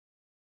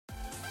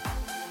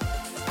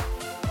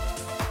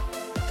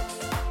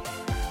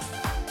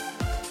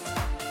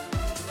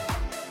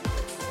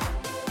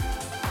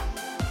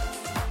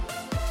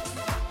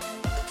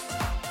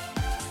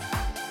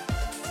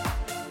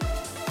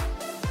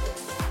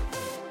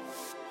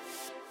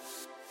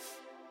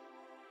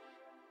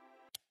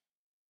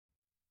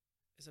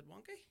Is it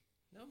wonky?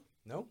 No.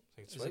 No, I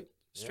think it's Is sweet. it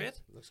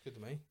straight? Yeah, looks good to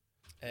me.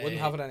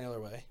 Wouldn't have it any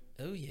other way.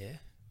 Oh yeah.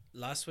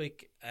 Last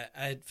week,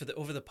 I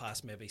over the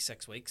past maybe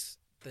 6 weeks,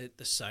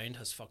 the sound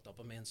has fucked up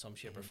on me in some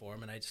shape or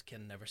form, and I just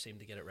can never seem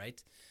to get it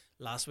right.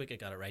 Last week I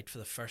got it right for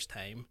the first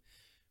time.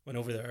 Went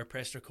over there,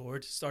 pressed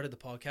record, started the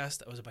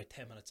podcast. I was about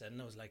 10 minutes in.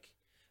 I was like,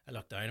 I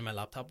looked down and my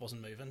laptop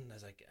wasn't moving. And I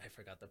was like, I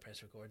forgot to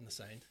press record and the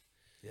sound.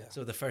 Yeah.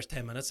 So the first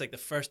 10 minutes, like the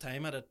first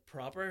time I did it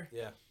proper,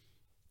 Yeah.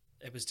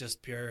 it was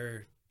just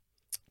pure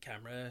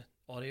camera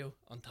audio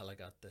until I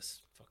got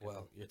this fucking.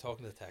 Well, you're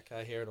talking to the tech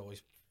guy here. It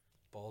always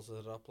balls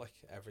it up like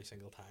every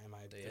single time.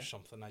 Yeah. There's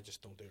something I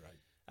just don't do right.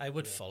 I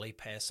would fully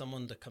pay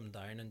someone to come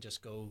down and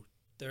just go,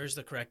 there's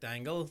the correct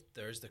angle,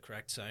 there's the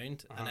correct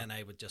sound, and then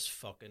I would just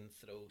fucking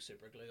throw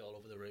super glue all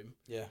over the room.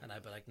 Yeah. And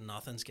I'd be like,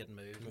 nothing's getting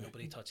moved,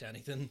 nobody touch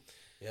anything.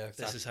 Yeah,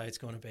 exactly. This is how it's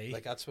going to be.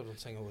 Like that's what I'm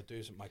saying I would do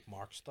is like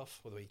mark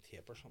stuff with a wee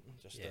tape or something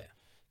just to Yeah.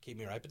 keep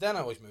me right. But then I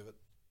always move it.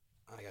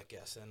 I got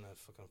guessing, I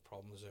fucking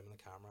problem with zooming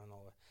the camera and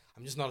all that.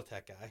 I'm just not a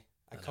tech guy.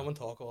 I come and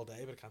talk all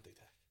day, but I can't do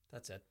tech.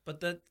 That's it. But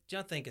do you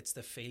not think it's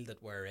the field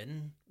that we're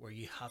in where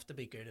you have to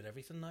be good at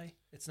everything now?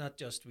 It's not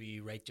just we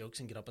write jokes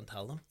and get up and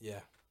tell them. Yeah,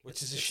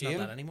 which is a It's shame.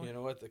 not that anymore. You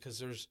know what? Because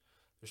there's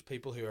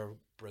people who are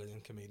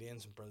brilliant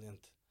comedians and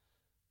brilliant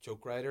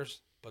joke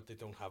writers, but they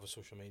don't have a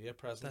social media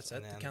presence. That's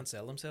and it. then They can't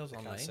sell themselves they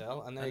online. can't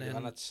sell, and, And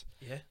then- it's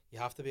Yeah. you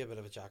have to be a bit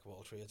of a jack of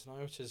all trades now,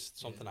 which is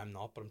something I'm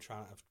not. But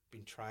I've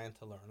been trying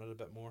to learn it a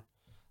bit more.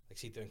 Like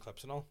see doing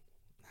clips and all.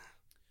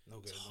 Nah, no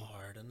good. It's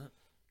hard, isn't it?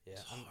 Yeah,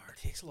 it's and hard.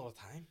 it takes a lot of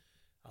time.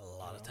 A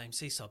lot of time.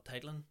 See,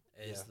 subtitling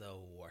is Yeah. the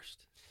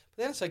worst. But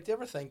then it's like, do you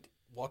ever think,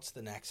 what's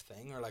the next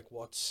thing? Or like,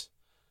 where's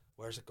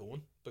it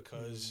going?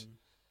 Because,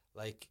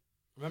 like,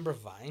 remember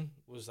Vine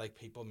was like,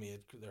 people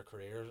made their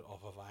careers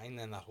off of Vine,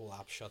 then that whole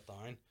app shut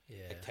down.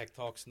 Yeah. Like,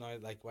 TikTok's now,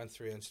 like, went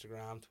through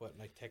Instagram, Twitter,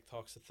 like,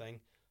 TikTok's the thing.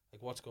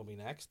 Like, what's going to be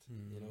next?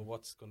 You know,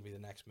 what's going to be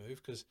the next move?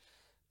 Because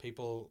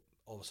people,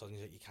 all of a sudden,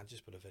 you can't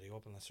just put a video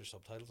up unless there's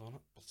subtitles on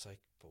it. But it's like,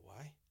 but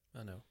why?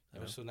 I know. You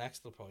know, so next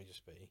it'll probably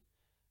just be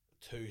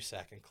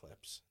 2-second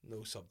clips,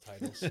 no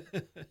subtitles,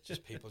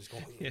 just people just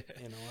going, Yeah.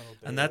 you know. It'll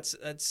be And that's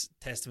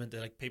testament to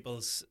like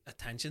people's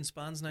attention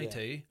spans now Yeah.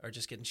 too are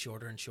just getting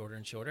shorter and shorter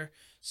and shorter.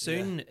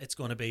 Soon it's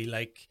going to be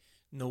like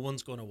no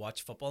one's going to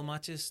watch football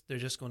matches. They're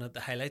just going to, the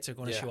highlights are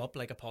going to Yeah. show up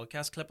like a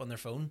podcast clip on their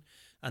phone,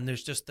 and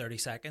there's just 30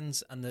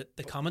 seconds, and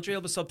the commentary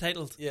will be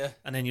subtitled, yeah.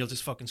 and then you'll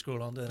just fucking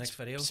scroll on to the next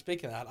video.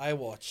 Speaking of that, I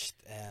watched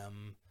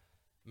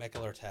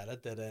Michael Arteta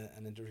did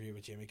an interview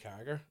with Jamie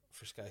Carragher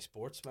for Sky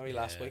Sports maybe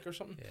last Yeah. week or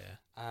something, Yeah.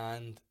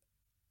 and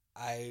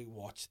I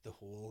watched the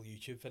whole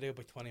YouTube video,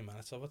 about 20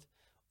 minutes of it,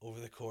 over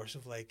the course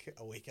of like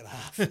a week and a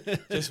half.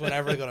 Just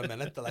whenever I got a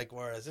minute to like,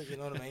 where is it? You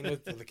know what I mean?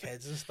 With the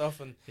kids and stuff,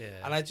 and Yeah.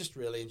 I just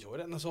really enjoyed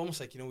it. And it's almost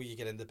like, you know, when you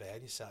get into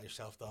bed, you set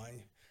yourself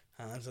down,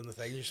 hands on the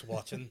thing, you're just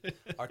watching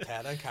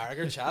Arteta and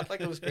Carragher chat.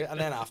 Like, it was great. And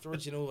then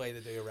afterwards, you know, the way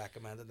they do a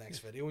recommended next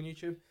video on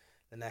YouTube,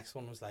 the next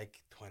one was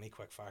like 20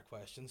 quick fire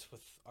questions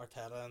with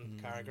Arteta and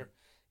Carragher.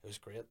 It was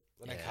great.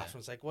 And then Yeah.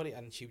 Catherine's like, what do you,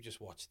 and she would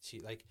just watch it. She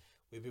like,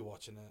 we'd be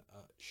watching a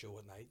show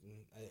at night,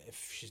 and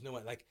if she's no,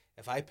 like,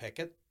 if I pick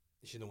it,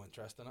 she's no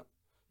interest in it.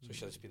 So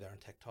she'll just be there on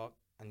TikTok,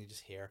 and you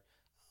just hear,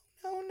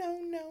 oh,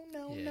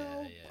 no, Yeah,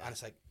 no. yeah. And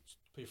it's like, just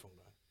put your phone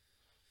down.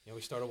 You know,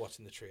 we started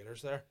watching the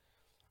trailers there.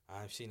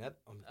 I've seen it.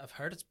 I've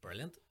heard it's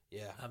brilliant.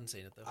 Yeah. I haven't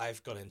seen it though.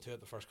 I've got into it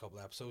the first couple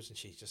of episodes, and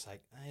she's just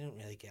like, I don't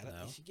really get it.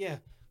 No. I said, yeah,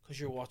 because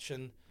you're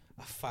watching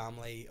a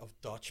family of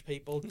Dutch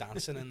people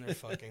dancing in their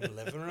fucking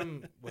living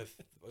room with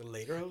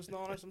lederhosen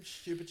on or some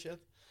stupid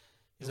shit.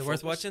 Is No it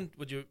worth focus. watching?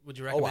 Would you Oh,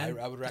 recommend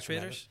I would the recommend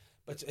trailers? it.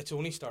 But it's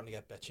only starting to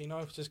get bitchy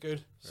now, which is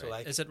good. So Right.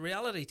 like, Is it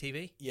reality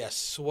TV? yes.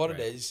 So what Right.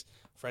 it is,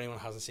 for anyone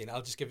who hasn't seen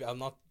it, I'll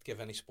not give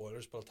any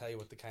spoilers, but I'll tell you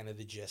what the kind of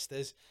the gist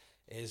is.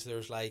 Is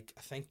there's like,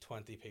 I think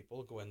 20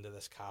 people go into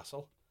this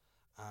castle,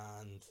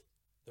 and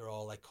they're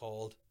all like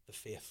called the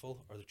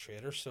faithful or the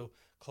traitors. So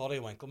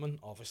Claudia Winkleman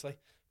obviously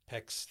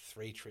picks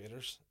 3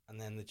 traitors, and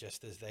then the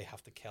gist is they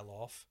have to kill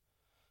off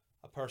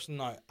a person.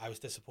 Now, I was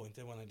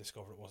disappointed when I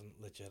discovered it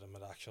wasn't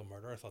legitimate actual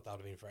murder. I thought that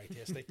would have been very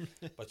tasty.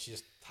 But she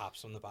just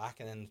taps on the back,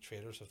 and then the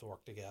traitors have to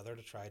work together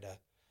to try to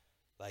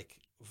like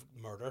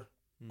murder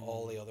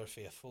all the other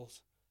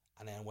faithfuls,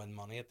 and then win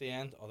money at the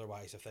end.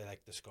 Otherwise, if they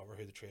like discover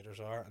who the traitors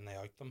are and they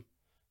out them,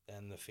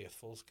 then the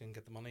faithfuls can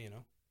get the money, you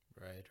know.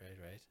 Right.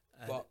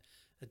 But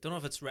I don't know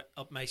if it's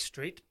up my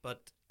street,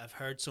 but I've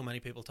heard so many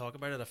people talk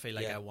about it. I feel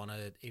like Yeah. I want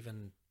to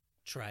even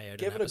try out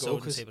give an it a go,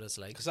 episode and see what it's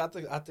like. because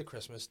at the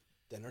Christmas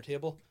dinner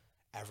table,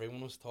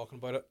 everyone was talking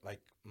about it.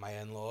 Like my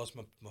in-laws,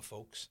 my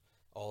folks,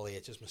 all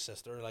ages, my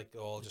sister, like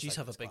all Did just you like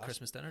have a it's big class.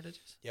 Christmas dinner? Did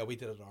you? Yeah, we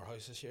did it at our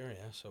house this year.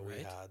 Yeah, so we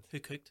Right. had. Who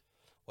cooked?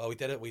 Well, we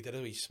did a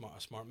wee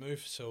smart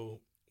move.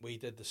 So we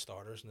did the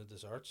starters and the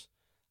desserts,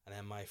 and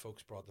then my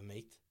folks brought the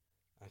meat,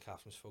 and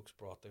Catherine's folks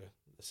brought the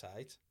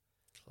sides,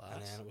 Class.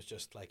 and then it was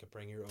just like a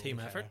bring your own Team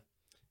kinda- effort.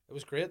 It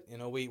was great. You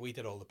know, we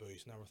did all the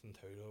booze and everything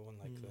too, though, and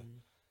like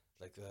Mm.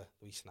 the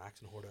wee snacks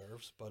and hors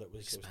d'oeuvres. But it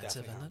was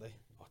Expensive, definitely isn't it? handy.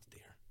 Oh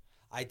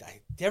dear,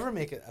 do you ever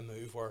make a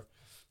move where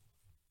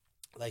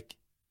like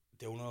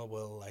the owner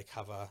will like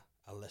have a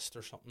a list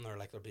or something, or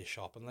like there'll be a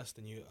shopping list,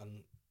 and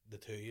the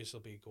two of you will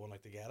be going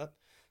like to get it.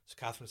 So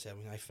Catherine said,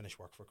 when I finish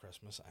work for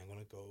Christmas, I'm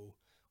gonna go.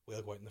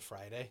 We'll go out on the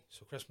Friday.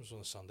 So Christmas on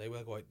the Sunday.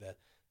 We'll go out the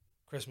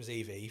Christmas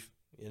Eve.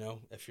 You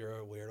know, if you're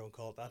a weirdo,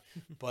 call it that.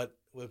 But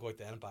we'll go out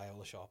then and buy all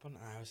the shopping.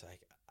 And I was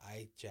like,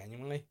 I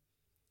genuinely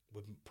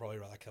would probably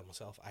rather kill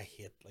myself. I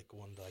hate like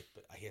going to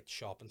I hate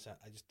shopping.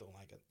 I just don't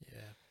like it.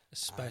 Yeah,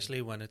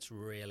 especially when it's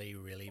really,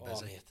 really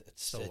busy. Mate,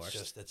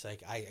 it's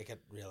like I get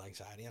real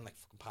anxiety and like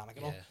fucking panic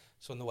and all. Yeah.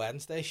 So on the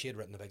Wednesday, she had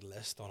written a big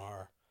list on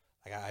our.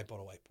 Like I bought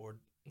a whiteboard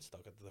and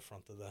stuck it to the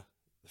front of the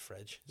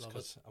fridge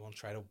because I want to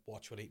try to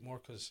watch what I eat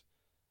more because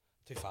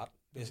too fat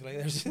basically.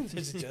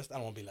 There's just I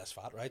don't want to be less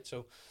fat, right?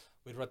 So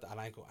we'd read that, and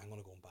I'm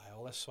going to go and buy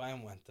all this. So I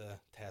went to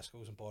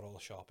Tesco's and bought all the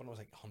shopping. It was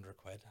like £100.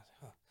 I was like,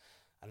 huh.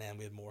 And then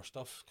we had more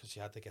stuff because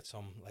you had to get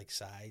some like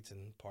sides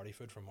and party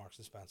food from Marks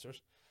and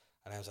Spencer's.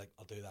 And I was like,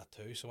 I'll do that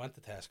too. So I went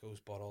to Tesco's,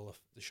 bought all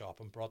the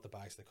shopping, brought the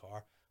bags to the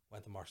car,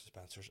 went to Marks and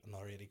Spencer's,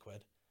 another £80.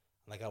 And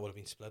like that would have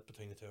been split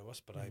between the two of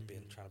us, but I'd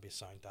been trying to be a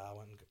sound dad.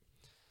 Went and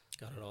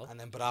got it all. And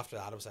then, but after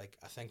that, I was like,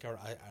 I think I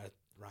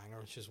rang her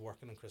and she was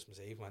working on Christmas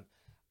Eve. Went,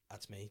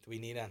 that's me. Do we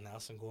need anything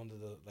else? I'm going to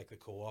the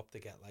co-op to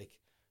get like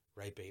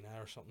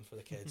Ribena or something for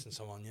the kids and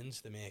some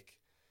onions to make,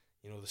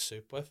 the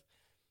soup with.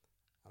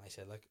 And I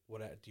said, like,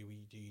 what do you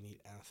need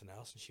anything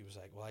else? And she was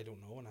like, well, I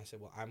don't know. And I said,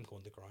 well, I'm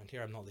going to ground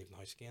here. I'm not leaving the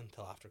house again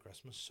until after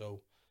Christmas.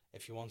 So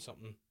if you want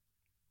something,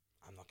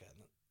 I'm not getting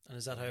it. And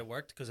is that how it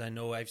worked? Because I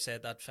know I've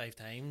said that 5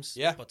 times.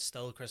 Yeah. But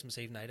still, Christmas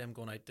Eve night, I'm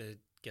going out to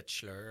get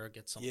Schlur or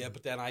get something. Yeah,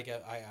 but then I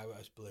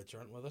was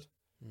belligerent with it.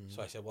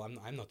 So I said, well,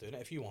 I'm not doing it.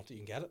 If you want it,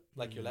 you can get it.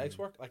 Like your legs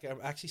work. Like I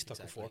actually stuck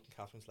a fork in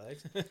Catherine's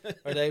legs.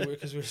 Or they were,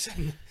 because we were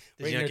sitting.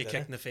 Did you get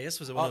kicked in the face?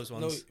 Was it one of those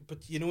ones? No,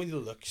 but you know the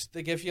looks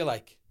they give you,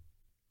 like,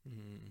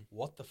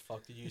 what the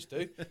fuck did you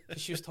do?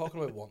 Because she was talking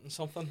about wanting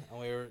something, and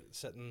we were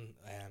sitting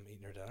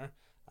eating her dinner,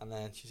 and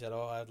then she said,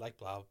 oh, I'd like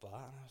blah blah,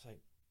 and I was like,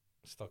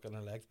 stuck in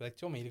her legs, like,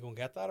 do you want me to go and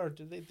get that, or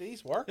do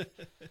these work? And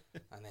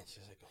then she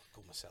was like, oh,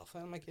 go myself.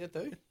 And I'm like, yeah,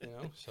 do,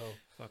 so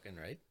fucking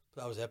right.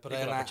 But that was it. But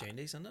good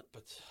opportunities, isn't it?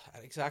 But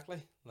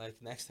exactly,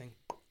 like, next thing,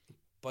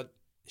 but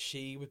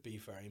she would be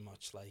very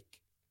much like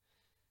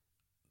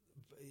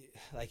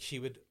she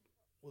would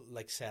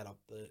like set up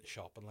the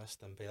shopping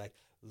list and be like,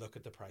 look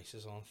at the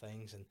prices on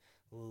things and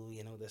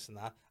this and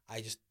that. I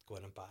just go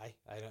in and buy.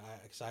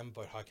 Because I'm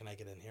about how can I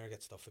get in here and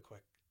get stuff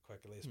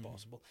quickly as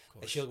possible.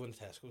 And she'll go into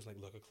Tesco's and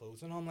like look at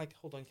clothes, and I'm like,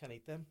 hold on, can't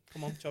eat them.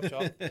 Come on, chop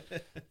chop.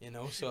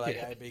 So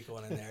like I'd be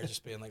going in there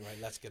just being like,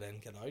 right, let's get in,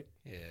 get out.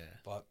 Yeah.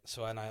 But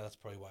so I know that's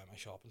probably why my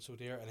shopping's so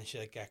dear. And then she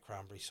like get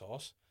cranberry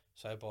sauce.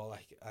 So I bought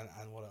like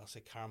and what else,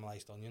 like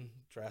caramelized onion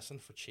dressing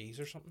for cheese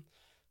or something.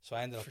 So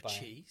I ended up buying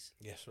cheese.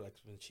 Yes, for like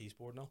the cheese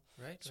board and all.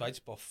 Right. So I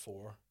just bought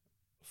four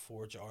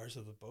jars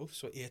of the both,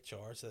 so 8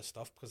 jars of this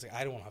stuff, because like,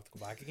 I don't want to have to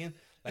go back again.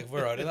 Like,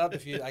 we're out of that.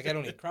 If you like, I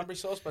don't eat cranberry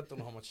sauce, but I don't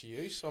know how much you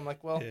use, so I'm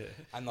like, well,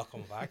 I'm not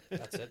coming back.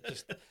 That's it.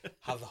 Just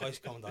have the house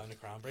coming down to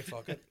cranberry.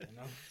 Fuck it,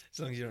 As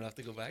long as you don't have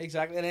to go back.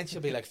 Exactly. And then she'll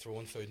be like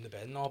throwing food in the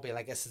bin, and I'll be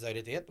like, this is out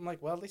of date. I'm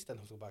like, well, at least I don't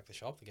have to go back to the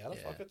shop to get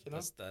it. Fuck it,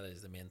 That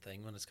is the main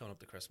thing when it's coming up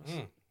to Christmas.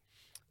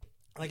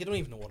 Like, I don't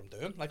even know what I'm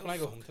doing. Like, when I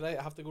go home today,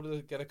 I have to go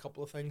to get a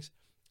couple of things,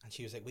 and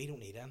she was like, we don't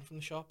need anything from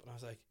the shop, and I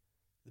was like,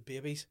 the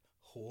baby's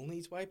hole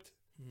needs wiped,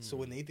 so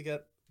we need to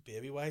get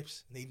baby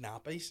wipes, need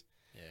nappies,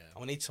 and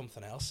we need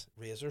something else,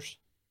 razors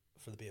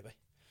for the baby.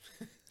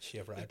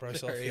 Shave her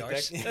eyebrows off.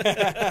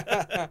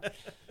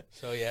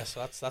 So yeah,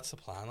 so that's the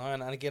plan now.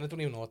 And again, I don't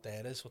even know what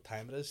day it is, what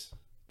time it is,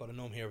 but I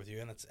know I'm here with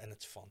you, and it's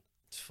fun.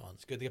 It's fun.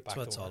 It's good to get back to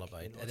work. That's what it's all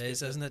about. It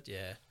is, isn't it?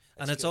 Yeah.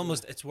 And it's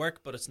almost it's work,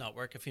 but it's not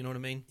work. If you know what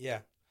I mean. Yeah.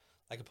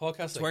 Like a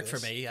podcast. It's like work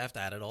this, for me. I have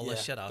to edit all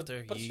this shit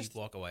after. But you just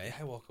walk away.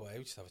 Yeah, I walk away.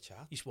 We just have a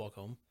chat. You just walk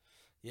home.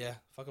 Yeah,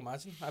 fuck,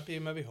 imagine. I'd be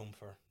maybe home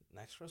for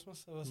next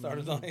Christmas if I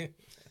started now. I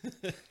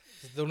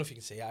don't know if you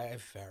can see, I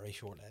have very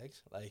short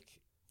legs. Like,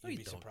 you'd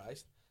be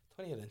surprised.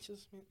 28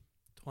 inches, mate.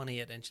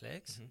 28-inch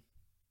legs?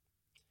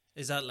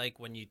 Is that like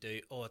when you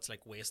do, it's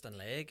like waist and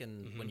leg,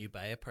 and when you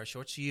buy a pair of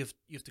shorts, so you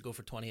have to go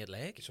for 28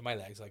 leg? So my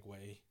leg's like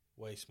way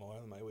smaller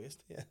than my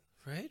waist, yeah.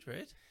 Right.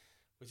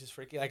 Which is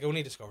freaky. Like, I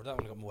only discovered that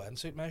when I got my wedding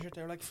suit measured.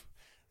 They were like,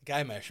 the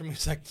guy measured me,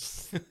 was like,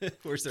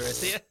 where's the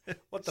rest of you?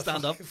 What the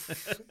Stand up.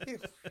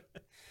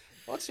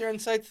 What's your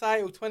inside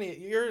thigh? 28.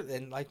 You're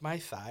then, like, my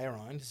thigh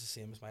around is the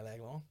same as my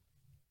leg long.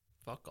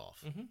 Fuck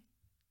off.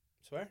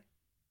 Swear.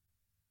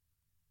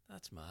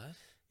 That's mad.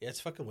 Yeah,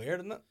 it's fucking weird,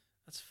 isn't it?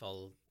 That's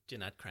full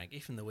Jeanette Cranky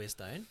from the waist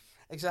down.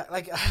 Exactly.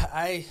 Like,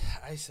 I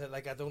said,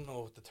 like, I don't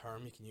know what the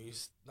term you can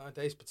use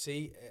nowadays, but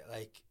see,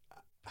 like,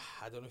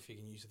 I don't know if you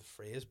can use the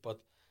phrase, but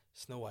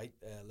Snow White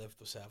lived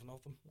with 7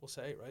 of them, we'll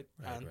say, right?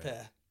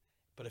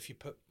 But if you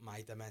put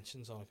my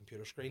dimensions on a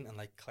computer screen and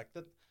like clicked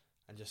it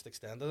and just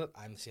extended it,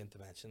 I'm the same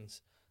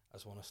dimensions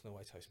as one of Snow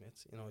White's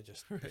housemates.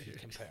 Just if you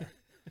compare.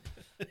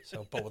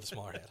 So, but with a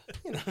smaller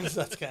head.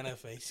 So that's kind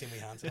of me, see me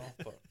hands off.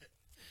 But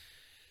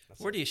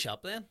where do you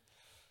shop then?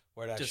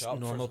 Where do I just shop?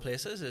 Just normal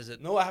places? Is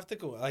it? No, I have to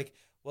go. Like,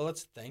 well,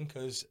 that's the thing,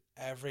 because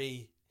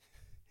every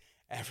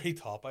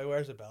top I wear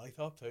is a belly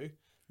top too.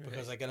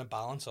 Because I'm going to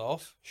balance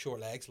off short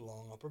legs,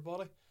 long upper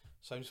body.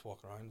 So I'm just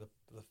walking around the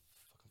fucking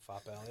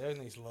fat belly out,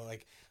 and he's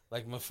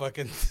like my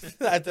fucking.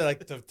 I had to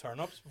like the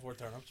turn-ups before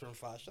turn-ups were in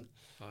fashion.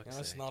 You know,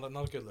 it's not a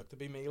good look to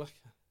be me, like.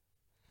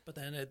 But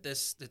then did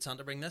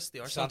Santa bring this, the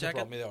Arsenal Santa jacket?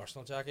 brought me the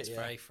Arsenal jacket. It's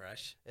very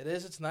fresh. It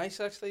is. It's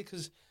nice actually,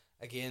 because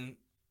again,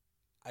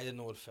 I didn't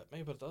know it would fit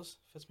me, but it does.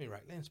 It fits me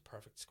rightly. And it's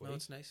perfect squeeze. No,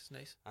 it's nice. It's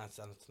nice.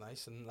 And it's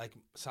nice. And like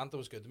Santa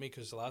was good to me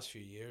because the last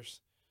few years,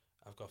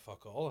 I've got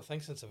fuck all. I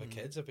think since I've had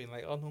kids, I've been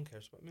like, oh, no one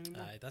cares about me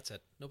anymore. Aye, that's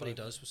it. Nobody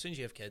does. As soon as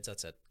you have kids,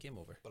 that's it. Game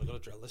over. But I got a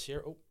drill this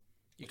year. Oh,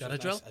 you got a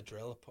drill? Nice. A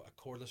drill,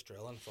 a cordless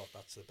drill, and I thought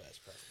that's the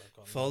best present I've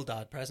got. Full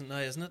dad present now,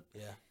 isn't it?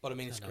 Yeah, but I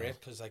mean, it's great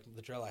because like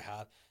the drill I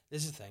had.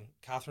 This is the thing.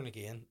 Catherine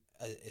again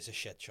is a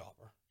shit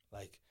shopper.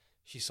 Like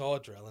she saw a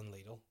drill in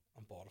Lidl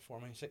and bought it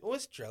for me. She's like, "Oh,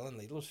 this drill in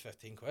Lidl was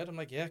 15 quid." I'm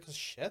like, "Yeah, because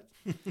shit."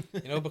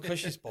 You know, because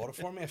she's bought it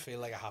for me, I feel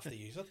like I have to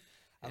use it.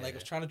 And like I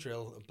was trying to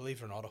drill,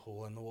 believe it or not, a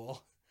hole in the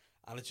wall,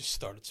 and it just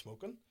started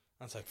smoking.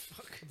 And it's like,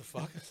 fuck, what the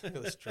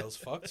fuck? This drill's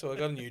fucked. So I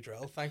got a new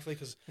drill, thankfully,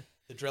 because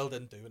the drill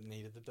didn't do what it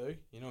needed to do.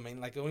 You know what I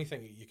mean? Like, the only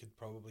thing you could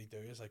probably do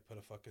is, like, put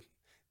a fucking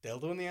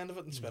dildo on the end of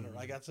it and spin it.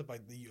 Like, that's about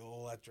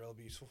all that drill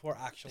be useful for,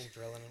 actual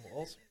drilling in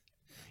walls.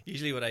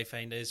 Usually what I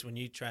find is when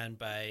you try and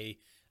buy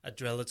a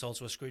drill that's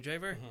also a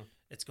screwdriver,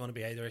 it's going to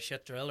be either a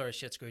shit drill or a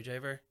shit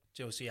screwdriver.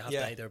 So you have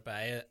to either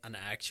buy an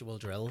actual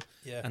drill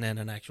and then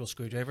an actual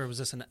screwdriver. Was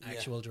this an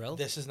actual drill?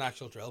 This is an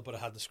actual drill, but it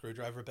had the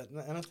screwdriver bit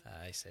in it.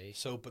 I see.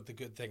 So, but the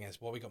good thing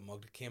is, what we got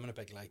mugged, it came in a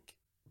big, like,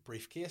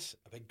 briefcase,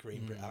 a big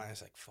green and I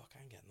was like, fuck,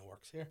 I'm getting the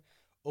works here.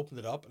 Opened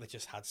it up, and it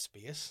just had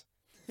space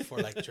for,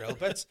 like, drill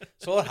bits.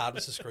 So all it had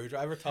was a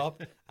screwdriver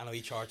top and a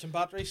wee charging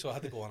battery, so I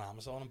had to go on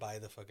Amazon and buy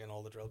the fucking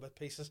all the drill bit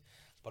pieces.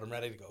 But I'm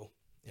ready to go.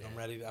 You know,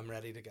 I'm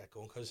ready to get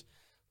going, because,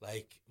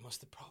 like,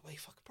 must have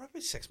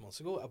probably 6 months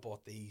ago, I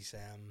bought these,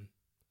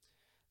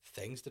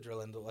 things to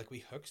drill into, like,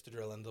 wee hooks to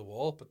drill into the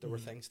wall, but there were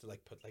things to,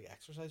 like, put, like,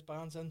 exercise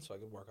bands in so I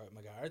could work out in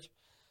my garage.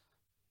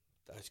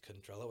 I just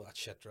couldn't drill it with that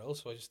shit drill,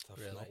 so I just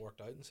have not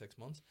worked out in 6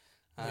 months.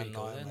 And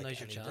now I'm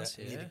like, I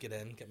need to get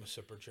in, get my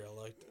super drill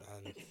out,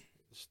 and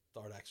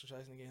start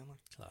exercising again. Like.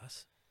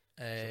 Class.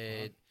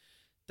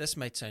 This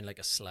might sound like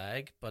a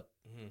slag, but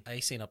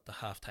I seen up to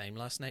half time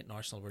last night and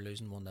Arsenal were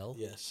losing 1-0.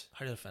 Yes.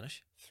 How did it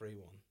finish?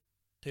 3-1.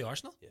 To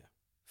Arsenal? Yeah.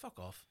 Fuck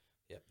off.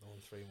 Yep, they won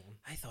 3-1.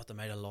 I thought they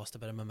might have lost a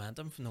bit of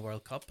momentum from the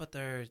World Cup, but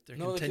they're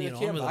continuing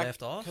on where they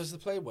left off. Because they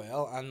played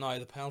well, and now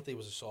the penalty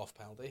was a soft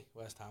penalty.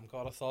 West Ham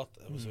got, I thought.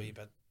 It was a wee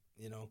bit,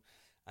 you know.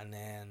 And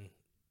then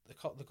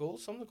the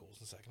goals, some of the goals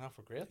in the second half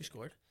were great. Who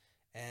scored?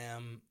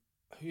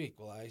 Who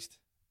equalised?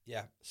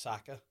 Yeah,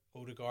 Saka.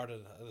 Odegaard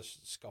had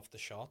scuffed the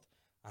shot,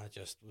 and it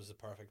just was the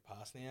perfect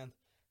pass in the end.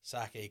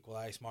 Saka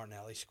equalised,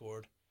 Martinelli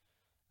scored,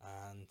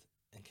 and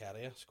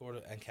Nketiah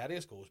scored.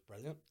 Nketiah's goal was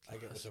brilliant.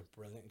 Like, it was a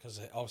brilliant, because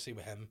obviously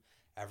with him,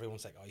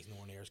 everyone's like, oh, he's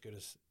nowhere near as good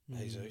as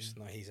Jesus.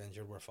 Now he's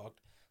injured, we're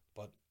fucked.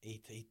 But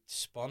he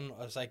spun. It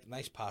was like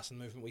nice passing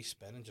movement, we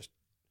spin and just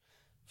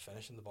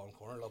finish in the bottom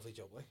corner. Lovely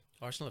jubbly.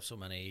 Arsenal have so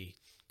many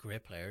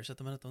great players at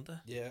the minute, don't they?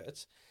 Yeah,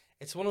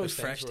 it's one of those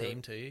fresh things where,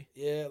 team too.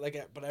 Yeah,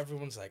 like, but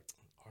everyone's like,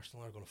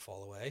 Arsenal are going to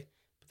fall away,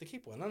 but they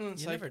keep winning. And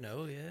it's you never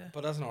know, yeah.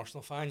 But as an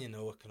Arsenal fan, you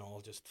know it can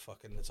all just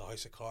fucking. It's a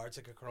house of cards.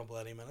 It could crumble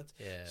any minute.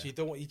 Yeah. So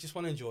you just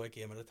want to enjoy a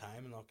game at a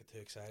time and not get too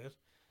excited.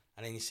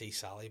 And then you see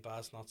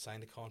Salibas not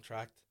signed a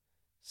contract,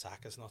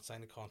 Saka's not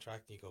signed a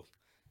contract, and you go,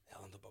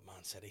 they'll end up at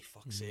Man City.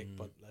 Fuck's sake!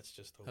 But let's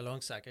just hope. How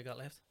long Saka got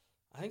left?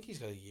 I think he's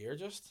got a year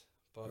just.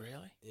 But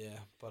really? Yeah,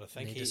 but I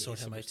think he's sort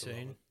him out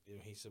soon. You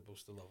know, he's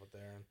supposed to love it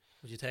there. And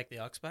would you take the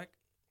Ox back?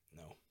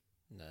 No.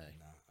 No.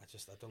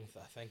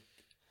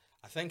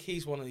 I think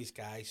he's one of these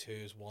guys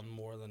who's won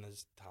more than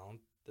his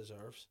talent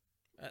deserves.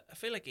 I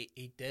feel like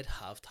he did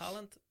have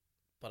talent,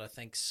 but I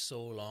think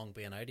so long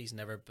being out, he's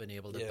never been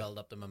able to build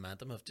up the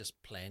momentum of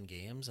just playing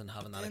games and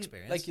having that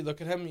experience. Like, you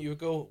look at him, you would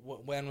go,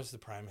 when was the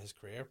prime of his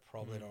career?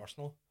 Probably at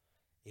Arsenal.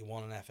 He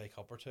won an FA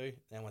Cup or two,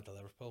 then went to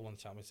Liverpool, won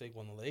the Champions League,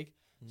 won the league.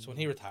 So when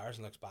he retires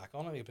and looks back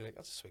on it, he'll be like,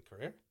 that's a sweet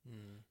career. Do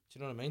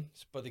you know what I mean?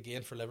 But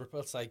again, for Liverpool,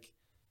 it's like,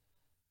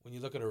 when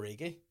you look at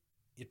Origi,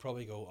 you'd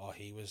probably go, oh,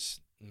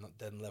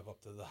 didn't live up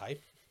to the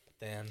hype. But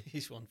then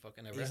he's won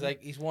fucking everything.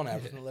 He's won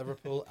everything at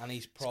Liverpool, and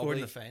he's probably scored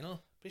in the final.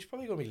 But he's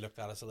probably going to be looked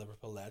at as a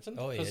Liverpool legend.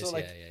 Oh, he is.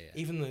 Like, yeah.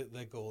 Even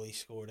the goal he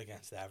scored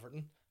against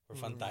Everton, where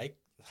Van Dijk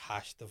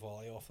hashed the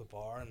volley off the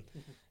bar, and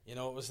you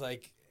know, it was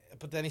like.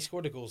 But then he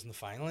scored the goals in the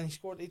final, and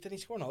did he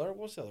score another? What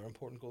was the other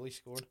important goal he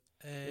scored?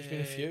 There's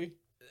been a few.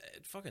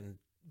 Fucking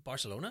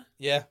Barcelona.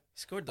 Yeah, he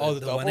scored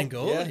the winning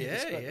goal. Yeah,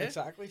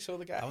 exactly. So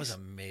the guy, that was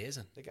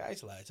amazing. The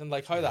guy's a legend.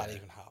 Like, how that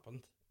even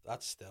happened.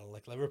 That's still,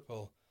 like,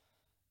 Liverpool.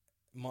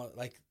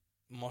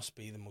 Must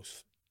be the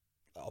most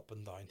up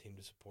and down team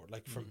to support.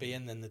 Like, for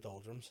being in the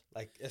doldrums,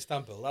 like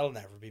Istanbul, that'll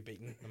never be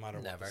beaten, no matter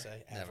what they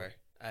say. Never.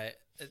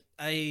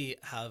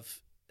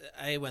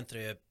 I went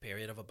through a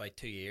period of about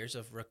 2 years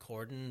of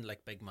recording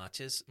like big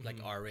matches, like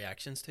our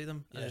reactions to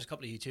them. And there's a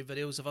couple of YouTube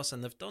videos of us,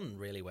 and they've done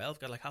really well. I've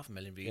got like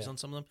 500,000 views on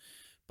some of them.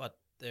 But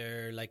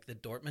they're like the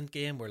Dortmund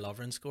game where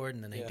Lovren scored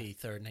in the Yeah.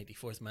 93rd,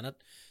 94th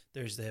minute.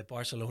 There's the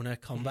Barcelona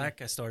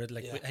comeback. I started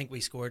like, Yeah. I think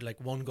we scored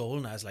like one goal,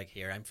 and I was like,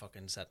 here, I'm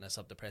fucking setting us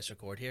up to press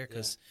record here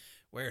because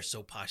we're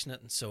so passionate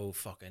and so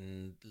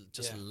fucking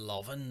just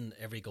loving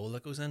every goal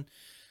that goes in.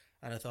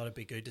 And I thought it'd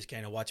be good to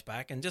kind of watch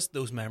back and just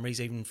those memories,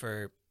 even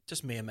for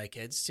just me and my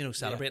kids, you know,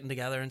 celebrating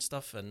together and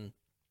stuff. And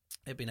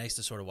it'd be nice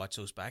to sort of watch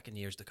those back in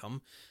years to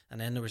come. And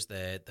then there was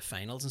the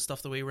finals and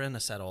stuff that we were in. I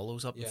set all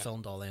those up and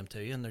filmed all them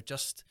too. And they're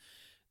just,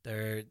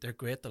 they're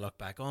great to look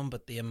back on.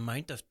 But the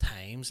amount of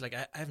times, like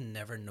I've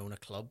never known a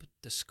club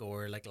to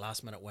score like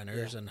last minute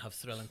winners and have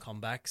thrilling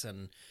comebacks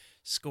and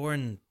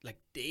scoring like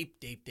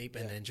deep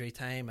in injury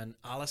time. And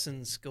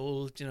Alisson's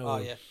goal, you know. Oh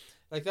yeah,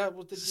 like that.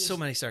 Well, so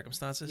many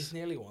circumstances. He's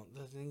nearly won.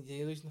 Did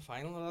you lose in the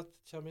final of that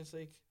Champions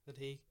League that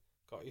he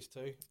got used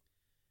to?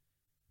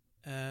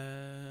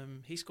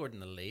 He scored in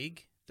the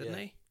league, didn't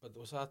he? But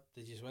was that?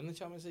 Did you win the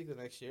Champions League the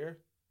next year,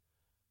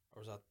 or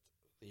was that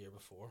the year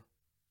before?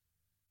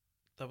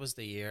 That was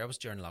the year. I was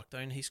during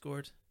lockdown. He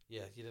scored.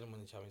 Yeah, you didn't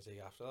win the Champions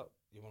League after that.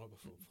 You won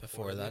it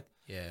before that.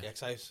 Yeah. Yeah,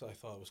 because I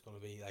thought it was going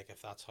to be like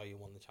if that's how you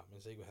won the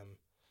Champions League with him.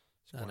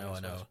 I know.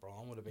 West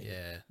Brom would have been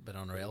but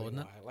unreal,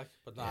 wouldn't it? Like,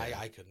 but no,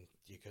 I couldn't.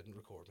 You couldn't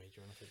record me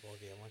during a football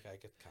game. Like I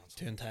get cancelled.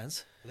 Too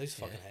intense. I lose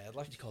fucking head.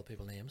 Like you call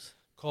people names.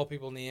 Call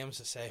people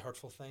names, say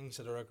hurtful things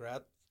that I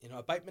regret. You know,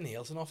 I bite my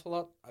nails an awful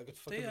lot. I get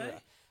fucking.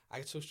 I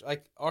get so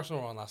like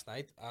Arsenal were on last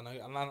night, and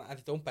I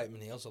don't bite my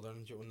nails other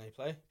than when they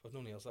play. I've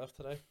no nails left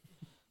today.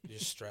 It's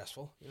just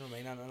stressful. You know what I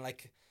mean? And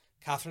like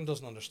Catherine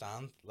doesn't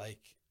understand like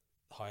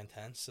how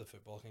intense the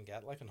football can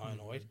get, like, and how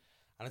annoyed.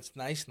 And it's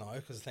nice now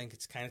because I think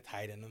it's kind of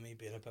tied into me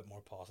being a bit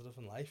more positive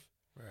in life.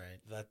 Right.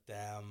 That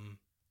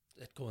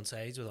it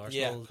coincides with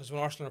Arsenal. Yeah, because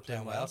when Arsenal are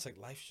playing well, it's like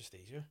life's just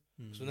easier.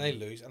 Because when they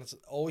lose, and it's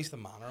always the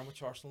manner in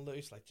which Arsenal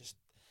lose, like just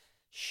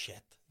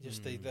shit.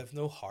 Just they have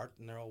no heart,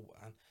 and they're all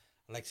and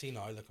like see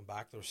now looking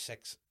back, there were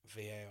 6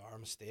 VAR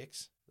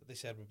mistakes that they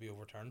said would be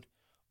overturned.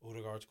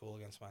 Odegaard's goal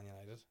against Man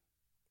United,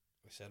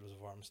 they said was a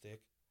VAR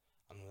mistake,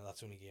 and that's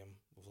the only game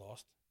we've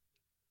lost.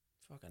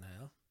 Fucking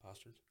hell,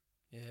 bastards.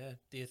 Yeah.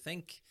 Do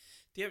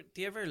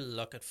you ever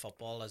look at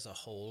football as a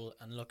whole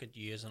and look at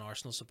you as an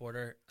Arsenal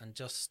supporter and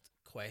just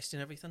question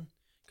everything?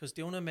 Because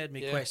Diona made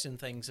me question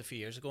things a few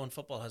years ago, and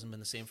football hasn't been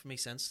the same for me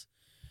since.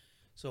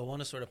 So I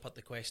want to sort of put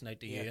the question out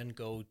to you and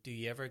go, do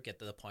you ever get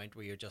to the point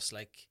where you're just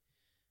like,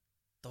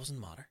 doesn't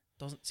matter?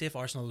 Doesn't say if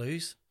Arsenal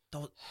lose,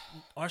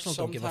 Arsenal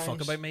don't give a fuck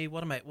about me.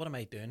 What am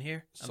I doing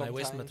here? Am I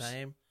wasting my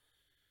time?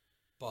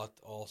 But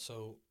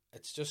also,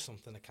 it's just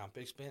something that can't be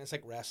explained. It's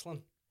like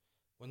wrestling.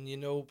 When you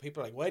know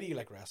people are like, why do you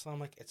like wrestling?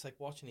 I'm like, it's like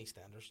watching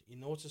EastEnders. You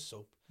know it's a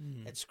soap.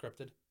 It's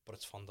scripted, but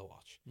it's fun to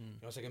watch. You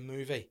know, it's like a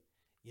movie.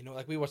 You know,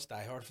 like we watched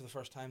Die Hard for the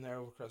first time there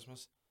over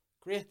Christmas.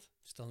 Great.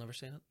 Still never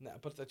seen it. Nah,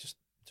 but just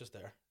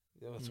there.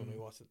 You know, that's when we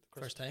watched it.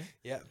 First time?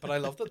 Yeah, but I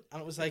loved it.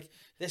 And it was like,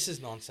 this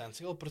is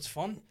nonsensical, but it's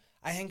fun.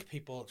 I think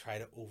people try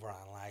to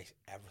overanalyze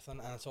everything,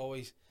 and it's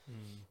always,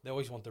 they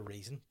always want the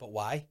reason. But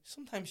why?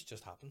 Sometimes it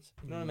just happens.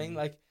 You know what I mean?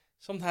 Like,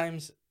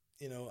 sometimes,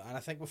 you know, and I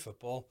think with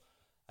football,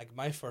 like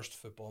my first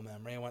football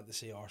memory, I went to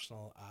see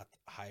Arsenal at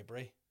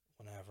Highbury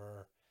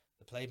whenever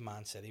they played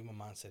Man City, when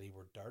Man City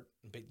were dirt,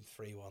 and beaten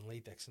 3-1.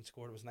 Lee Dixon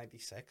scored. It was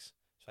 96,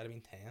 so I'd have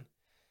been 10.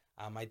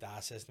 And my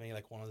dad says to me,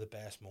 like, one of the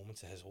best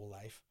moments of his whole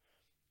life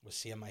was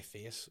seeing my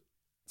face,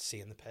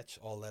 seeing the pitch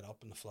all lit up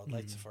in the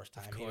floodlights the first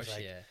time. Of course,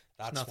 he was like,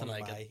 that's nothing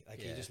one of like my, it.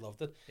 he just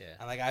loved it. Yeah.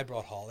 And like I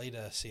brought Holly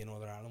to see a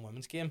Northern Ireland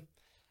women's game,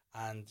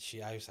 and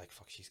I was like,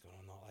 fuck, she's gonna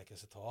not like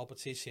this at all. But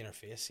seeing her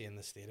face, seeing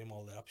the stadium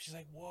all lit up, she's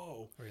like,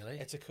 whoa, really?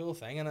 It's a cool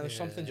thing. And there's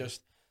something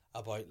just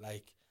about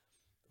like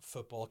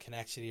football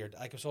connection, or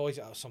like it's always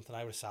something I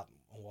would have sat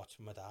and watched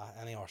with my dad.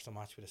 Any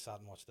Arsenal match, we'd have sat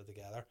and watched it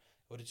together.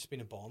 It would have just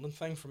been a bonding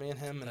thing for me and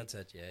him. And that's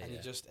it. Yeah. And you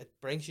just, it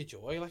brings you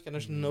joy. Like, and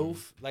there's no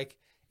like,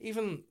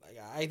 even like,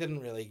 I didn't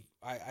really.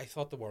 I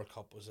thought the World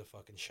Cup was a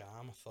fucking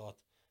sham. I thought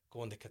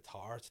going to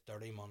Qatar, it's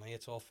dirty money.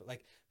 It's all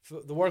like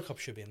the World Cup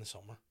should be in the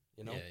summer,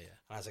 you know. Yeah.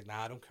 And I was like,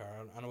 nah, I don't care.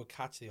 And I would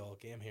catch the odd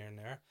game here and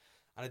there.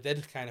 And I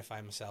did kind of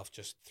find myself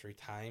just through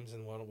times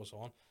and when it was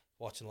on,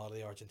 watching a lot of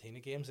the Argentina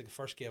games. Like the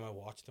first game I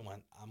watched and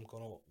went, I'm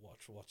gonna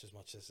watch as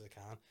much as I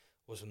can,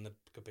 was when they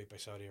got beat by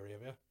Saudi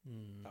Arabia.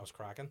 That was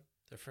cracking.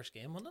 Their first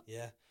game, wasn't it?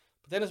 Yeah.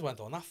 But then as it went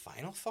on, that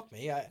final, fuck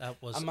me. That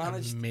was I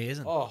managed,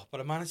 amazing. Oh, but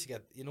I managed to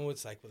get, you know what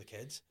it's like with the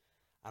kids.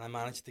 And I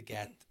managed to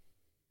get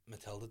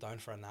Matilda down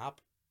for a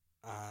nap.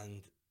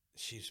 And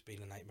she's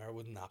been a nightmare. I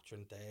wouldn't nap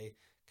during the day.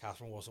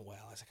 Catherine wasn't well.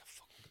 I was like, I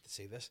fucking get to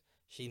see this.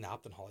 She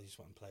napped and Holly just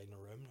went and played in her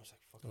room. And I was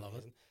like, fucking love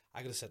amazing. it. I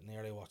could have sat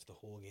nearly watched the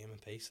whole game in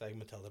peace. Like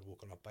Matilda had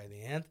woken up by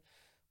the end.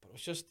 But it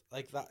was just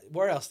like that.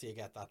 Where else do you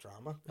get that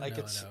drama? Like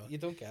I know. You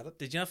don't get it.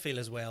 Did you not feel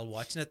as well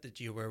watching it that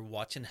you were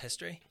watching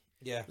history?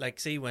 Yeah. Like,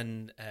 see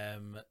when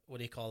what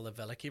do you call the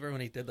Villa keeper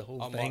when he did the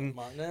whole thing,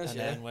 Martinez, and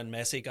then when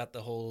Messi got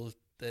the whole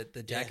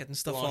the jacket and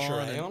stuff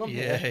lingerie on him,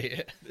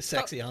 yeah, the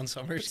sexy on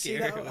summer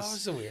scare. That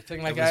was a weird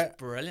thing. Like, it was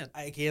brilliant.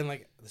 Again,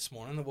 like this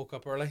morning, I woke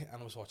up early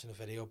and I was watching a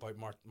video about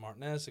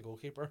Martinez, the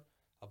goalkeeper,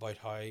 about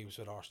how he was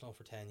with Arsenal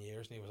for 10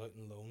 years and he was out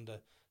on loan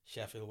to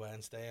Sheffield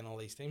Wednesday and all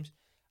these teams.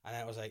 And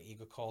then it was like he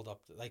got called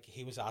up. Like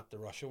he was at the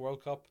Russia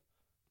World Cup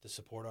to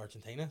support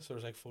Argentina. So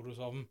there's like photos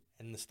of him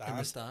in the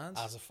stands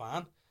as a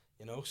fan.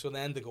 You know, so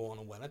then to go on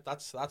and win it,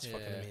 that's fucking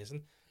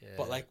amazing. Yeah.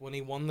 But like when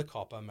he won the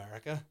Copa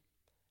America,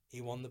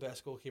 he won the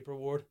best goalkeeper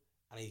award,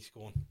 and he's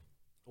going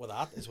with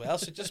that as well.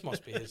 So it just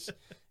must be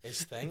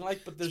his thing.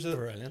 Like, but there's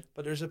brilliant.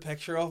 But there's a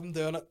picture of him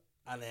doing it,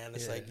 and then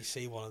it's like you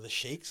see one of the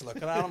sheiks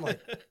looking at him like.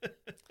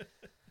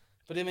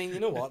 But I mean, you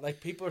know what? Like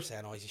people are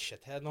saying, "Oh, he's a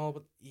shithead and all,"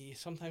 but you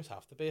sometimes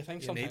have to be. I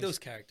think you sometimes need those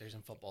characters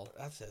in football.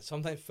 That's it.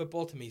 Sometimes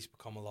football to me has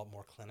become a lot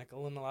more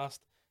clinical in the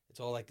last. It's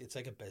all like it's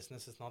like a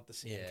business. It's not the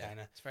same kind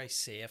of. It's very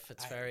safe.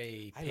 It's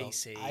very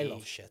PC. I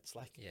love shits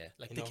like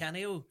like Di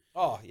Canio.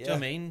 Oh yeah. Do you know what I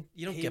mean?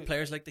 You don't get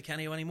players like Di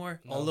Canio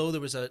anymore. No. Although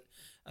there was a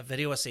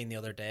video I seen the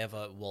other day of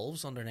a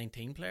Wolves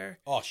under-19 player.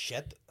 Oh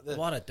shit!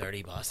 What a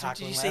dirty bastard!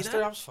 Did you see Leicester,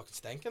 that? I was fucking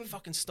stinking.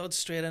 Fucking stud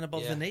straight in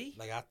above the knee.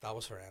 Like that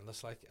was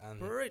horrendous. Like and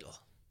brutal.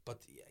 But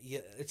yeah,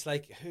 it's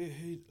like who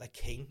like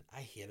Keane.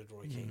 I hated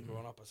Roy Keane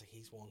growing up. I was like,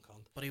 he's one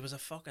cunt. But he was a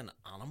fucking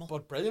animal.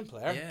 But brilliant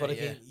player. Yeah, but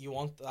again, you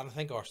want, and I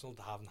think Arsenal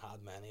haven't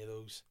had many of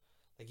those.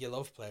 Like you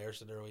love players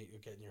that are you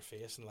get in your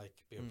face and like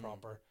be a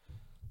proper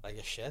like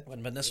a shit.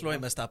 When Van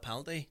Nistelrooy missed that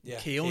penalty,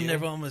 Keown,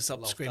 everyone was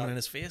up screaming in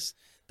his face.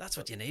 That's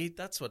what you need.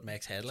 That's what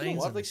makes headlines. You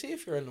know what? Like, see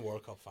if you're in the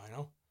World Cup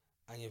final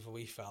and you have a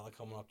wee fella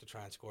coming up to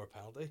try and score a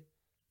penalty,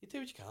 you do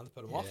what you can to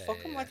put him off. Fuck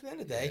him. Like at the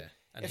end of the day,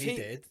 and he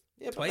did.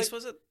 Yeah, twice,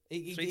 was it?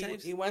 Three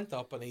times. He went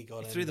up and he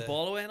got threw the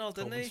ball away and all,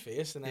 didn't he?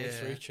 Face and then he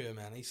threw two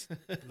minis,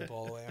 the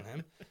ball away on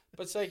him.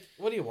 But it's like,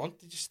 what do you want?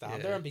 To just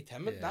stand there and be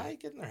timid? Nah, you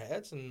get in their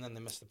heads and then they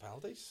miss the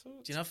penalties. So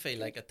do you not feel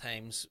like at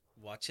times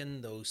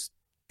watching those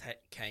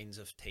kinds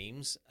of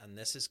teams, and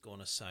this is going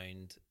to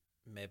sound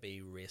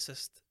maybe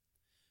racist,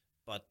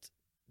 but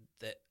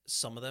that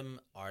some of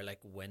them are like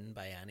win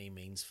by any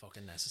means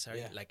fucking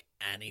necessary, like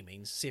any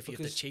means. See if you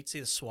have to cheat, see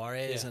the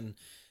Suarez and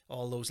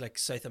all those like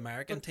South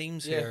American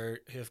teams who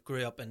have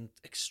grew up in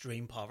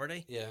extreme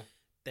poverty. Yeah,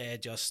 they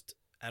just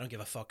I don't give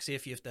a fuck. See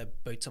if you have to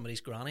boot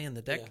somebody's granny in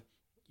the dick,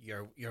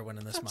 you're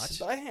winning this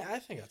match. I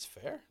think that's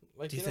fair.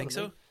 Like, do you think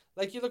so?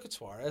 Like you look at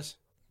Suarez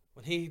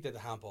when he did the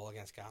handball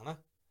against Ghana,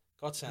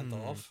 got sent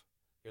off.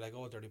 You're like,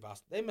 oh, dirty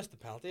bastard. They missed the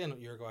penalty and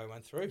Uruguay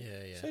went through.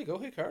 Yeah. So you go,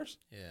 who cares?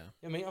 Yeah. You know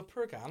what I mean, oh,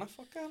 poor Ghana,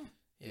 fuck Ghana.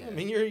 You know what I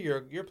mean?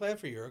 You're playing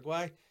for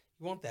Uruguay.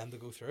 You want them to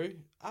go through.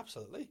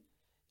 Absolutely.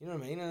 You know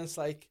what I mean? And it's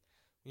like,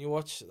 when you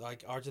watch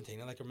like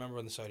Argentina, like I remember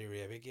in the Saudi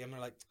Arabia game, they're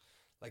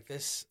like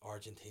this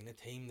Argentina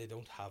team, they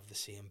don't have the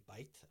same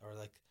bite. Or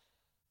like,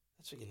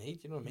 that's what you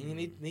need. You know what I mean?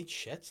 You need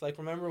shits. Like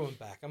remember when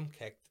Beckham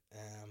kicked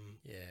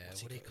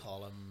what do you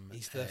call him?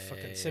 He's the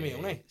fucking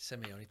Simeone.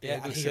 Yeah,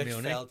 and he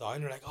Simeone. fell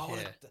down. You're like, oh,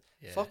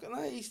 fucking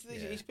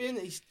he's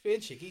being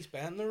cheeky. He's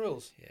bending the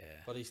rules. Yeah,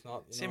 but he's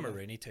not. Same with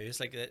Rooney too.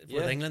 It's like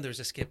with England, there's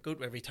a scapegoat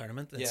with every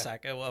tournament. And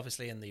Saka,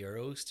 obviously in the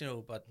Euros, you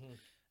know. But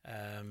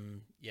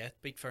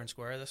beat fair and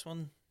square this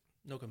one.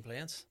 No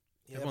complaints.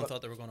 Everyone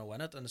thought they were going to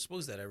win it, and I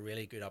suppose they had a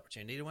really good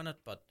opportunity to win it,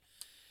 but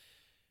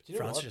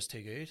France are just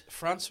too good.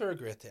 France are a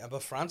great team,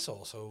 but France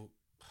also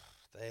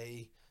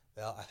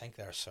I think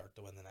they're certain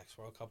to win the next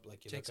World Cup.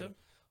 Like you look at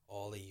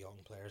all the young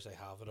players they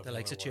have. The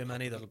likes of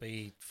Tchouameni that'll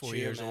be 4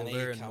 years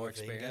older and more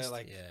experienced.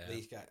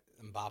 These guys,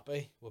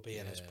 Mbappe will be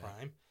in his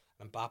prime,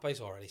 and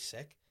Mbappe's already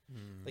sick.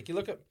 Like you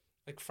look at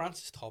like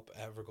France's top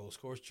ever goal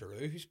scorer is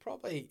Giroud, who's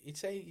probably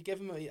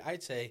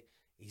I'd say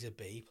he's a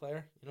B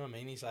player. You know what I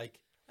mean? He's like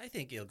I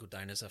think he'll go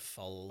down as a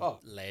full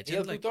legend.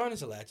 He'll go down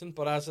as a legend,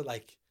 but as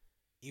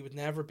he would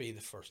never be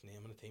the first name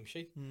on the team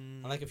sheet.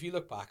 And like if you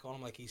look back on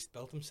him, like he's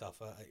built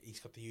himself he's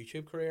got the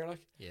YouTube career.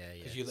 Like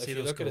if you see if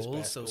you look goals, at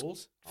his best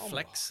goals,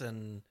 flicks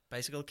and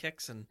bicycle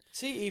kicks and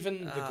see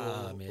even the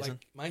goal. Amazing.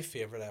 Like my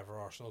favourite ever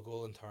Arsenal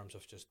goal in terms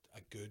of just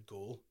a good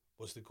goal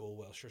was the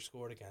goal Wilshere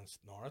scored against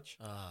Norwich.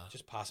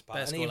 Just pass back.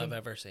 Best goal I've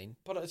ever seen.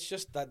 But it's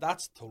just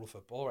that's total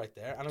football right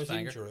there. And I was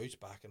even Giroud's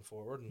back and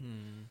forward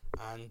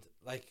and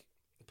like.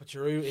 But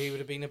Giroud, he would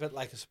have been a bit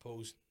like I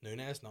suppose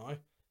Nunez now.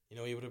 You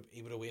know, he would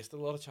have wasted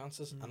a lot of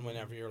chances. And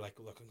whenever you're like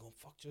looking, going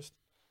fuck, just.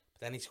 But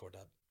then he scored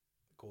that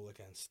goal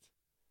against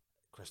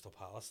Crystal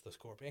Palace, the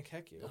scorpion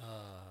kick.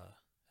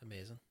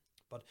 Amazing.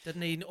 But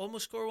didn't he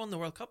almost score one in the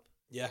World Cup?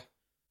 Yeah,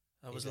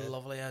 that was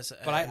lovely.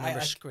 But I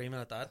remember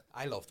screaming at that.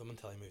 I loved him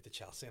until he moved to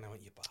Chelsea, and I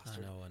went, you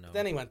bastard. I know. But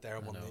then he went there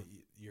and won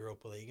the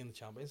Europa League and the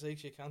Champions League.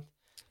 So you can't.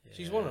 Yeah.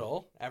 She's won it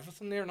all,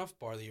 everything near enough,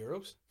 bar the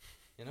Euros.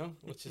 You know,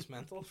 which is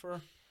mental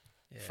for.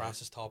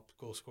 France's top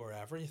goal scorer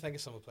ever. You think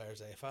of some of the players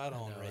they've had,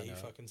 Henry,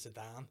 fucking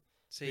Zidane.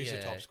 Who's the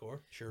top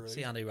scorer? Sure.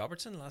 See Andy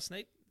Robertson last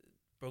night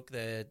broke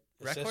the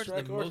record,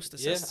 the most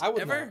assists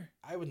ever.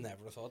 I would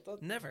never have thought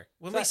that. Never.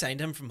 When we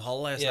signed him from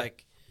Hull, I was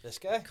like, this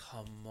guy?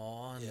 Come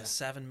on,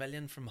 7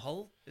 million from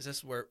Hull? Is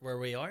this where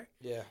we are?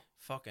 Yeah.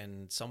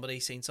 Fucking somebody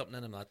seen something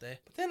in him that day.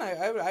 But then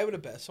I would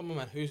have bet someone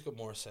went, who's got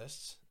more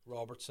assists,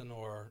 Robertson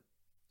or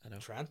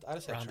Trent? I'd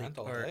have said Trent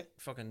all day.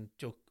 Fucking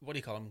Joe, what do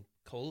you call him?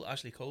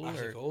 Ashley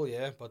Cole,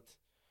 yeah, but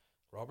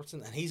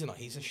Robertson, and he's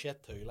a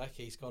shit too. Like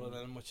he's got it in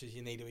him, which is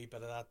you need a wee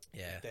bit of that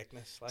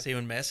thickness. Like. See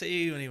when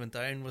Messi when he went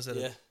down, was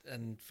it?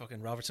 And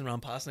fucking Robertson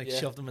ran past and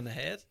shoved him in the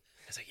head.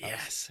 I was like,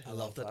 yes, I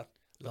loved it.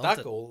 But Loved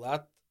that it. goal,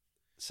 that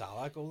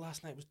Salah goal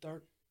last night was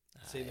dirt.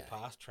 See the yeah.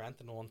 pass, Trent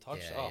and no one touch.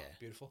 Yeah, oh, yeah.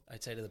 beautiful.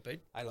 Outside of the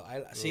boot. I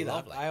see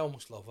Lovely. that. I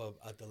almost love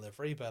a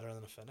delivery better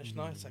than a finish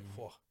now. It's like,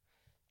 whoa,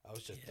 that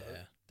was just dirt.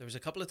 Yeah. There was a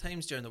couple of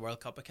times during the World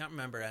Cup, I can't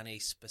remember any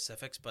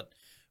specifics, but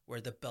where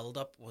the build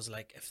up was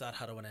like, if that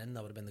had went in,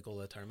 that would have been the goal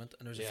of the tournament.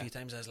 And there was a Yeah. few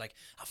times I was like,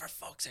 oh, for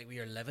fuck's sake, we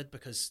are livid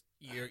because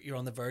you're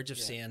on the verge of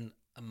Yeah. seeing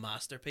a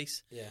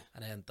masterpiece. Yeah.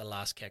 And then the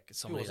last kick,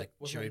 somebody was it? like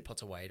Wasn't Giroud it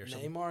puts a wide or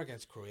something. Neymar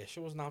against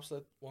Croatia was an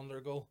absolute wonder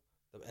goal.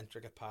 The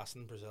intricate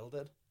passing Brazil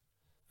did.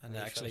 And he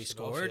they actually finished it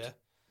off, scored. yeah.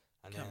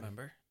 And Can't then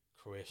remember.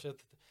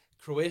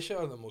 Croatia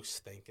are the most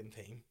stinking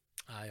team.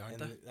 Aye,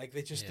 aren't And they? like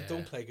they Yeah.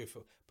 don't play good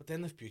football, but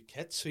then they've good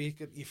kits, so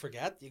you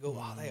forget. You go,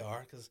 oh, they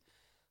are,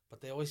 but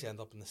they always end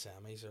up in the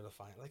semis or the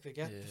final. Like they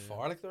get Yeah.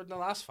 far. Like they're in the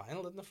last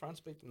final, didn't the France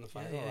beat them in the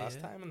final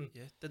last time? And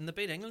Yeah. Didn't they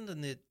beat England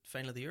in the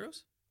final of the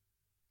Euros?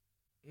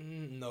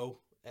 no,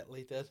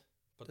 Italy did,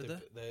 but Did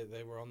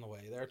they were on the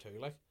way there too.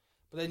 Like,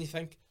 but then you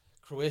think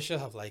Croatia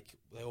have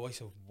they always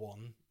have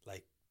one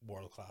like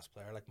world class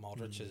player like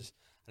Modric is,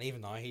 and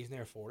even now he's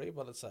near 40,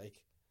 but it's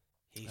like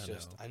he's I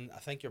just. know. And I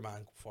think your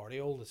man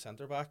 40-old, the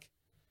centre back,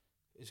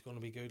 is going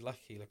to be good. Like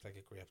he looked like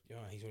a great.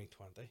 He's only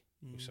 20.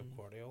 Josep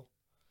Guardiola.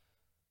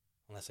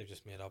 Unless I've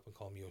just made up and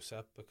call him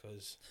Josep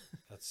because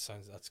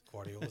that's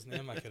Guardiola's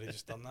name. I could have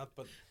just done that,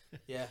 but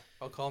yeah,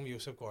 I'll call him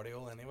Josep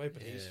Guardiola anyway.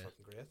 But he's Yeah.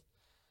 fucking great,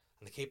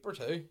 and the keeper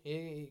too.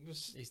 He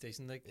was. He's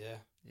decent, like. Yeah.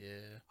 Yeah.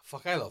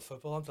 Fuck, I love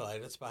football. I'm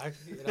delighted it's back.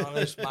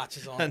 There's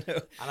matches on, I and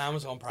know.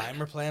 Amazon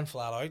Prime are playing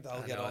flat out.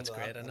 I'll I get know, on it's to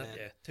great, that. isn't and it?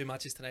 then- Yeah. 2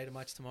 matches tonight, a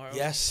match tomorrow.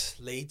 Yes,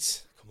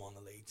 Leeds. Come on,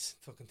 the Leeds.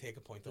 Fucking take a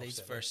point off Leeds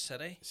City. versus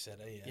City.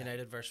 City, yeah.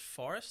 United versus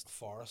Forest.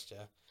 Forest,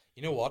 yeah.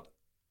 You know what?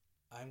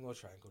 I'm going to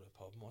try and go to the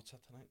pub and watch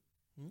that tonight.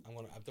 Hmm?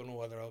 I don't know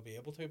whether I'll be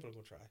able to, but I'm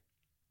going to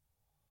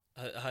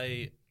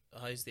try.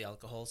 How's the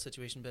alcohol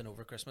situation been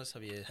over Christmas?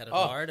 Have you hit it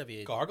Oh, hard? Have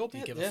you Gargled, do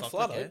you mate. give a Yeah, fuck?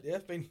 flat like, out. Yeah,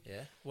 I've been.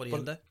 Yeah. What are you But-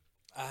 into?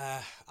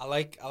 I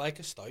like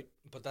a stout,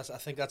 but I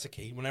think that's a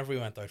key. Whenever we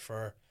went out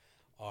for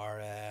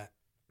our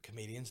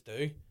comedians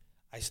do,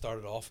 I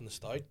started off in the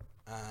stout,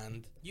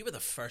 and You were the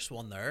first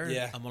one there.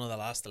 Yeah. I'm one of the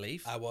last to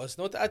leave. I was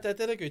I did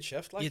a good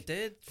shift, like you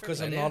did fair because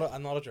play I'm to not you.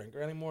 I'm not a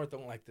drinker anymore. I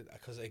don't like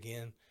because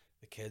again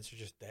the kids are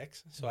just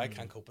dicks, so I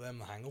can't cope with them.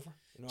 The hangover.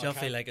 You know, Do you I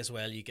feel can't- like as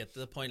well? You get to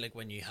the point like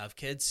when you have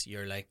kids,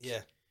 you're like,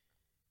 yeah,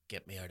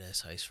 get me out of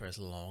this house for as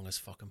long as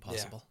fucking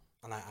possible.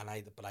 and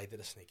I did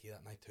a sneaky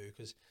that night too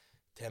because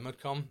Tim had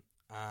come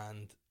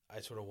and I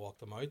sort of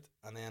walked him out,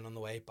 and then on the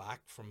way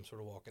back from sort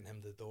of walking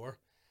him to the door,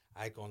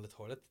 I'd gone to the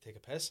toilet to take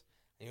a piss.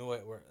 And you know,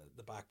 we're at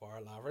the back bar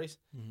at Lavery's,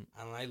 and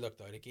when I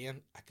looked out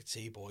again, I could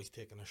see boys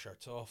taking their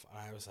shirts off, and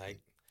I was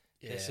like,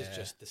 "This is Yeah.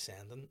 just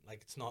descending.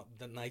 Like it's not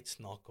the night's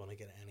not going to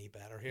get any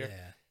better Yeah,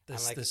 here."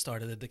 this like- the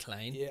start of the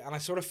decline. Yeah, and I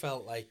sort of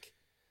felt like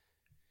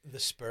the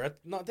spirit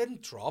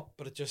didn't drop,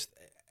 but it just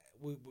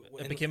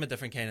It became a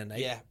different kind of night.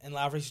 yeah. In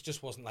Lavery's, it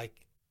just wasn't like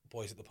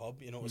boys at the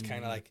pub. You know, it was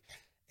kind Mhm. of like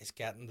it's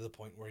getting to the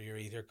point where you're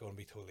either going to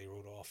be totally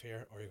wrote off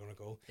here or you're going to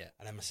go. Yeah.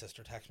 And then my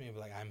sister texted me,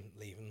 like, I'm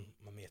leaving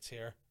my mates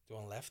here. Do you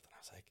want to lift? And I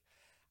was like,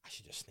 I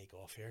should just sneak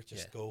off here,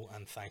 just Yeah. go.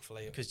 And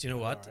thankfully, Because you know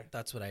it what? went alright.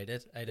 That's what I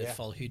did. I did Yeah.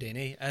 full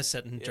Houdini. I was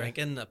sitting Yeah.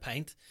 drinking a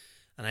pint,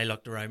 and I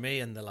looked around me,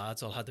 and the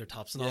lads all had their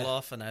tops and all Yeah.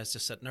 off, and I was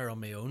just sitting there on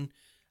my own.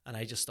 And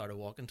I just started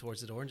walking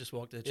towards the door and just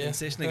walked to the train Yeah.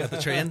 station. I got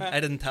the train. I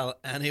didn't tell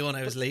anyone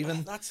I was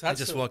leaving. That's I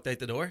just the- walked out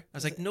the door. I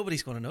was like,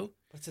 nobody's going to know.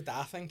 But it's a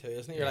daft thing too,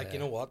 isn't it? You're like, you Yeah.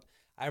 know what?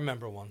 I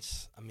remember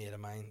once a mate of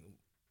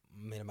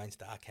mine's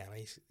dad,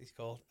 Kenny, he's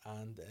called,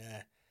 and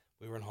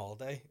we were on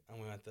holiday and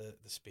we went to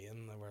Spain.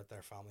 And we were at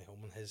their family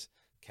home, and his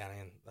Kenny,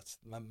 and that's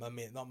my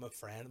mate, not my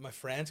friend. My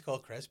friend's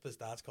called Chris, but his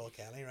dad's called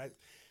Kenny, right?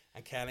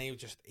 And Kenny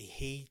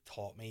he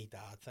taught me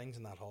dad things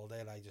in that holiday,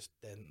 and I just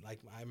didn't like.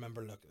 I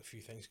remember looking at a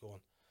few things,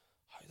 going,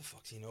 how the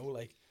fuck's he know?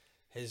 Like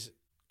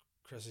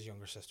Chris's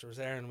younger sister was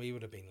there, and we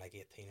would have been like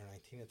 18 or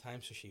 19 at the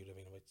time, so she would have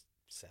been about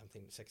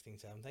 16,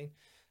 17.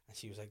 And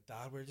she was like,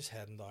 Dad, we're just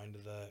heading down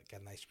to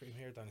get an ice cream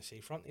here down the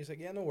seafront. He's like,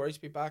 yeah, no worries,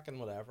 be back and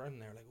whatever.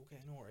 And they're like,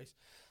 okay, no worries.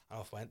 And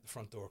off went, the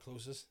front door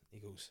closes. He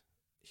goes,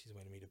 she's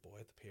going to meet a boy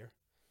at the pier.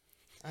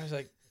 I was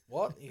like,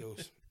 what? He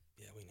goes,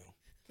 yeah, we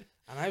know.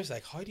 And I was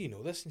like, how do you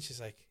know this? And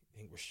she's like, I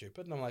think we're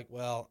stupid. And I'm like,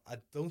 well, I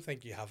don't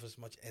think you have as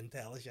much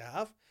intel as you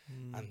have.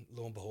 And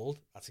lo and behold,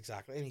 that's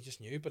exactly. And he just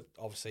knew, but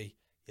obviously,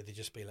 yeah, they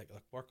just be like,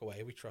 look, work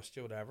away, we trust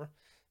you, whatever.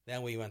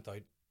 Then we went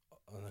out,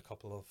 and a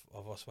couple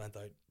of us went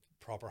out,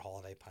 proper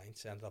holiday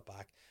pints, ended up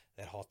back.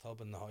 They had a hot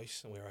tub in the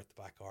house, and we were out the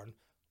back garden.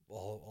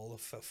 All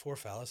the four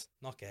fellas,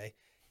 not gay,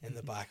 in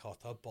the back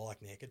hot tub,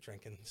 bollock naked,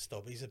 drinking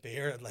stubbies of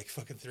beer at like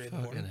fucking 3 in the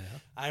morning. Fucking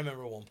hell. I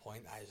remember one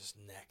point, I was just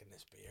necking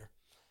this beer,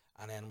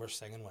 and then we're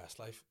singing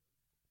Westlife,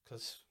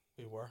 because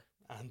we were,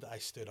 and I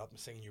stood up and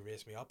singing You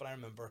Raise Me Up, and I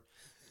remember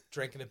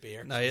drinking a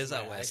beer. Now, is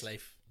that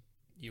Westlife?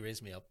 You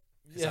raised me up.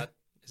 Yeah.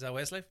 Is that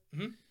Westlife?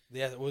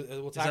 Yeah, it's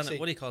Is that, actually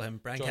what do you call him?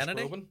 Brian Josh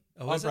Kennedy? Groban.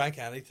 Oh, is it? Brian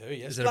Kennedy too.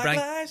 Yes, Is it a Black Brian-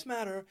 Lives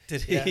Matter.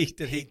 Did he? Yeah,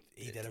 Did he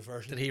did a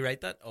version? Did he write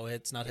that? Oh,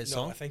 it's not his No,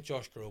 song. I think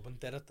Josh Groban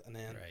did it, and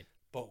then Right.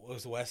 but it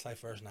was the Westlife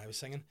version I was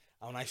singing.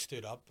 And when I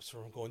stood up,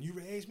 sort of going, "You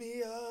raise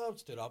me up,"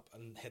 stood up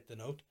and hit the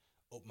note.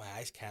 opened my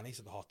eyes, Kenny's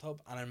at the hot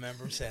tub, and I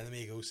remember him saying to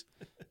me, he goes,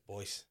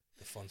 "Boys,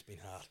 the fun's been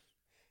had.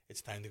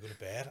 It's time to go to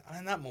bed." And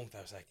in that moment,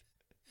 I was like,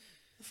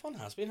 the fun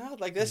has been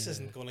had. Like, this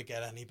isn't going to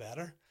get any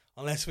better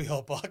unless we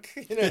all buck.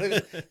 You know,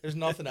 there's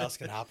nothing else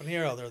can happen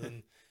here other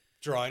than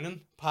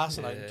drowning,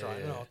 passing out and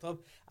drowning in the hot tub.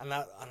 And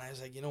I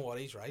was like, you know what,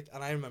 he's right.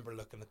 And I remember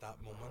looking at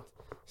that moment,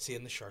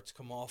 seeing the shirts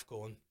come off,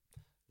 going,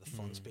 the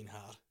fun's been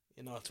had.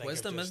 You know, I think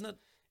wisdom, isn't it?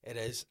 It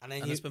is. And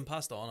then it's been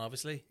passed on,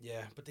 obviously.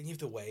 Yeah, but then you have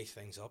to weigh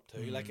things up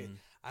too. Like,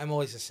 I'm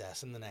always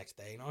assessing the next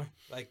day now.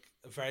 Like,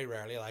 very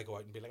rarely will I go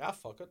out and be like,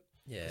 fuck it.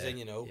 Yeah. Because then,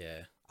 you know,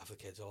 I have the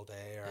kids all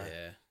day or,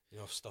 you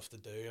know, stuff to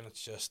do, and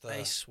it's just...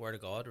 I swear to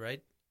God,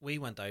 right? We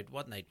went out,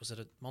 what night? Was it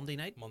a Monday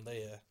night?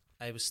 Monday, yeah.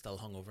 I was still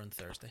hungover on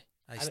Thursday.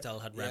 I still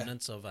had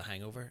remnants of a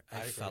hangover.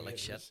 I felt like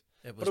shit.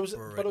 But it was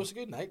a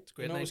good night.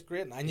 It was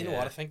great. And you know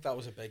what? I think that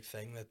was a big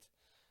thing, that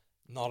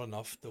not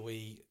enough that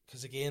we...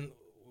 Because again,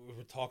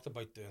 we talked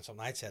about doing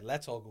something. I'd said,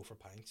 let's all go for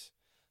pints.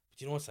 But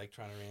you know what it's like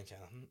trying to arrange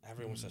anything?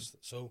 Everyone's just...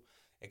 So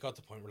it got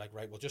to the point where, like,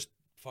 right, we'll just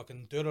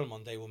fucking do it on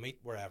Monday. We'll meet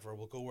wherever.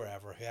 We'll go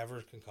wherever.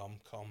 Whoever can come.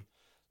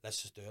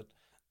 Let's just do it.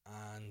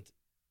 And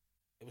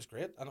it was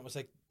great. And it was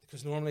like...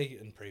 Because normally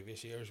in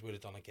previous years we'd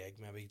have done a gig,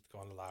 maybe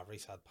gone to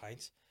Lavery's, had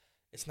pints.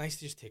 It's nice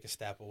to just take a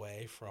step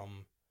away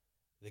from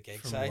the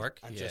gig side work,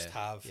 and just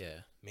have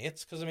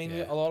mates. Because I mean,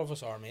 a lot of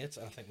us are mates,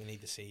 and I think we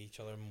need to see each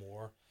other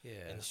more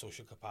in the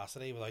social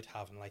capacity without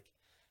having like.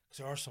 Because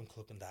there are some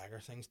cloak and dagger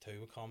things too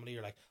with comedy.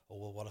 You're like, oh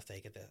well, what if they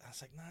get this? I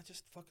was like, nah,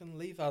 just fucking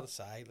leave that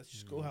aside. Let's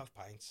just go have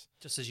pints.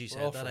 Just as you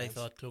said that, I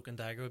thought Cloak and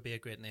Dagger would be a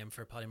great name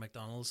for Paddy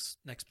McDonald's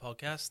next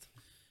podcast.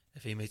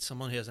 If he meets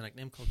someone who has a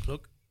nickname called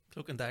Cloak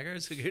and Dagger,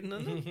 is a good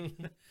one,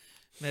 isn't it?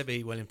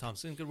 Maybe William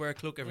Thompson could wear a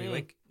cloak every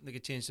week. They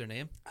could change their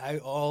name.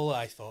 All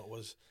I thought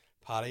was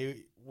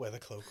Paddy with a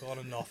cloak on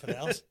and nothing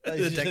else.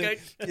 The dick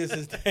out. Just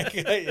his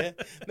dick out, yeah.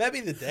 Maybe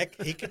the dick.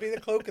 He could be the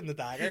cloak and the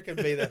dagger could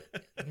be the...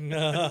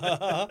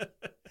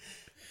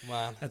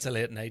 Man. That's a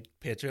late night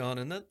Patreon,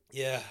 isn't it?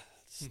 Yeah,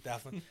 it's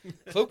definitely.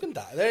 Cloak and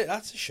Dagger,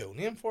 that's a show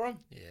name for him.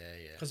 Yeah.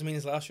 Because I mean,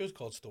 his last show is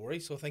called Story,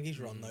 so I think he's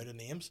running out of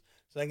names.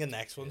 So I think the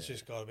next one's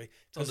just got to be...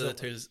 Under the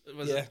Tools.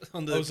 Was it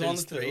Under the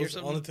Tools 3 or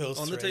something? On the Tools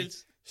 3. On the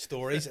Tools.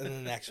 Stories, and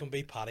then the next one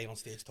be Paddy on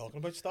stage talking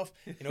about stuff.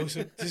 You know,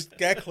 so just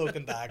get Cloak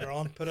and Dagger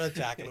on, put a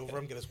jacket over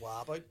him, get his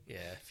wab out.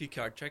 Yeah, a few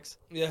card tricks.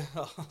 Yeah.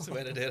 That's the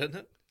way to do it, isn't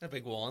it? A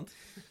big wand.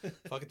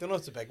 Fuck, I don't know if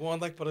it's a big one,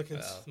 like, but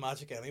it's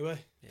magic anyway.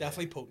 Yeah.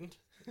 Definitely potent.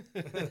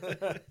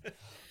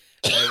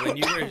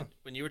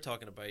 When you were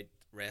talking about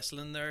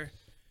wrestling there,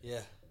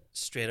 yeah,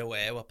 straight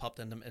away what popped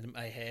into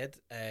my head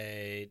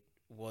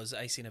was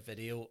I seen a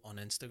video on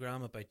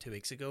Instagram about 2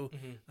 weeks ago,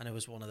 and it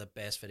was one of the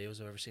best videos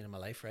I've ever seen in my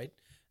life, right?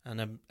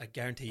 And I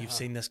guarantee you've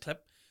seen this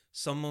clip.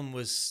 Someone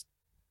was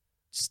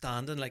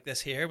standing like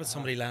this here with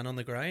somebody laying on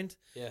the ground,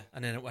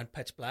 and then it went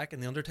pitch black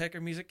and the Undertaker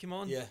music came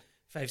on.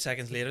 5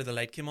 seconds later the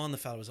light came on, the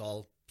fella was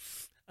all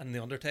and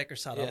the Undertaker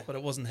sat up, but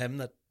it wasn't him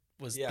that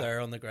was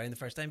there on the ground the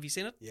first time. Have you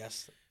seen it?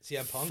 Yes.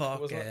 CM Punk,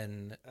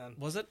 fucking,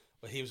 was it?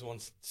 Well, he was the one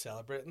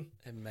celebrating.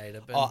 It might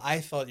have been. Oh, I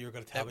thought you were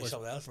going to tell me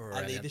something else.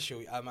 Brilliant. I need to show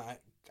you.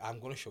 I'm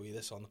going to show you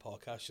this on the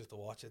podcast just to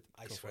watch it.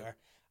 I swear.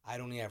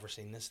 I'd only ever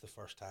seen this the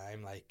first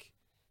time, like,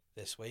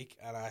 this week,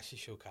 and I actually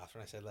showed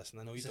Catherine. I said, "Listen,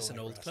 I know you don't like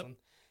old wrestling.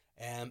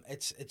 Clip?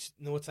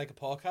 It's like a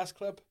podcast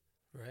clip,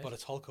 right? But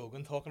it's Hulk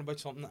Hogan talking about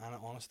something, and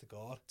honest to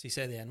God, did he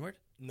say the N-word?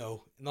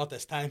 No, not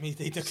this time. He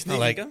took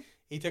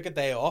he took a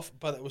day off,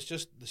 but it was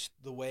just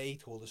the way he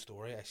told the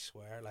story. I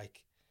swear,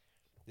 like,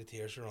 the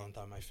tears are running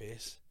down my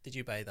face. Did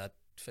you buy that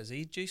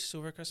fizzy juice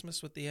over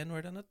Christmas with the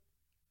N-word in it?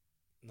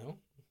 No,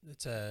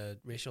 it's a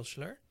racial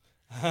slur.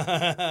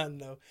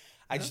 No,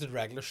 I just did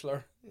regular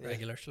slur.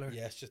 Regular slur.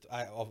 Yes, just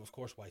of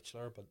course white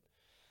slur. But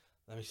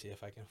let me see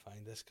if I can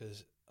find this,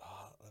 because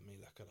let me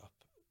look it up.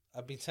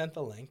 I've been sent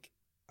the link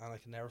and I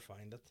can never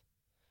find it.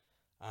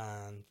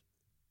 And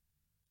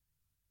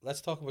let's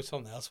talk about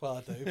something else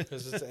while I do,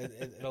 because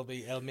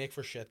it'll make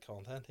for shit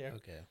content here.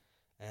 Okay.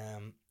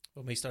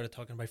 When we started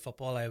talking about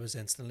football, I was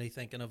instantly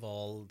thinking of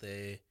all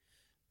the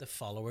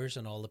followers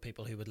and all the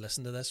people who would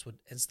listen to this would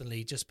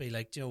instantly just be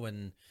like, you know,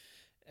 when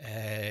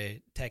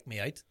Take Me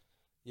Out.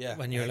 Yeah.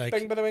 When you're like,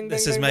 bing, bada, bing,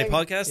 this bing, is my bing,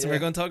 podcast and we're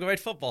going to talk about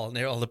football, and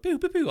they're all the boo,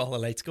 boo, boo, all the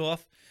lights go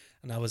off.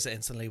 And that was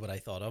instantly what I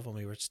thought of when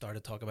we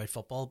started talking about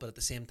football. But at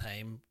the same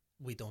time,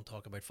 we don't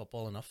talk about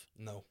football enough.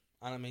 No.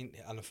 And I mean,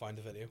 and I found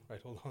the video.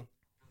 Right, hold on.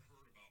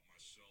 Heard about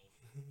myself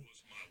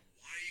was my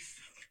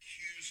wife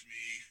accused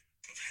me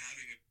of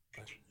having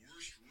the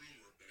worst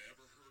rumor that I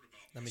ever heard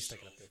about. Let me stick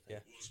it up there. Yeah.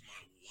 Was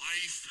my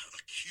wife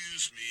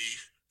accused me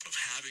of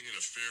having an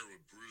affair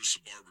with Brutus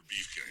the Barber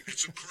Beefcake.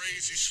 It's a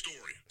crazy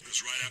story. It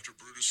was right after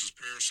Brutus's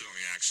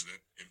parasailing accident,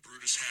 and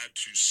Brutus had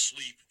to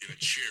sleep in a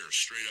chair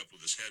straight up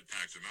with his head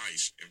packed in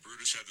ice, and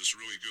Brutus had this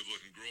really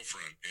good-looking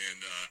girlfriend,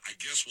 and I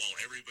guess while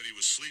everybody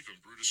was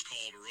sleeping, Brutus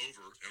called her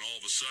over, and all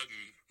of a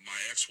sudden,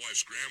 my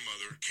ex-wife's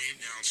grandmother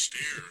came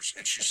downstairs,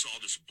 and she saw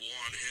this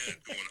blonde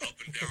head going up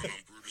and down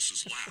on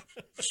Brutus's lap.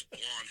 This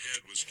blonde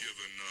head was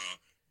given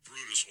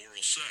Brutus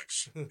oral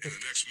sex. And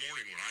the next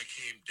morning when I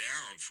came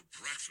down for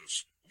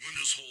breakfast,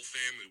 Linda's whole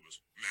family was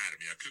mad at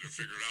me. I couldn't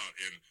figure it out.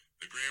 And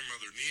the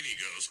grandmother Nene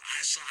goes, I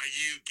saw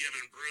you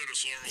giving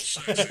Brutus oral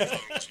sex. They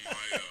thought it was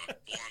my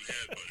blonde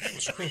head, but it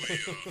was really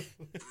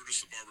Brutus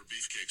the Barber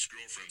Beefcake's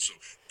girlfriend. So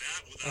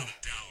that, without a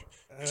doubt,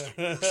 is the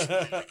worst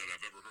rumor that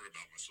I've ever heard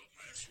about myself.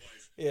 My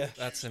ex-wife. Yeah.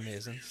 That's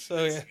amazing.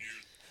 So yeah,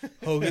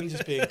 Hogan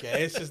just being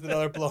gay. It's just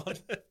another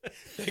blonde,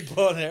 big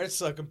blonde hair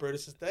sucking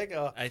Brutus's dick.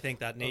 Oh, I think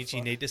that needs you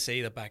fuck. need to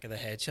see the back of the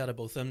headshot of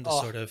both of them to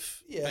Oh, sort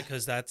of yeah.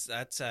 because that's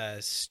a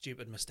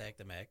stupid mistake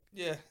to make.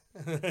 yeah.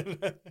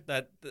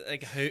 That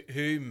like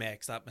who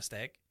makes that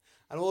mistake?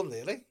 An old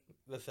lady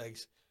that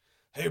thinks,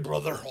 "Hey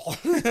brother,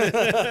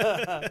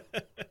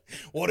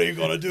 what are you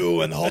gonna do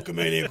when the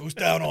Hulkamania goes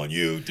down on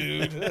you,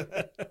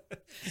 dude?"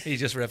 He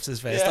just rips his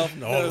face Yeah. off.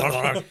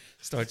 No,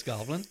 starts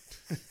gobbling.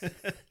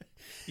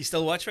 You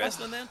still watch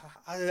wrestling then?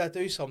 I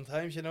do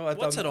sometimes, you know.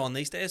 What's it on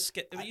these days?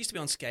 It used to be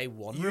on Sky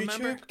One.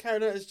 Remember? YouTube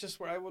kind of is just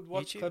where I would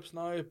watch YouTube? clips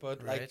now,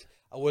 but Right. like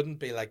I wouldn't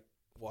be like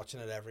watching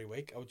it every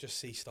week. I would just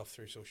see stuff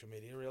through social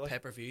media. Really, Pay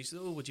per views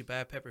though? Would you buy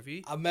a pay per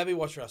view? I maybe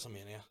watch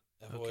WrestleMania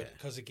if I would, Okay.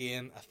 because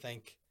again, I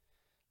think,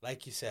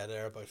 like you said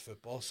there about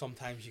football,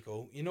 sometimes you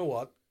go, you know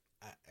what,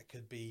 I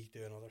could be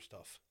doing other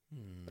stuff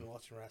than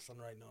watching wrestling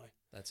right now.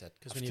 That's it.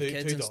 Because I've when you have two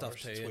kids and stuff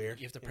daughters, too, it's and weird,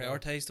 you have to you know?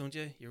 prioritize, don't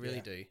you? You really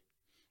Yeah. do.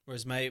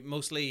 Whereas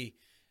mostly,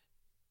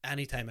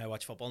 anytime I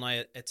watch football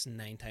now, it's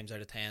 9 times out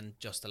of 10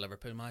 just a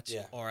Liverpool match,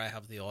 Yeah. or I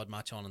have the odd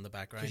match on in the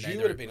background. Because you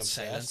either would have been with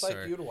obsessed. silence Like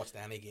or- you would have watched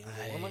any game.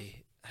 going,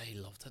 like. I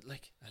loved it.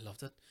 I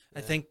loved it. I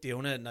Yeah. think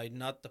Diona, now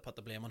not to put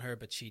the blame on her,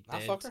 but she Ah,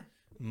 did fuck her.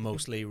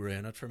 mostly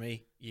ruin it for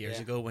me years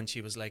Yeah. ago when she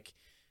was like,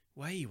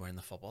 "Why are you wearing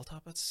the football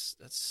top? That's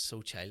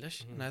so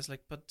childish." And I was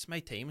like, "But it's my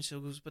team." And she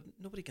goes, "But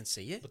nobody can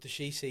see it." But does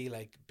she see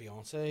like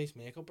Beyonce's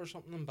makeup or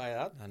something and buy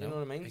that? I know, You know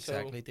what I mean?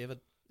 exactly, So David.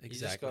 you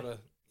just Exactly.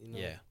 gotta, you know,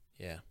 Yeah.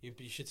 You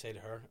should say to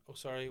her, "Oh,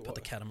 sorry, Put what?"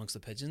 the cat amongst the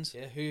pigeons.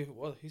 Yeah,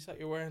 who's that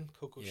you're wearing?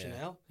 Coco Yeah,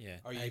 Chanel? yeah.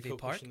 Are you Ivy Coco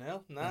Park?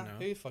 Chanel? Nah, know,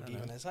 who the fuck I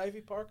even know. is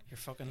Ivy Park? You're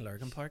fucking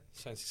Lurgan Park.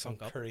 Sounds like some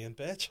Funk up. Korean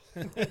bitch.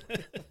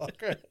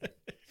 Fucker.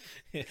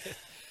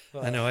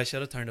 I know. I should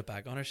have turned it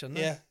back on her, shouldn't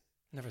I? Yeah,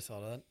 Never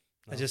thought of that.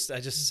 No. I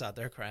just sat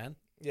there crying.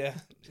 yeah.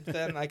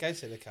 Then, like I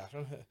say to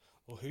Catherine,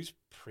 "Well, who's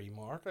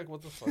Primark? Like,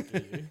 what the fuck are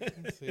you?"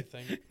 So you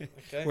think,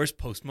 okay. Where's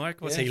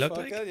Postmark? What's Yeah, he look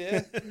fuck like? it,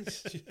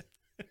 yeah.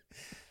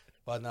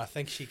 But no, I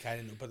think she kind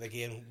of. But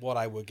again, what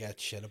I would get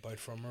shit about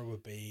from her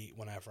would be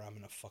whenever I'm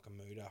in a fucking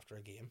mood after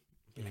a game.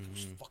 Be like,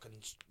 those fucking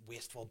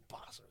wasteful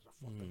bastards are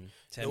fucking.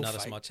 So No not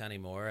as fight. much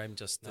anymore. I'm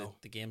just No.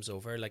 the game's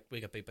over. Like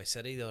we got beat by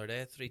City the other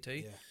day,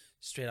 3-2. Yeah.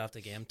 Straight after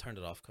the game, turned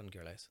it off. Couldn't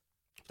care less.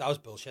 That was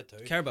bullshit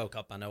too. Carabao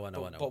Cup. I know.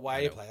 But why I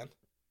are you know. playing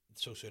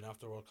so soon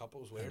after the World Cup?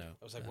 It was weird. know,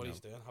 I was like, I what are know.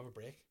 you doing? Have a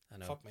break. I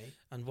know. Fuck me.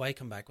 And why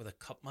come back with a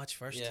cup match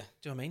first? Yeah.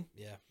 Do you know what I mean?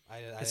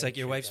 Yeah. It's like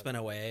your wife's been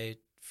away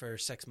for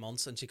 6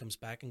 months and she comes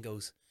back and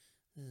goes,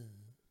 "Hmm."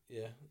 Yeah.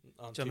 Do you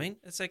know what I mean?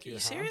 It's like, are you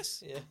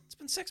serious? Yeah. It's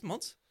been 6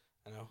 months.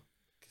 I know.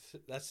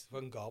 That's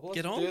fucking gobble.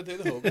 Get on. Do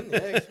the Hogan.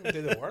 Yeah.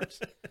 Do the works.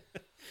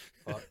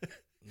 But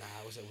nah,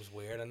 it was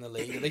weird in the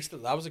league. At least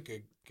that was a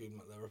good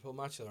Liverpool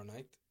match the other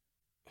night.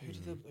 Who were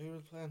they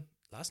playing?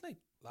 Last night.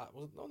 No,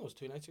 it was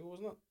 2 nights ago,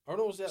 wasn't it? Or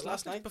no, was It it was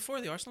last night? before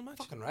the Arsenal match.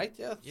 Fucking right,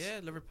 yeah. Yeah,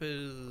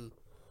 Liverpool.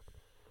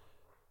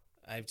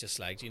 I've just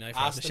lagged you now for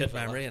Aston the shit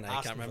Villa. memory, and I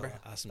Aston can't remember.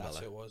 Villa. Aston That's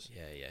Villa. who it was.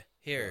 Yeah.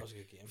 Here, That was a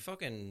good game.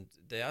 fucking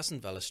the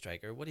Aston Villa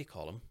striker. What do you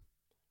call him?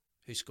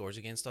 Who scores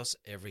against us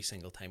every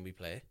single time we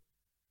play?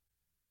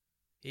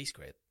 He's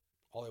great.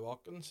 Ollie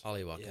Watkins.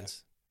 Ollie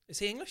Watkins. Is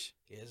he English?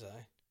 He is,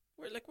 aye.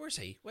 Where's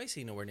he? Why is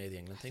he nowhere near the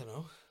England I team? don't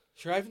know.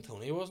 Sure, Ivan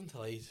Toney wasn't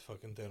until he's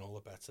fucking doing all the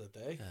bets of the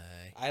day.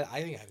 Aye.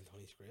 I think Ivan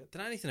Toney's great.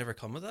 Did anything ever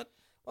come of that?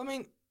 Well, I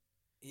mean,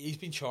 he's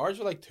been charged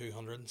with like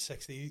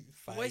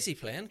 265. Why is he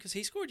playing? Because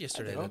he scored I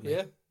yesterday, don't know, didn't he?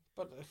 yeah.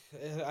 But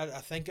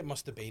I think it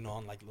must have been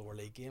on like lower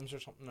league games or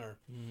something, or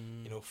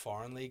Mm. you know,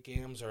 foreign league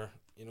games, or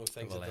you know,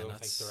 things Well, that I then don't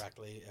think that's-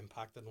 directly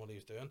impacted what he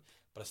was doing.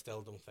 But I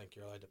still don't think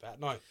you're allowed to bet.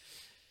 Now,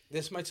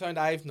 this might sound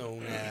I've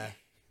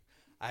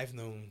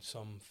known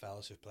some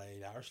fellas who've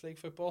played Irish league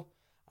football,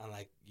 and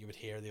like you would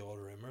hear the old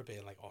rumor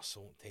being like, "Oh,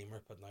 so team are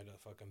putting out a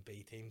fucking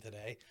B team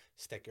today.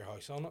 Stick your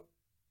house on it."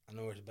 I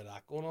know there's a bit of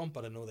that going on,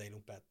 but I know they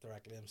don't bet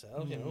directly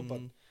themselves, you know.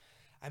 But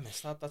I miss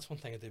that. That's one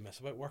thing I do miss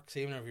about work.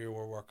 See, whenever you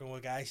were working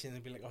with guys, and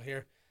they'd be like, "Oh,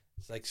 here,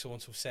 it's like so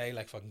and so say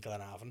like fucking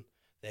Glenavon.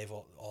 They've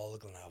all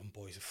the Glenavon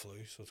boys have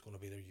flu, so it's going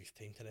to be their youth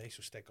team today.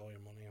 So stick all your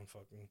money on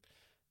fucking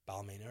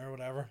Ballymena or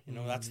whatever. You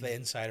know, that's the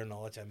insider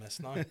knowledge I miss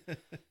now.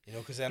 You know,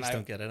 because then Just I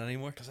don't get it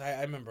anymore. because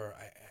I remember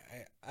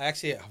I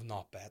actually have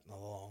not bet in a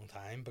long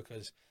time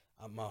because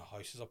my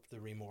house is up to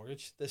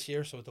remortgage this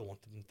year, so I don't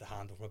want them to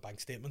hand over my bank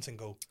statements and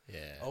go,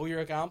 Yeah. "Oh, you're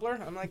a gambler."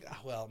 I'm like,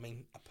 well, I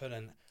mean, I put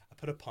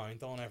a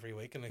pound on every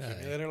week in the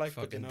accumulator, like,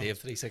 but, you fucking know, Dave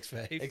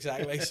 365.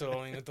 exactly.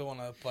 So I mean, I don't want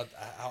to, but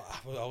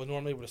I would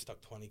normally would have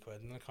stuck 20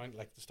 quid in the account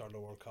like the start of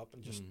the World Cup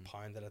and just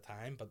pound at a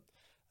time, but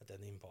I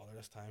didn't even bother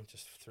this time,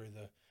 just through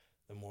the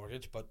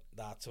mortgage. But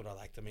that's what I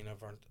liked. I mean,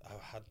 I've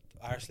had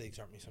Irish leagues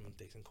earned me some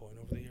decent coin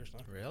over the years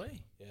now.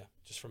 Really? Yeah,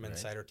 just from Right.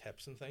 insider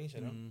tips and things,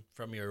 you know.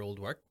 From your old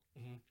work?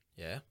 Mm-hmm.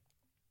 Yeah.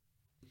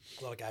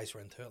 A lot of guys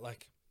were into it,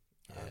 like.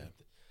 Yeah. And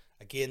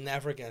again,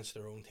 never against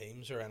their own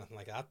teams or anything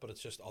like that, but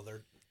it's just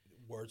other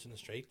words in the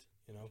street,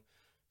 you know.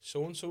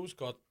 So and so's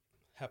got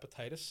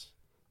hepatitis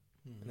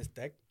in his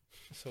dick,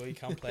 so he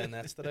can't play in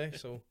Nets today.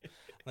 So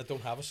and I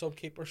don't have a sub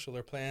keeper, so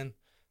they're playing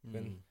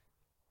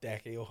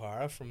Decky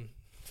O'Hara from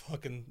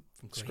fucking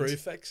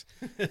Screwfix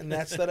and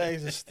Nets today.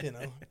 Just, you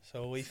know,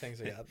 so we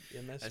things like that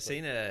you miss. I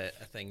seen a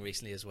thing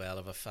recently as well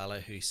of a fella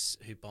who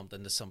bumped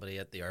into somebody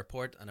at the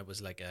airport, and it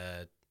was like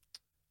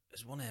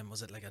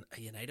was it like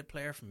a United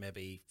player from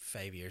maybe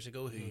 5 years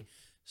ago who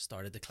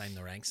started to climb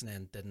the ranks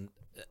and then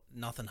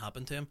nothing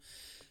happened to him.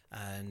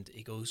 And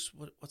he goes,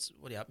 what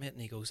are you up, mate?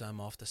 And he goes, I'm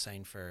off to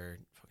sign for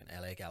fucking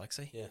LA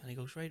Galaxy. Yeah. And he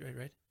goes, right.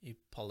 He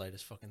pulled out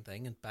his fucking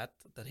thing and bet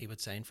that he would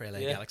sign for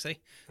LA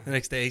Galaxy. The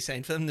next day he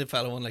signed for them. The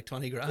fellow won like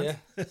 20 grand. Yeah.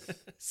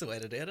 It's the way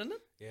to do it, isn't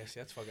it? Yes,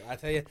 that's fucking. I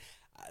tell you,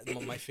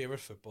 my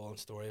favourite footballing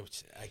story,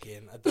 which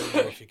again, I don't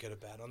know if you could have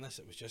bet on this,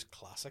 it was just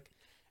classic.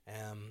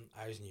 I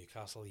was in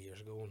Newcastle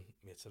years ago and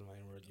mates of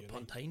mine were at uni.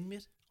 Pontine,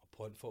 mate.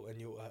 I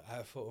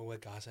had a photo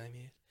with Gaza,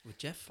 mate. With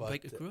Jeff But,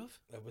 Bike Grove.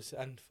 It was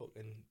in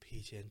fucking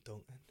PJ and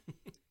Duncan.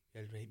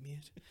 You're right,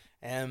 mate.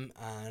 And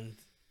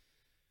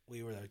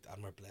we were out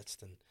and we're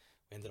blitzed, and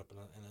we ended up in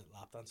a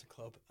lap dancing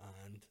club,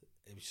 and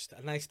it was just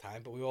a nice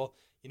time. But we all,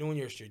 you know, when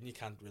you're a student, you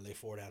can't really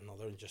afford anything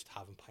other than just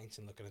having pints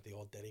and looking at the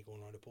odd ditty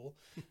going around the pool.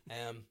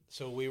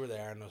 So we were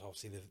there, and it was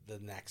obviously the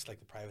next, like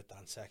the private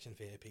dance section,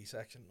 VIP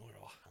section. We were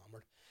all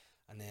hammered,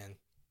 and then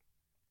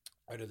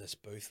out of this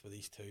booth with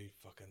these two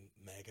fucking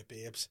mega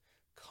babes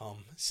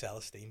come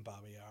Celestine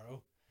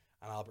Babayaro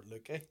and Albert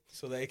Luque.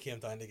 So they came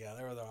down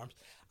together with their arms,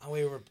 and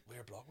we were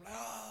blocking,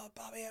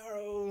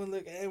 Babayaro and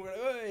Luque, and we're like,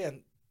 "Oi,"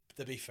 and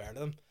to be fair to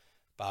them,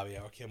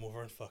 Babayaro came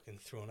over and fucking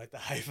throwing out the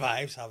high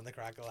fives, having the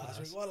crack of last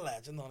week. What a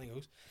legend, on he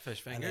goes.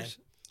 Fish fingers.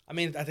 I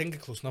mean, I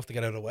think close enough to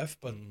get out of a whiff,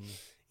 but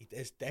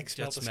his dick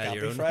smelled the smell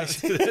your scabby own.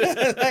 fresh.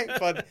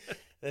 But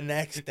the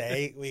next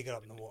day, we got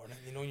up in the morning,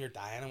 you know, when you're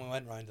dying, and we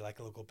went round to like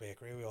a local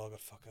bakery. We all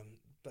got fucking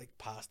like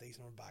pasties,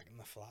 and we're back in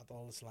the flat,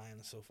 all this lying on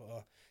the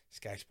sofa.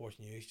 Sky Sports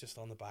News just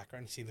on the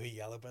background. You see the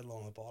yellow bit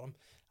along the bottom,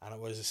 and it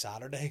was a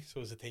Saturday, so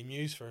it was a team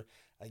news for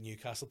like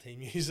Newcastle team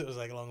news. It was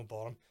like along the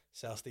bottom.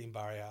 Celestine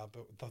Babayaro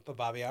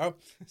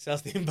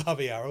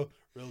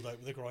ruled out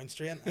with a groin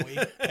strain, and we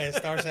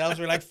pissed ourselves.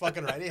 We were like,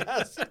 fucking right, he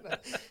has.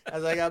 I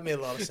was like, that made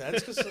a lot of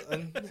sense,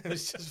 and it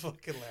was just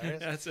fucking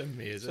hilarious. That's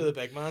amazing. So the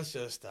big man's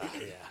just,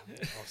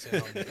 obviously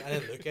and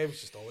then Luque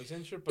was just always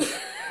injured, but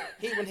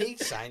when he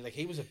signed, like,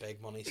 he was a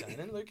big money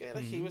signing, Luque,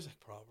 like, he was like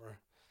proper,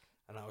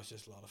 and that was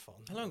just a lot of fun.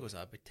 How long was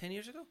that? About 10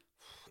 years ago?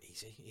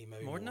 Easy,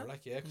 maybe More more, than that?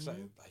 like, yeah, because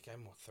I'm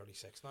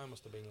 36 now, I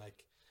must have been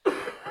like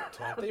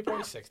 20,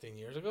 probably 16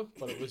 years ago,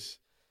 but it was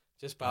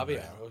just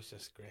Babayaro was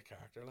just a great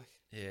character, like.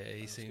 Yeah,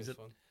 he seems it.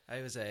 Fun.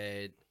 I was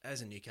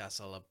in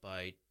Newcastle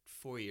about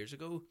 4 years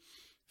ago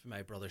for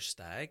my brother's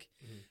stag,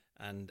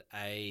 and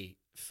I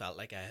felt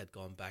like I had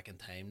gone back in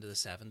time to the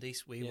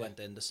 70s. We went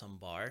into some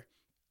bar,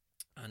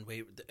 and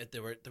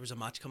there was a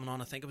match coming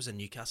on. I think it was a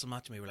Newcastle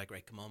match, and we were like,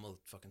 right, come on, we'll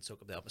fucking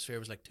soak up the atmosphere. It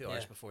was like 2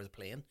 hours before the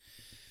playing.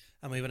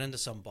 And we went into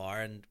some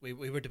bar, and we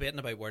were debating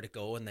about where to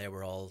go, and they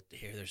were all,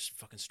 here, there's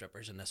fucking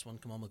strippers in this one,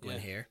 come on, we'll go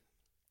in here.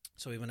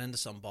 So we went into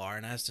some bar,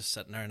 and I was just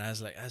sitting there, and I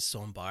was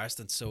so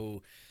embarrassed, and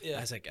so I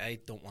was like, I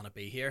don't want to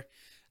be here.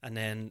 And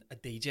then a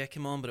DJ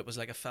came on, but it was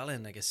like a fella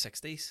in like his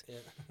 60s. Yeah.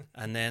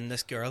 And then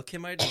this girl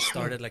came out and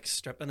started like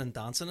stripping and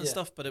dancing and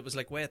stuff, but it was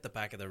like way at the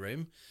back of the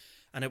room.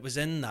 And it was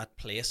in that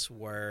place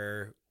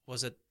where,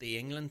 was it the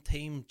England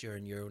team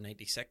during Euro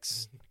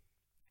 96?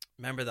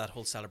 Remember that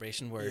whole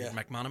celebration where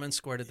McManaman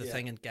squirted the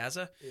thing in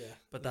Gaza? Yeah.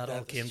 But that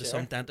all came to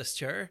some dentist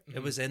chair.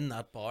 It was in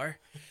that bar.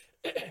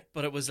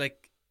 But it was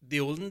like the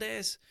olden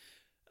days.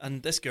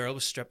 And this girl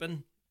was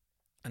stripping,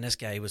 and this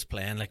guy was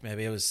playing, like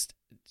maybe it was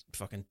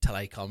fucking Till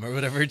I Come or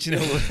whatever, do you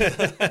know?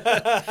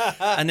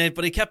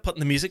 But he kept putting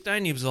the music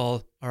down. He was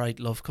all right,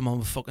 love, come on,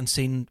 we haven't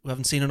seen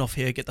enough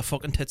here, get the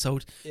fucking tits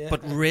out.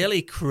 But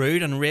really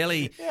crude and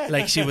really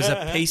like she was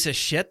a piece of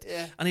shit.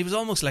 And he was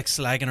almost like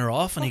slagging her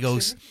off, and he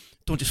goes,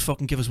 don't just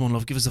fucking give us one,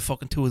 love, give us the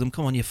fucking two of them,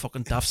 come on, you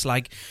fucking daft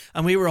slag.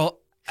 And we were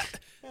all,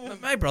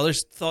 my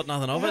brothers thought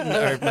nothing of it,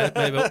 or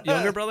my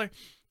younger brother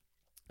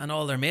and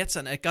all their mates,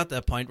 and it got to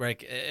a point where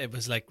it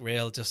was like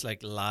real, just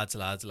like lads,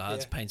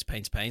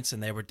 pints,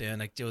 and they were doing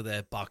like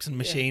the boxing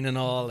machine and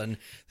all, and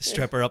the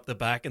stripper up the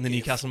back and the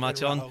Newcastle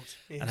match on,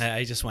 and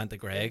I just went to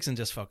Greg's and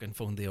just fucking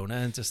phoned the owner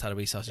and just had a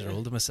wee sausage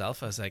roll to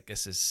myself. I was like,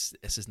 this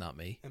is not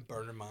me. And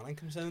Bernard Manning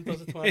comes in and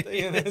does a 20,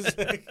 and it's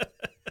like,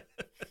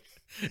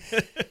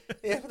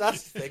 but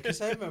that's the thing, because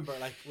I remember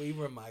like we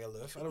were in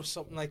Magaluf, and it was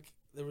something like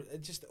there were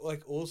just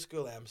like old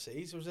school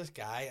MCs. There was this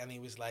guy, and he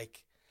was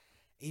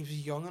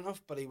young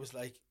enough, but he was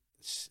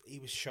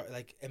short,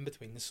 like in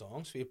between the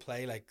songs, so he'd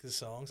play like the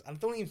songs. And I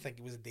don't even think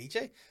he was a DJ.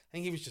 I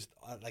think he was just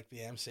like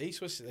the MC.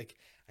 So it's like,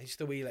 I used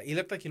to be like, he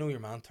looked like, you know, your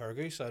man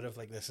Turgoose out of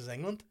like This Is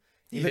England.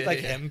 He looked like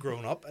him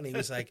grown up, and he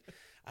was like,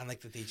 and like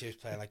the DJ was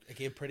playing like,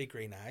 again, Pretty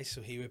Green Eyes.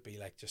 So he would be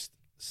like, just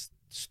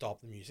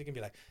stop the music and be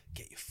like,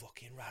 get your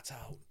fucking rat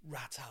out,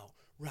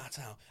 rats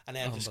out, and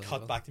then just cut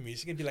Unbelievable. back to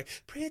music and be like,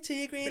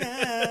 pretty green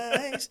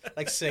eyes,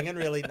 like singing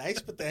really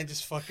nice, but then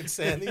just fucking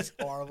saying these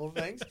horrible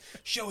things.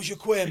 Shows you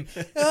Quim,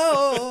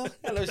 oh,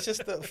 and it was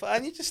just,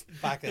 and you just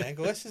back then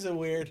go, this is a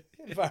weird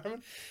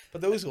environment.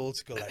 But those old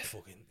school, like,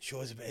 fucking,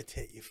 show us a bit of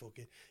tit, you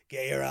fucking,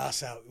 get your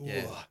ass out.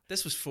 Yeah. Whoa,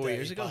 This was 4 dirty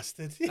years ago.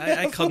 bastard.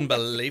 I couldn't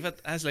believe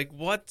it. I was like,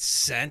 what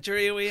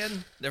century are we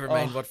in? Never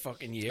mind what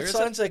fucking year It is it.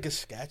 sounds like a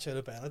sketch out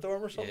of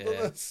Benidorm or something.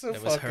 Yeah, It's so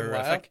it was fucking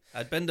horrific. wild.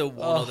 I'd been to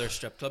one other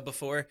strip club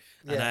before,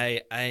 and Yeah.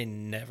 I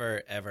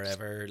never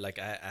ever like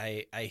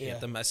I hate Yeah.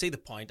 them. I see the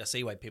point. I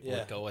see why people Yeah.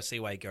 would go. I see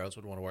why girls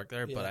would want to work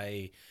there, but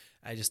Yeah.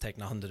 I just take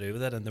nothing to do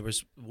with it. And there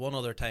was one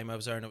other time I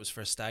was there, and it was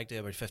for a stag do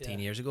about 15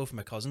 Yeah. years ago for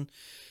my cousin.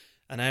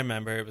 And I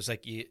remember it was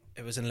like it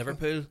was in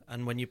Liverpool,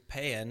 and when you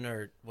pay in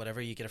or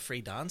whatever, you get a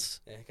free dance.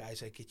 Yeah,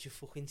 guys, like, get your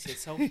fucking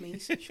tits out,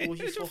 please. Show us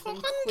your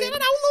fucking get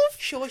it Quim. out,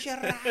 Show us your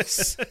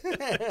ass.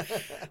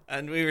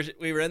 And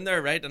we were in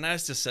there, right? And I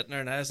was just sitting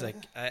there, and I was like,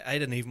 I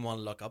didn't even want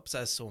to look up, so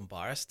I was so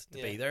embarrassed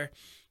to be there.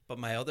 But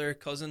my other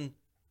cousin,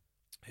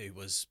 who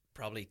was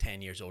probably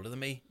 10 years older than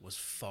me, was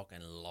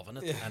fucking loving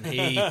it. And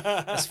he,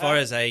 as far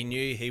as I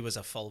knew, he was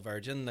a full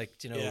virgin,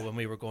 like, you know, Yeah. when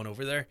we were going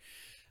over there.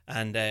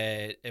 And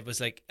it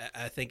was like,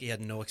 I think he had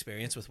no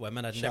experience with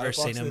women. I'd Shadow never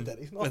seen boxing him the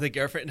titties, no? with a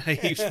girlfriend.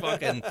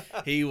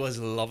 He was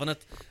loving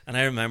it. And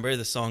I remember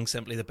the song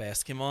Simply the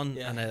Best came on,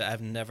 Yeah. and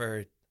I've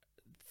never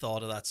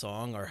thought of that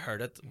song or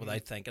heard it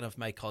without thinking of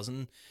my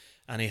cousin.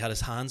 And he had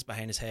his hands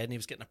behind his head, and he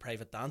was getting a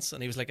private dance,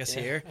 and he was like this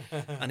here,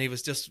 and he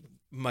was just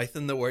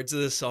mouthing the words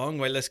of the song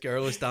while this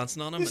girl was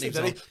dancing on him, and he was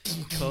Did like,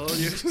 "Call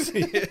you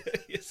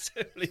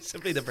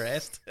simply the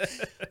breast."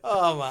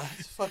 Oh, man.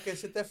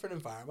 It's a different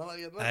environment. Like,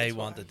 isn't it? I It's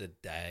wanted to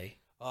die.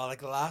 Oh, like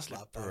the last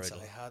lap dance that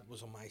Brutal. I had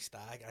was on my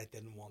stag, and I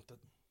didn't want it.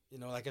 You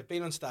know, like I'd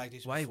been on stag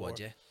days Why before. would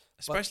you?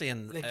 Especially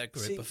in Like, a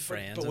group see, of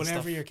friends. But and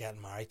whenever stuff. you're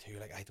getting married too,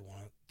 like I don't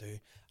want to do.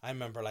 I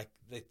remember like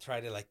they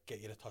try to like get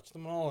you to touch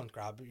them all and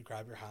grab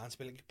your hands,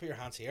 be like, put your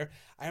hands here.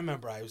 I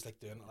remember I was like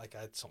doing it like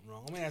I had something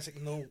wrong with me. I was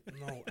like, no,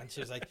 and she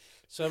was like,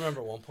 so I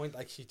remember at one point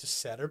like she just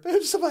set her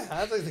boobs on my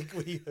hands like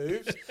wee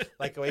hooves,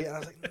 like wee, and I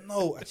was like,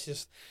 no, and she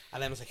just,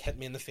 and then it was like hit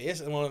me in the face,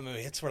 and one of my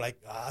mates were like,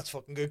 that's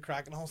fucking good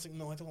crack, and I was like,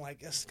 no, I don't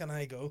like this. Can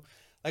I go?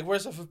 Like,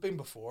 whereas if I've been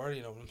before,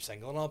 you know, when I'm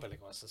single and all, I'll be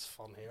like, what's this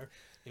fun here?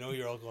 You know,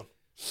 you're all going.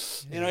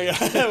 You know,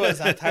 it was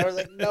that time. I was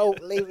like, no,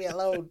 leave me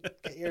alone.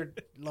 Get your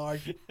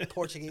large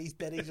Portuguese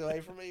biddies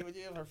away from me, would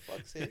you? For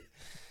fuck's sake.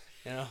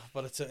 You know,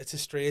 but it's a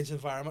strange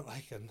environment,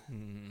 like,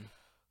 and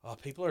oh,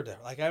 people are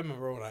different. Like, I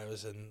remember when I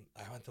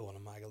went to one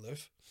in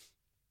Magaluf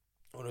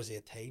when I was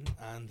 18,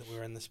 and we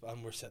were in this,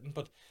 and we're sitting,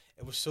 but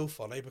it was so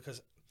funny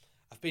because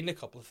I've been to a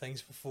couple of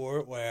things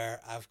before where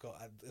I've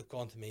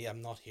gone to me,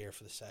 I'm not here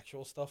for the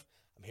sexual stuff,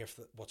 I'm here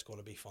for what's going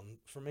to be fun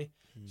for me.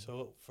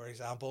 So, for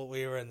example,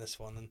 we were in this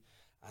one,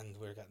 and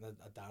we were getting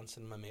a dance,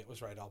 and my mate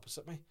was right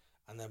opposite me,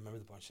 and then I remember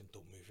the bunch saying,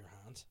 don't move your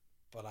hands,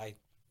 but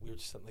we were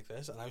just sitting like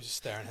this, and I was just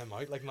staring him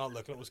out, like not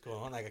looking at what was going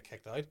on. I got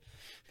kicked out.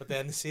 But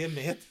then the same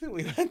mate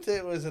we went to,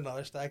 it was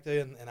another stag do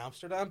in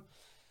Amsterdam,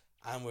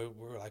 and we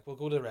were like, we'll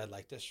go to the red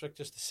light district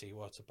just to see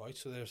what it's about.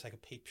 So there was like a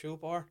peep show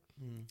bar,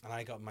 and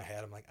I got in my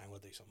head, I'm like, I'm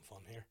going to do something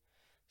fun here.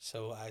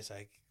 So I was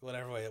like,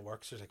 whatever way it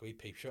works, there's like a wee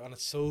peep show, and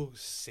it's so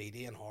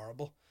seedy and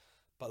horrible.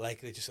 But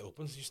like it just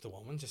opens, just a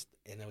woman just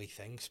in a wee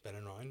thing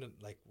spinning around and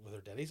like with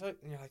her ditties out,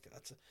 and you're like,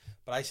 that's it.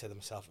 But I said to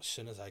myself, as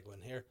soon as I go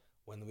in here,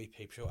 when the wee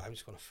peep show, I'm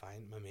just going to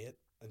find my mate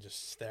and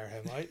just stare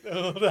him out the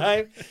whole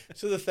time.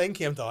 So the thing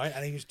came down,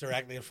 and he was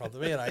directly in front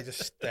of me, and I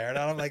just stared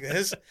at him like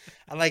this,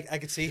 and like I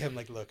could see him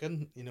like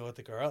looking, you know, at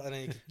the girl, and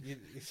then you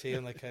see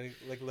him like kind of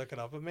like looking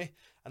up at me,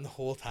 and the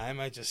whole time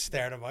I just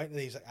stared him out, and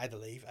he's like, I had to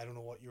leave. I don't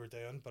know what you were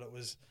doing, but it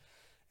was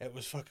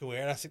fucking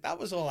weird. I was like, that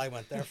was all I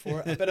went there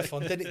for. A bit of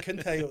fun.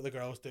 Couldn't tell you what the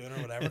girl was doing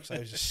or whatever, because I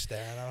was just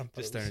staring at him.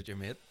 But Just staring at your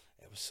mate.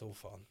 it was so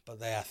fun.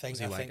 But I think Was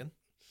he wanking?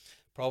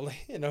 probably,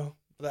 you know.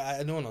 But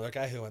I know another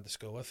guy who I went to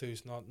school with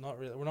who's not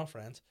really, we're not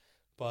friends,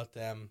 but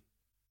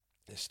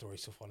this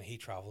story's so funny. He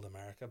travelled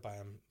America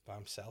by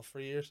himself for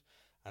years,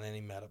 and then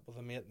he met up with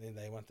a mate, and then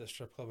they went to a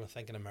strip club. And I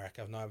think in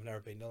America, I've never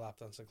been to a lap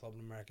dancing club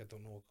in America. I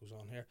don't know what goes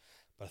on here,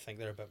 but I think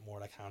they're a bit more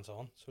like hands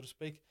on, so to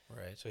speak.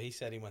 Right. So he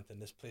said he went in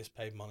this place,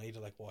 paid money to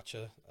like watch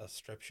a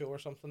strip show or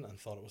something, and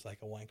thought it was like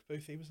a wank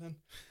booth he was in.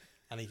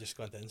 And he just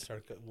went in,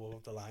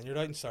 wove the lanyard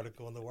out, and started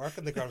going to work.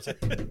 And the girl was like,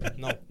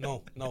 "No,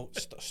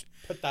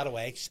 put that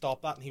away,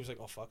 stop that." And he was like,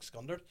 "Oh fuck,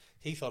 scundered."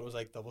 He thought it was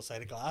like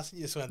double-sided glass, and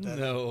he just went in.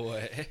 No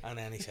way. And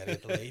then he said he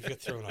had to leave,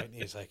 get thrown out, and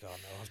he was like, "Oh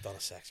no, I've done a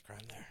sex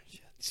crime there."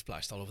 Shit. He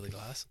splashed all over the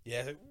glass.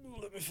 Yeah, like,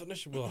 let me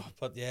finish. Well,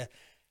 but yeah,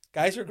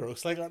 guys are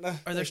gross like that now. Are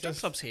there They're strip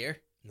just- clubs here?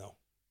 No,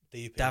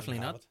 the UP Definitely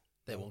don't have not. it.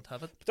 They No. won't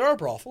have it. But there are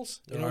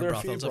brothels. There You know, are there are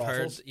a few brothels, I've heard.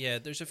 brothels Yeah,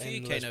 there's a few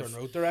in kind Lisburn of,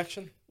 Road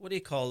direction. what do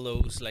you call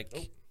those?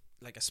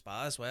 Like a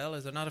spa as well?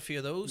 Is there not a few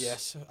of those?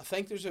 Yes, I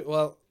think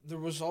there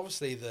was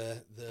obviously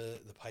the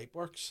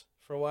Pipeworks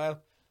for a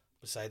while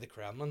beside the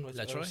Kremlin. Which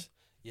Literally?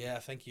 I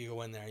think you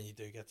go in there and you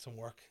do get some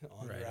work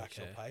on Right, your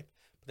actual okay. pipe.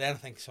 But then I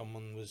think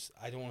someone was,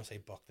 I don't want to say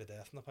bucked to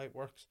death in the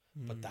Pipeworks,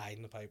 but died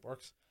in the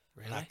Pipeworks.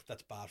 Really? And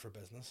that's bad for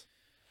business.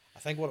 I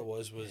think what it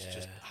was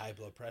just Yeah. high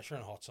blood pressure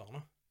and hot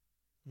sauna.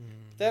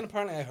 Mm. Then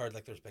apparently I heard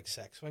like there's big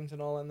sex swings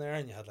and all in there,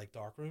 and you had like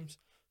dark rooms,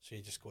 so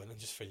you just go in and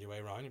just feel your way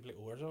around. You'd be like,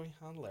 oh, there's a wee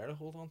handle there to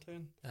hold on to.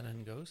 And And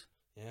then goes.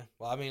 yeah,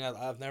 well, I mean,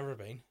 I've never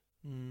been,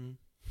 Mm.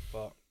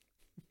 but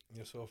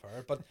so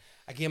far. But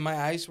again, my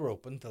eyes were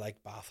open to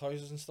like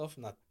bathhouses and stuff,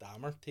 and that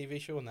Dahmer TV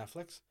show on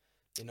Netflix.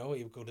 You know,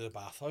 you would go to the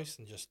bathhouse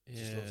and just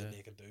loads of Yeah.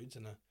 naked dudes.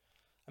 And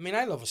I mean,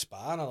 I love a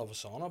spa and I love a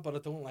sauna, but I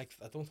don't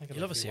think I'd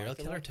You love a to be serial wanked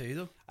in killer one. too,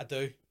 though. I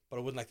do, but I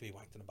wouldn't like to be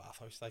wanked in a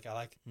bathhouse. Like I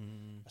like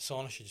Mm. a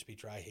sauna should just be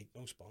dry heat,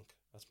 no spunk.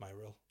 That's my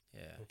rule.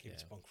 Yeah. We'll keep Yeah. it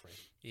spunk free.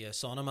 Yeah,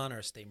 sauna man or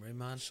a steam room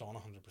man?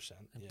 Sauna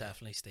 100%. And Yeah.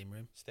 definitely steam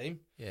room. Steam.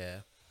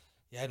 Yeah.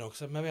 Yeah, I know,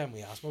 because maybe I'm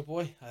the asthma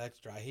boy. I like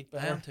dry heat I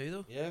better. am too,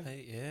 though. Yeah.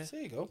 Yeah. So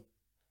there you go.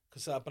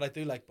 But I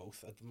do like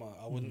both.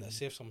 I wouldn't Mm.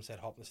 say if someone said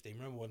hop in the steam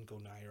room, I wouldn't go.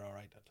 Nah, you're all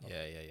right.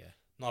 Yeah.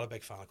 Not a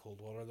big fan of cold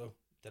water though.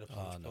 Did a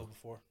plunge no. pool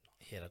before.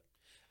 Hate it.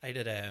 I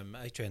did.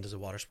 I trained as a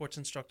water sports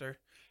instructor.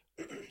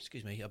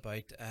 Excuse me.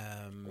 About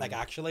Like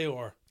actually,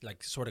 or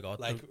like sort of got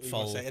like the you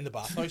full. say in the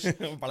bathhouse. I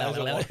was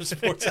a water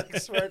sports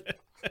expert.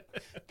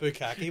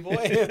 Bukaki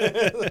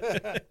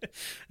boy.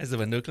 As the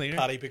window cleaner.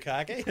 Paddy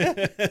Bukaki.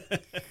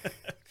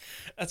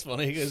 That's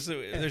funny because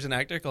there's an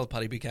actor called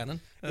Paddy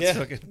Buchanan. That's Yeah.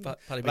 fucking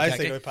Paddy But I was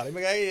thinking Buchanan. about Paddy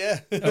McGee,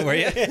 yeah. Oh, were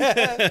you?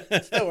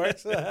 Yeah, still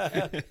works.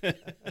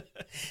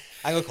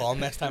 I'm going to call him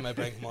next time I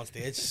bring him on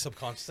stage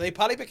subconsciously.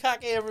 Paddy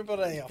Bukaki,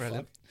 everybody. Oh,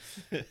 Brilliant.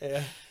 fuck.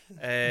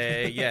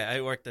 Yeah. Yeah,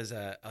 I worked as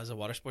a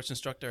water sports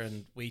instructor,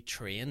 and we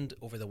trained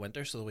over the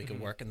winter so that we could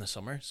work in the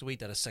summer. So we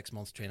did a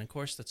 6-month training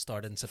course that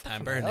started in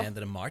September and hell.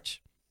 ended in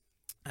March.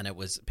 And it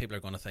was, people are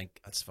going to think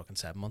that's fucking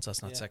 7 months.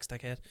 That's not Yeah. 6,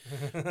 dickhead.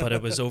 But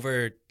it was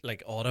over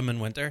like autumn and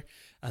winter,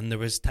 and there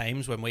was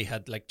times when we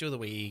had like the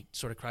wee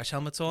sort of crash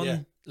helmets on, Yeah.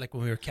 like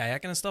when we were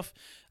kayaking and stuff,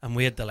 and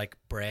we had to like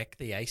break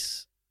the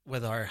ice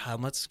with our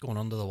helmets going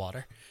under the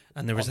water.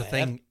 And there was On a the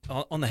head? thing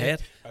on the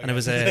head, and it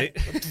was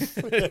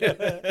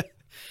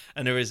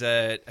and there was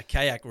a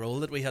kayak roll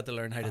that we had to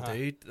learn how to Uh-huh.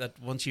 do. That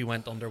once you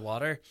went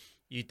underwater,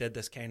 you did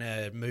this kind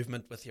of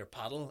movement with your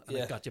paddle, and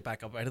Yeah. it got you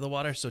back up out of the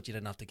water, so that you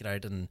didn't have to get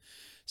out and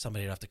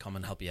somebody would have to come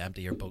and help you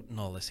empty your boat and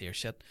all this here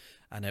shit.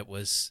 And it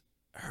was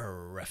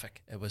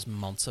horrific. It was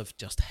months of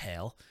just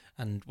hell.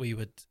 And we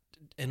would,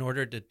 in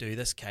order to do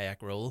this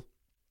kayak roll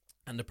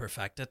and to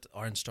perfect it,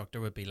 our instructor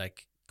would be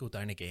like, go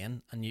down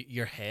again, and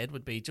your head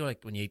would be, do you know,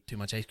 like when you eat too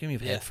much ice cream, you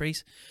have Yeah. head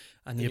freeze,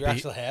 and Your you'd be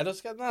actual head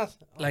was getting that?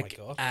 Oh like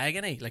my God.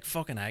 agony, like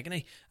fucking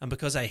agony. And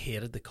because I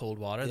hated the cold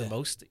water the Yeah.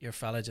 most, your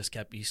fella just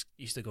kept used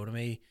to go to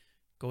me,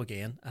 go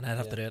again, and I'd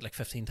have to Yeah. do it like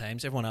 15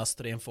 times. Everyone else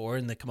 3 and 4,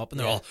 and they come up and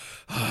they're Yeah.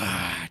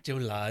 all Joe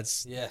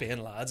lads, Yeah.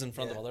 being lads in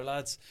front of Yeah. other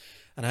lads,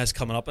 and I was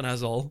coming up and I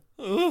was all,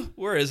 oh,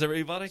 where is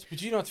everybody?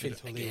 Would you not feel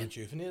totally Again.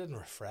 rejuvenated and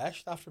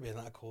refreshed after being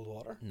in that cold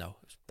water? No,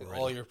 it was Like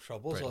brutal. all your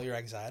troubles, all Brutal. your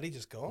anxiety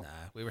just gone? Nah,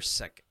 we were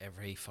sick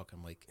every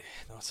fucking week.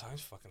 No, it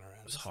sounds fucking It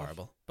horrendous. was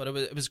horrible, but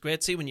it was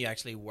great to see when you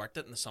actually worked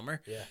it in the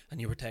summer. Yeah. And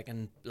you were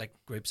taking like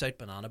groups out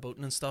banana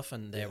boating and stuff,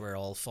 and they Yeah. were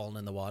all falling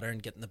in the water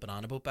and getting the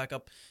banana boat back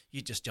up.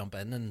 You just jump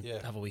in and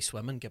Yeah. have a wee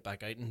swim and get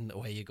back out, and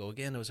away you go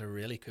again. It was a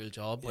really cool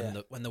job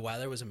Yeah. when the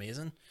weather was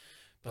amazing.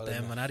 But Well,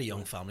 then when I had a young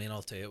yeah. family and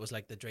all too, it was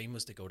like the dream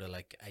was to go to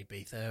like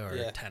Ibiza or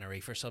Yeah.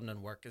 Tenerife or something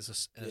and work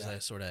as Yeah. a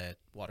sort of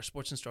water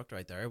sports instructor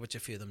out there, which a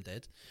few of them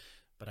did.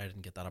 But I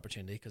didn't get that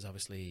opportunity because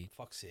obviously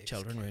Fuck's sake.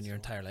 children ruin your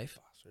entire life.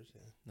 Bastards,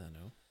 yeah. I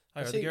know.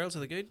 How I are the see- girls?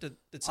 Are they good?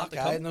 Did Santa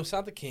Okay, come? no,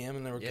 Santa came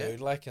and they were Yeah.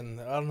 good, like, and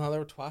I don't know, they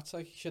were twats,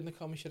 like, he shouldn't have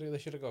come, they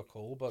should have got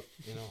coal, but,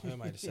 you know, who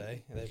am I to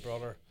say? They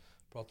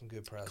brought them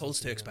good presents. Coal's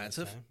too and, you know,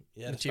 expensive. time.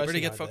 Yeah, And cheaper to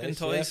especially get fucking nowadays.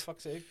 toys. Yeah,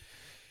 fuck's sake.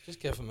 Just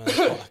give them an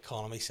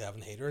economy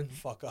 7 heater and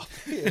fuck up.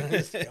 You know,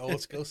 just old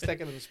school, stick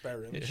it in the spare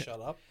room and Yeah.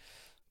 shut up.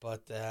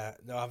 But,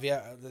 no, I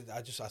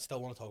still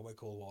want to talk about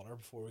cold water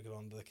before we get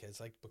on to the kids,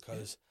 like,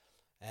 because,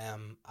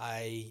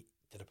 I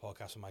did a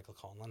podcast with Michael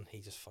Conlon, he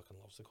just fucking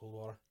loves the cold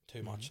water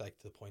too much, like,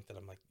 to the point that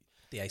I'm like,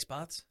 The ice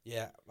baths?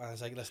 yeah, and I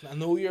was like, listen, I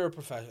know you're a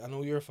professional, I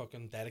know you're a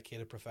fucking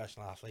dedicated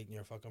professional athlete and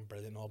you're fucking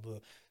brilliant and all,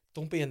 but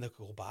don't be in the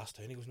cold baths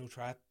too. And he goes, no,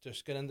 try it.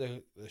 Just get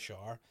into the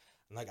shower.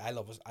 And like, I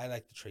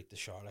like to treat the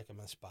shower like I'm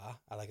in a spa.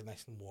 I like it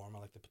nice and warm. I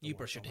like to put the You warm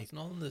brush your on it. teeth and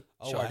all in the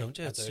Oh, shower, aye, don't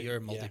you? I It's do, your yeah.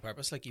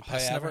 multi-purpose, like you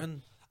piss and However,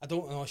 everything. I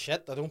don't know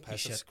shit. I don't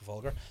piss. shit. It's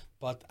vulgar.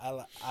 But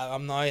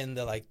I'm now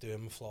into like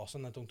doing my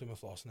flossing. I don't do my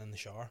flossing in the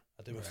shower.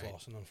 I do my Right.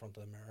 flossing in front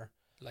of the mirror.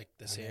 Like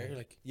this And here, then-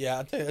 like Yeah,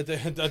 I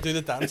do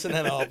the dancing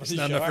and all in the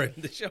stand up shower.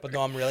 in the shower. But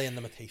no, I'm really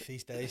into my teeth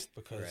these days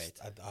because Right.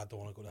 I don't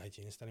want to go to the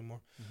hygienist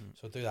anymore. Mhm.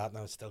 So I do that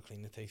now. I still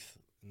clean the teeth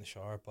in the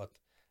shower. But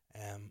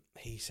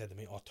he said to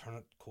me, "Oh, turn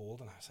it cold."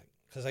 And I was like,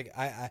 because like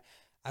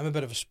I'm a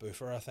bit of a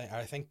spoofer.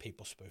 I think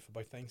people spoof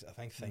about things. I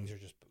think things are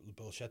just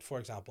bullshit. For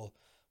example,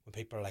 when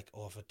people are like,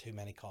 "Oh, I've had too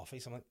many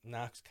coffees," I'm like,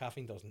 "Nah, 'cause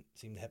caffeine doesn't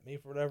seem to hit me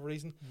for whatever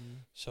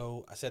reason."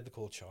 So I said the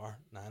cold shower.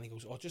 Nah, and he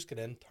goes, "Oh, just get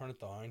in, turn it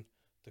down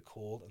to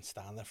cold, and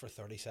stand there for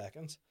 30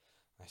 seconds."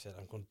 I said,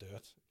 "I'm going to do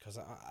it because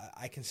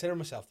I consider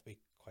myself to be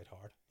quite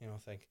hard. You know, I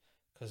think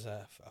because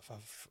if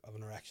I've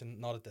an erection,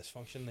 not a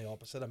dysfunction, the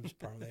opposite. I'm just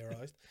permanently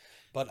aroused.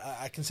 But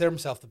I consider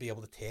myself to be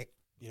able to take,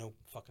 you know,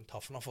 fucking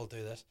tough enough. I'll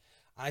do this."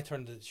 And I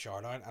turned the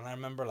shower down, and I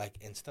remember like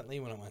instantly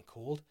when it went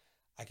cold,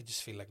 I could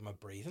just feel like my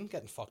breathing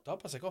getting fucked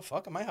up. I was like, oh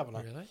fuck, am I having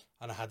a... Really?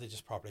 And I had to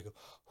just properly go,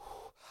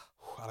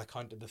 and I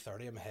counted to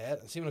 30 in my head.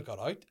 And see, when I got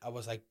out, I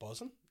was like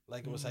buzzing.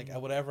 Like, it was like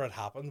whatever had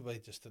happened,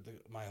 but just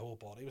my whole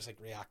body was like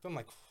reacting.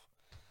 Like,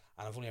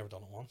 and I've only ever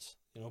done it once,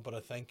 you know. But I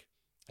think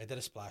I did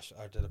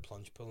a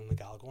plunge pool in the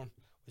Galgorn,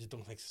 which I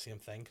don't think is the same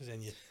thing, because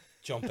then you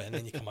jump in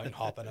and you come out and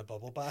hop in a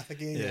bubble bath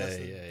again.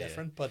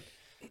 Different. But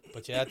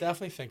yeah, I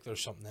definitely think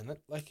there's something in it.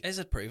 Like, is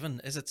it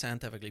proven? Is it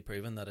scientifically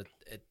proven that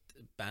it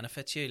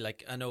benefits you?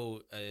 Like, I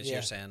know, as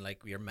you're saying,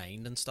 like your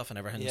mind and stuff and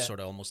everything is sort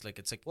of almost like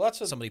it's like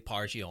somebody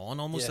powers you on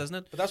almost, isn't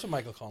it? But that's what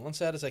Michael Conlon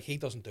said. It's like he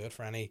doesn't do it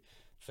for any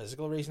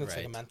physical reason. It's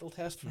like a mental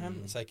test for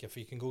him. It's like, if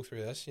you can go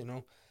through this, you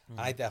know.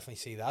 I definitely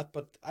see that.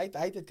 But I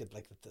did get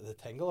like the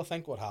tingle. I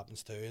think what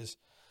happens too is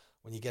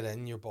when you get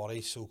in, your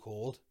body's so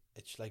cold,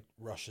 it's like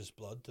rushes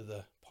blood to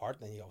the part,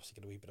 and then you obviously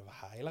get a wee bit of a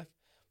high. Like,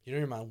 you know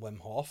your man Wim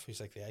Hof, who's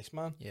like the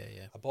Iceman? Yeah.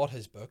 I bought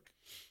his book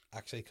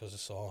actually because I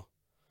saw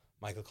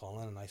Michael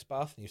Conlon in an ice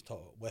bath, and he was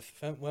talking with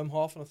Wim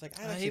Hof, and I was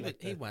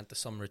like, he went to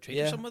some retreat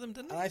or something with him,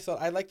 didn't he? And I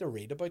thought I'd like to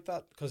read about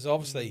that, because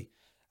obviously,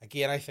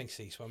 again, I think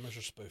sea swimmers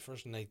are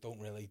spoofers, and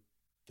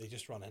they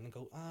just run in and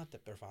go,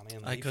 dip their fanny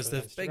and leave. Because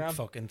they've big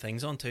fucking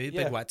things on too,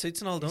 Yeah. big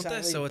wetsuits and all, don't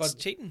they? So it's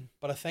cheating.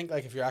 But I think,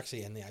 like, if you're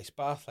actually in the ice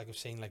bath, like I've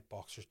seen like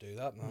boxers do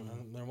that,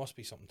 and there must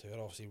be something to it.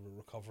 Obviously,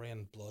 recovery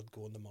and blood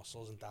going to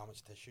muscles and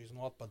damaged tissues and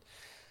what. But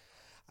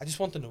I just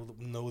want to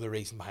know the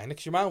reason behind it.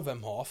 Because your man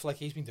Wim Hof, like,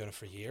 he's been doing it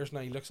for years now.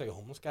 He looks like a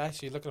homeless guy.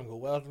 So you look at him and go,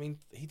 well, I mean,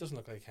 he doesn't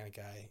look like the kind of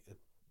guy that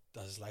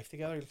does his life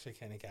together. He looks like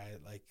the kind of guy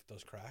that, like,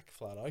 does crack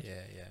flat out.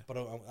 Yeah.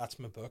 But that's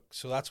my book.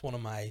 So that's one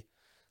of my,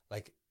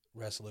 like,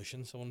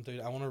 resolutions I want to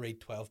do. I want to read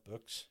 12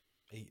 books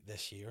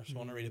this year. So I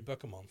want to read a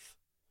book a month.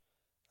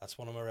 That's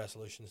one of my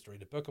resolutions, to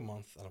read a book a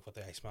month. And I've got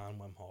the Iceman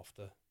Wim Hof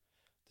to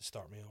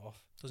start me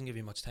off. Doesn't give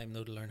you much time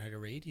though to learn how to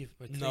read. You've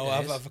about 3 No,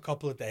 days. I've a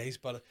couple of days,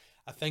 but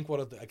I think what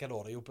I'll do, I get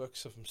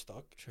audiobooks if I'm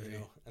stuck, True. you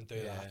know, and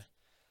do that.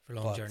 For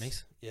long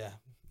journeys. Yeah,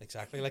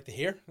 exactly. Like to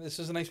hear. This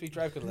is a nice week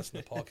drive. Could listen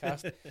to the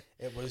podcast.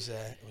 It was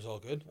all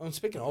good. And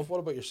speaking of, what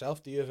about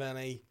yourself? Do you have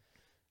any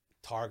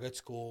targets,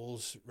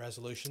 goals,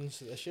 resolutions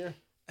this year?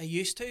 I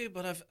used to,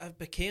 but I've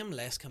became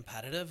less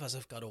competitive as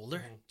I've got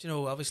older. Do you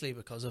know, obviously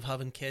because of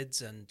having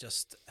kids and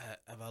just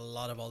I have a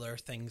lot of other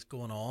things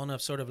going on.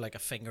 I've sort of like a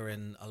finger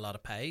in a lot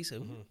of pies.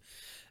 So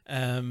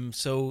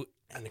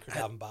And they could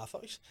have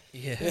bathhouse.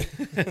 Yeah.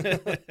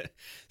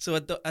 So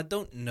I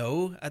don't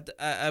know.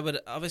 I would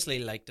obviously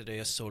like to do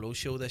a solo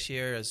show this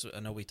year, as I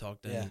know we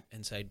talked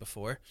inside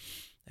before,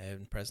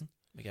 in prison,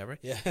 McGarry.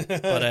 Yeah.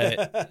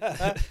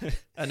 But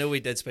I know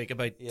we did speak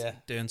about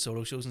doing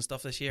solo shows and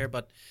stuff this year,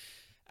 but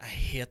I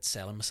hate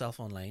selling myself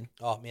online.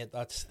 Oh, mate,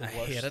 that's the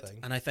worst hate it, thing.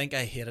 and I think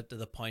I hate it to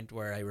the point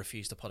where I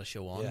refuse to put a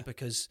show on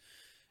because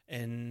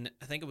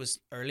I think it was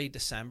early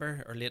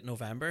December or late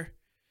November,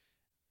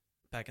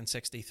 back in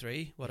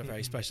 '63. What a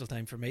very special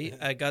time for me.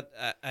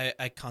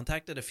 I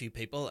contacted a few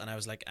people and I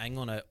was like, I'm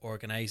gonna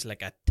organize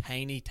like a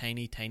tiny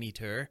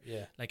tour.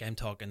 Yeah. Like I'm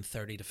talking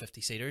 30 to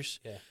 50 seaters.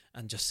 Yeah.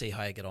 And just see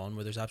how I get on.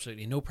 Where there's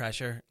absolutely no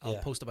pressure. I'll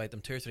post about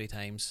them 2 or 3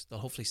 times. They'll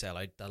hopefully sell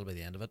out. That'll be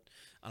the end of it.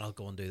 And I'll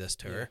go and do this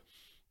tour. Yeah.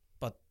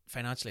 But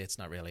financially, it's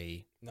not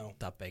really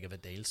that big of a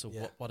deal. So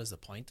what is the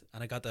point?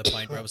 And I got to the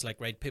point where I was like,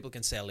 right, people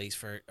can sell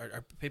these or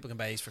people can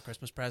buy these for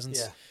Christmas presents.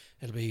 Yeah.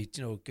 It'll be,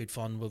 good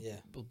fun. We'll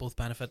both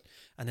benefit.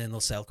 And then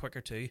they'll sell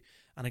quicker too.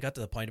 And I got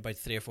to the point about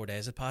 3 or 4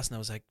 days had passed and I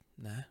was like,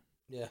 nah.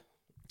 Yeah.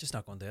 Just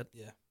not going to do it.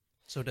 Yeah.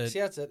 So see,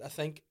 that's it. I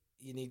think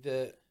you need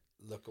to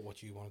look at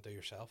what you want to do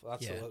yourself.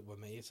 That's it with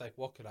me. It's like,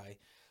 what could I...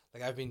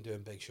 Like, I've been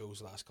doing big shows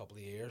the last couple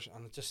of years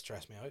and it just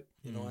stressed me out.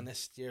 You know, and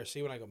this year,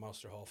 see, when I got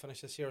Munster Hall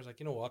finished this year, I was like,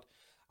 you know what?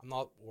 I'm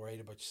not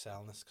worried about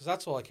selling this, because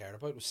that's all I cared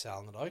about was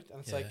selling it out. And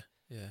it's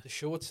the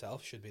show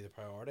itself should be the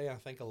priority. I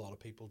think a lot of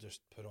people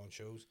just put on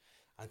shows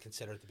and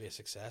consider it to be a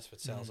success if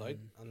it sells out.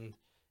 And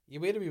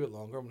you wait a wee bit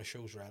longer when the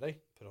show's ready,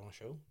 put on a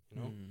show,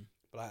 you know.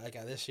 But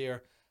this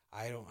year,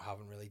 I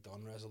haven't really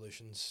done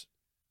resolutions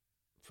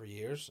for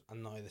years,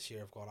 and now this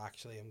year I've gone,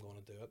 actually, I'm going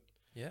to do it.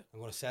 Yeah, I'm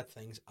going to set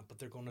things, but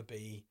they're going to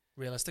be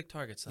realistic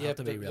targets. They have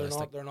to be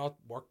realistic. They're not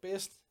work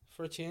based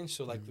for a change.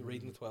 So like the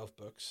reading the 12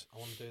 books, I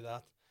want to do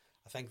that.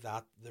 I think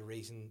that the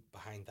reason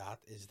behind that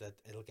is that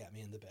it'll get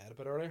me into bed a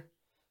bit earlier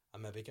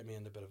and maybe get me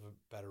into a bit of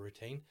a better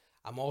routine.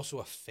 I'm also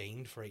a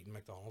fiend for eating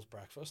McDonald's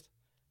breakfast.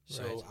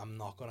 So I'm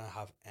not going to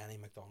have any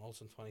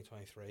McDonald's in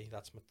 2023.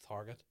 That's my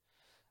target.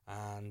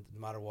 And no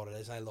matter what it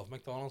is, I love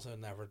McDonald's. I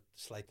never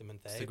slight them in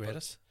day. It's the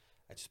greatest.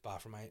 I just buy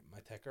for my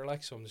ticker,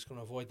 like, so I'm just going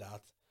to avoid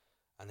that.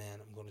 And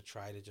then I'm going to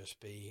try to just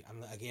be,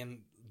 and again,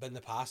 in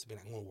the past, I've been,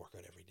 I'm going to work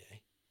out every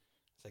day.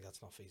 It's like,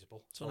 that's not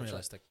feasible. It's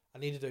unrealistic. I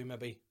need to do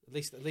maybe at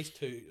least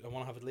 2. I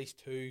want to have at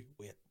least 2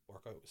 weight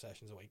workout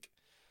sessions a week,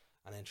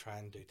 and then try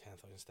and do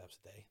 10,000 steps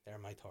a day. They're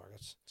my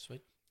targets.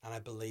 Sweet. And I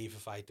believe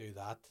if I do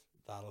that,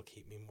 that'll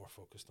keep me more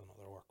focused on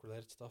other work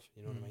related stuff.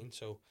 You know what I mean?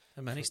 So,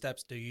 how many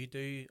steps do you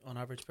do on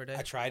average per day?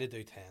 I try to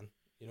do 10.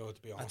 You know,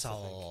 to be honest, That's a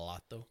I think.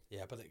 lot though.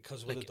 Yeah, but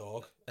because with Like, a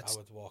dog, I it's-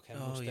 would walk him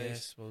Oh most yeah, I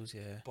days. suppose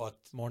yeah. But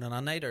Morning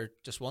and night or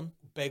just one?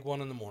 big one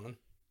in the morning,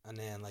 and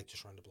then like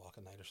just round the block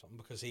at night or something.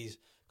 Because he's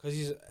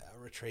a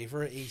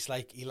retriever. He's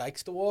like he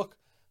likes to walk,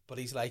 but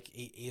he's like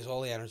he has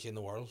all the energy in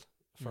the world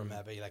for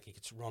maybe like he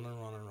could run,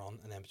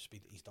 and then just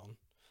he's done.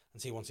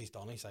 And see, once he's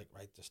done, he's like,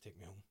 right, just take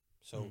me home.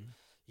 So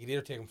you can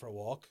either take him for a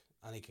walk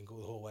and he can go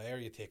the whole way, or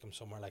you take him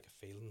somewhere like a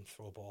field and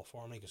throw a ball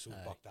for him. He goes so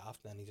bucked off,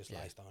 and then he just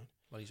lies down.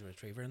 Well, he's a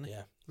retriever, isn't he?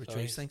 Yeah,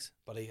 Retrieves so things.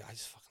 But I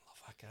just fucking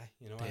love that guy.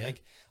 You know, Do I you?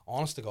 think,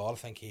 honest to God, I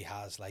think he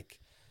has like,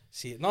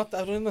 I don't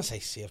want to say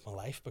saved my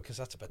life because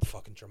that's a bit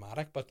fucking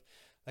dramatic, but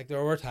like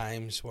there were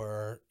times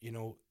where you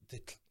know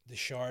to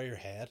shower your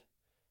head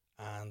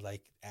and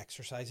like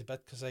exercise a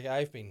bit because like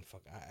I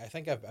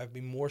think I've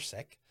been more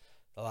sick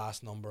the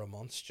last number of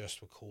months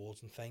just with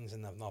colds and things,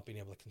 and I've not been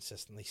able to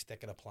consistently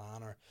stick at a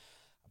plan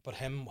but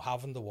him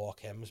having to walk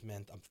him has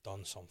meant I've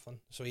done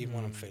something. So even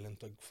when I'm feeling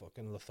like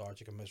fucking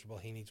lethargic and miserable,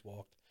 he needs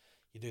walked.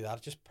 You do that,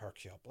 it just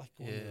perks you up. Like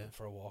going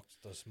for a walk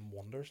does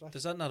wonders. Like,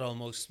 Does that not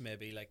almost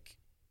maybe like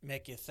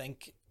make you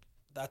think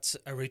that's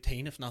a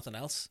routine if nothing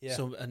else? Yeah.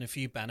 So, and if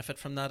you benefit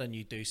from that and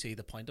you do see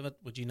the point of it,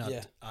 would you not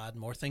Yeah. add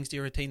more things to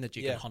your routine that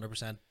you Yeah. can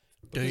 100%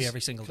 do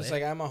every single day? Because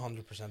like I'm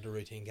 100% a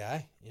routine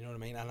guy, you know what I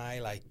mean, and I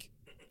like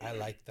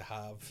to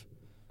have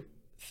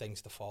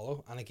things to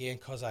follow. And again,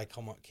 because I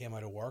came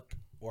out of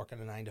working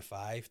a 9 to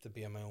 5 to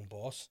be my own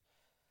boss,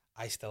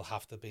 I still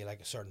have to be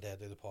like a certain day I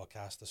do the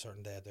podcast, a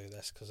certain day I do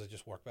this, because I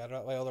just work better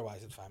that way.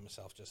 Otherwise, I'd find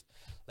myself just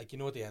like, you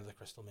know, at the end of the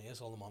crystal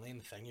maze, all the money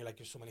and the thing, you're like,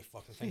 there's so many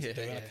fucking things to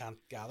do and I can't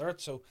gather it.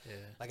 So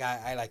like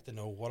I like to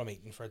know what I'm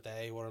eating for a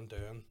day, what I'm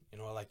doing, you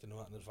know, I like to know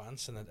it in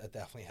advance, and it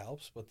definitely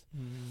helps. But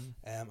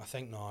I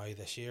think now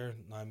this year,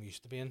 now I'm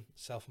used to being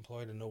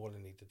self-employed and know what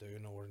I need to do,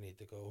 know where I need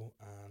to go,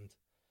 and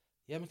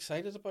yeah, I'm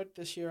excited about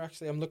this year.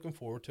 Actually, I'm looking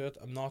forward to it.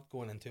 I'm not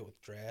going into it with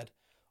dread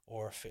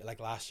or like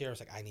last year I was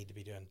like, I need to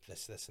be doing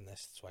this and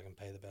this so I can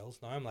pay the bills.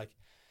 Now I'm like,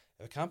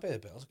 if I can't pay the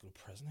bills, I go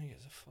to prison. Who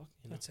gives a fuck?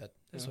 You know? That's it.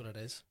 That's what it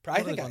is. I What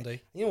are think they gonna do?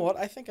 you know what?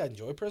 I think I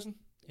enjoy prison.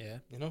 Yeah.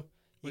 You know,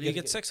 Well, you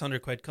get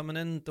 600 quid coming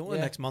in, don't we,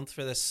 Yeah. next month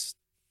for this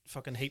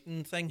fucking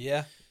heating thing?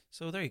 yeah,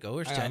 So there you go.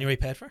 There's I am. January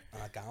paid for.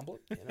 and I gamble.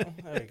 You know,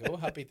 there we go.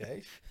 Happy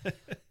days.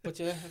 But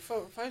yeah, if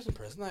I was in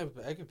prison,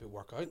 I could be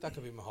work out. That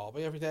could be my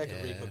hobby every day. I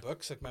could read my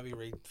books. Like maybe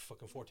read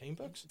fucking 14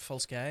 books. Full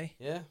sky.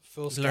 Yeah,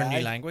 full Learn sky.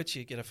 new language.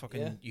 You get a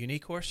fucking uni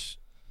course.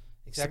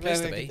 Exactly. place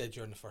I to think I be. did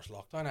during the first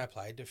lockdown. I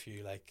applied to a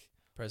few like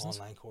Prisons.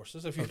 online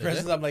courses, a few did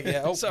prisons. you? I'm like,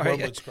 yeah, oh, Sorry,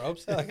 Wormwood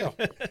Scrubs. They're like, oh,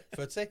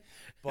 footsie.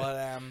 But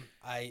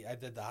I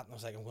did that, and I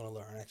was like, I'm going to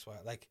learn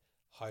like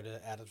how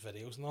to edit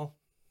videos and all.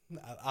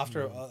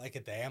 After like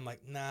a day, I'm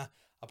like, nah,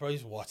 I'll probably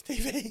just watch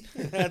TV.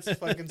 That's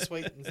fucking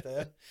sweet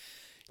instead.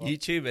 But-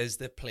 YouTube is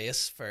the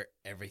place for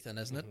everything,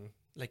 isn't it? Mhm.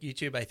 Like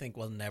YouTube, I think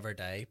will never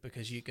die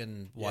because you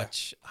can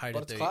watch how to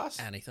But it's do class.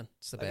 anything.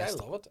 It's the Like,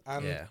 best. I love it.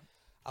 And Yeah.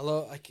 I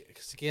love like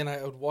because again,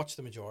 I would watch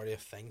the majority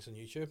of things on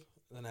YouTube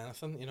than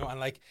anything, you know. And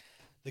like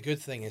the good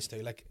thing is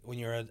too, like when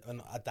you're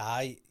a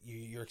die,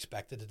 you're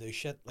expected to do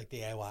shit like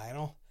DIY and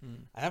all.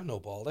 I have no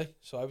baldy,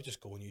 so I would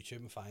just go on YouTube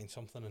and find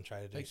something and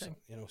try to do Big thing.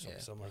 something Yeah.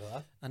 similar to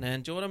that. And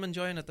then, do you know what I'm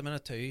enjoying at the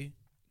minute too?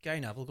 Gary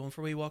Neville going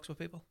for wee walks with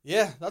people.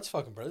 Yeah, that's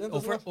fucking brilliant.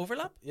 Isn't it?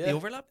 Overlap? Yeah. The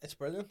overlap? It's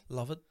brilliant,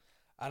 Love it.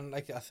 and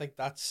like I think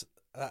that's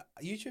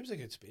YouTube's a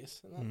good space.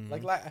 Isn't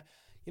it? Like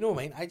you know what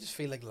I mean? I just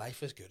feel like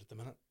life is good at the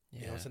minute.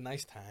 You know, Yeah. it's a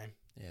nice time,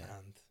 Yeah.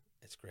 and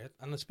it's great.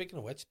 And speaking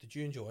of which, did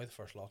you enjoy the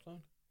first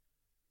lockdown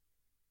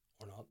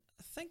or not?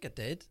 I think it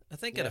did. I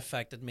think it Yeah.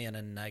 affected me in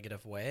a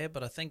negative way,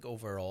 but I think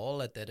overall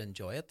I did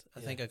enjoy it. I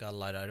Yeah. think I got a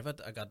lot out of it.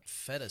 I got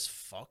fit as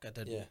fuck. I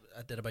Yeah.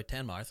 did about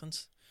 10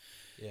 marathons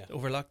Yeah,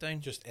 over lockdown.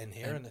 just in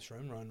here in this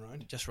room,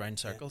 round. Just round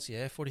circles,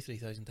 yeah,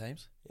 43,000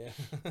 times. Yeah.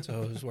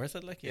 So it was worth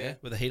it, like, yeah, Yeah.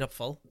 with the heat up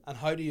full. And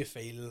how do you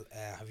feel?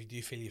 Do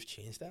you feel you've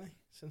changed any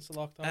since the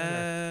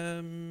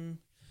lockdown?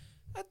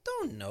 I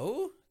don't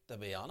know, to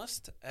be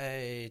honest.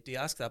 Do you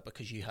ask that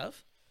because you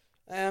have?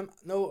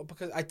 No,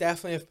 because I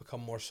definitely have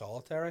become more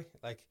solitary.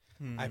 Like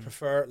I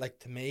prefer, like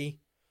to me,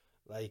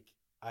 like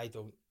I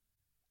don't.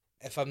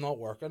 If I'm not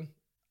working,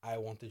 I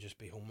want to just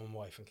be home with my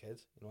wife and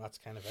kids. You know, that's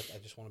kind of it. I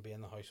just want to be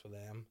in the house with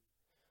them,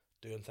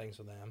 doing things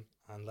with them,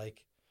 and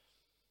like.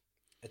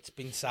 It's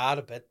been sad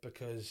a bit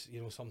because, you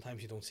know,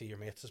 sometimes you don't see your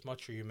mates as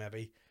much, or you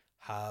maybe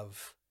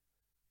have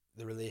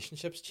the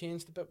relationships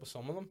changed a bit with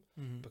some of them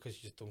because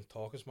you just don't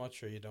talk as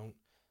much, or you don't.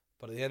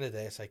 But at the end of the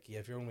day, it's like you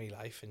have your own wee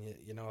life, and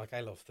you know, like I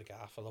love the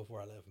gaff, I love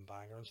where I live in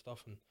Bangor and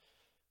stuff, and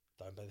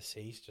down by the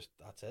seas, just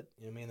that's it.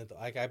 You know what I mean?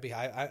 Like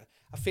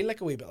I feel like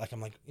a wee bit like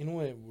I'm like, you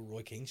know,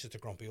 Roy Keane's just a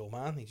grumpy old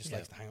man. He just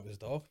likes to hang out with his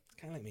dog. It's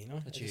kind of like me, you know.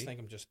 That's I just you.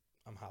 think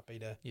I'm happy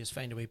to You just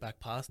find a wee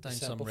back path down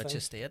some simple rich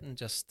things. estate and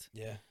just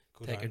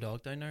go take down. your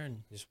dog down there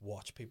and Just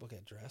watch people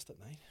get dressed at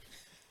night.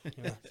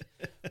 You know?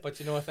 But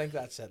you know, I think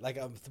that's it. Like,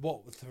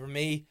 what for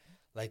me,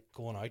 like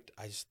going out,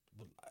 I'm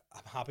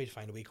happy to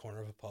find a wee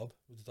corner of a pub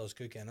that does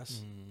good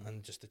Guinness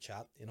and just to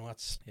chat. You know,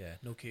 that's yeah,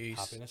 no queues,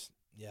 happiness.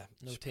 Yeah,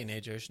 no just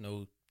teenagers,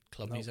 no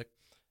club No. music.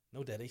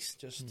 no ditties,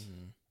 just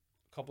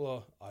a couple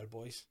of old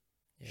boys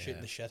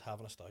shooting the shit,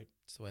 having a stout.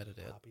 It's the way to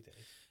do it. Happy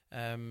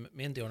days.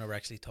 Me and Diona were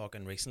actually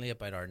talking recently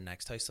about our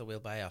next house that we'll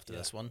buy after Yeah.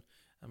 this one,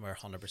 and we're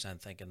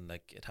 100% thinking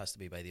like it has to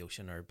be by the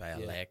ocean or by a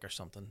Yeah. lake or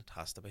something. It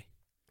has to be.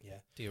 Yeah.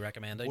 Do you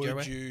recommend out your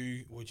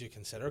way? Would you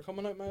consider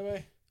coming out my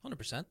way?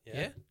 100%. Yeah.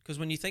 Yeah. Because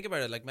when you think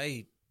about it, like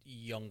my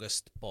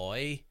youngest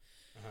boy,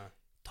 Uh-huh.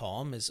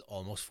 Tom, is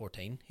almost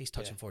 14. He's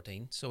touching Yeah.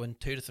 14. So in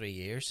 2 to 3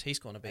 years, he's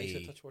going to I used to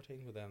be touch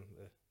 14 with them.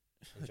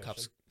 the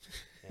cops.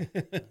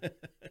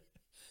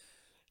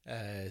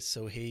 Yeah.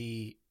 So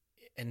he,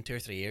 in 2 or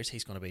 3 years,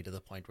 he's going to be to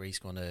the point where he's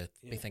going to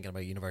be Yeah. thinking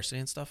about university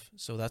and stuff.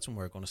 So that's when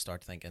we're going to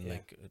start thinking, Yeah.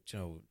 like, you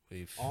know,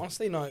 we've.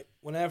 Honestly, now,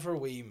 whenever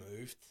we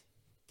moved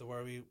to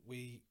where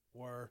we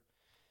were,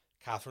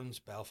 Catherine's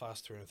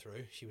Belfast through and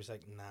through. She was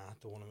like, nah,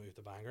 don't want to move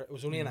to Bangor. It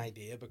was only an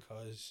idea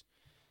because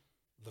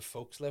the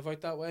folks live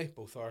out that way,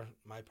 both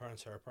my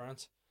parents, her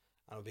parents,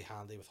 and it would be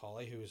handy with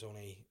Holly, who was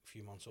only a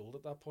few months old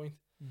at that point.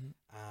 Mhm.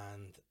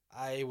 And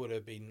I would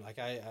have been, like,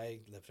 I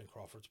lived in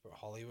Crawfordsburg,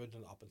 Hollywood,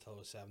 and up until I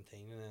was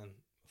 17, and then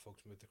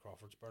folks moved to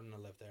Crawfordsburg, and I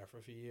lived there for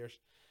a few years.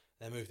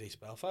 Then moved to East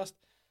Belfast,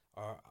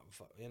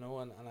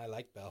 and I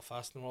like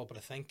Belfast and all, but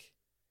I think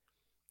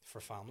for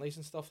families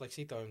and stuff, like,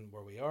 see down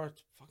where we are,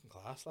 it's fucking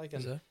class, like,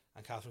 Is it?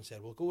 and Catherine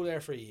said, we'll go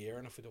there for a year,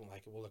 and if we don't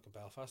like it, we'll look at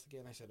Belfast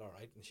again. I said, all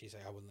right, and she's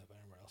like, I wouldn't live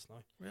anywhere else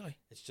now. Really?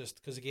 It's just,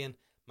 because again,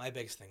 my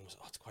biggest thing was,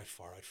 it's quite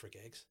far out for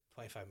gigs,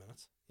 25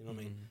 minutes, you know what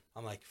I mean?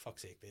 I'm like,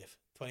 fuck's sake, Dave,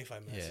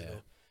 25 minutes to Yeah.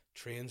 go.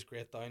 Train's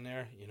great down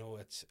there, you know,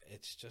 it's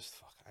just,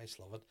 fuck, I just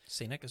love it.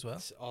 Scenic as well.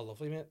 It's all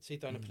lovely, mate. See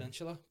down the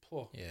peninsula,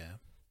 Yeah.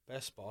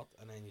 best spot,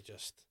 and then you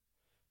just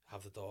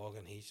have the dog,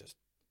 and he's just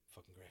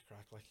fucking great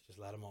crack, like, just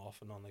let him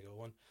off and on they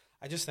go. And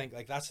I just think,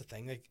 like, that's the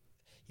thing, like,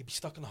 you'd be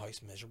stuck in the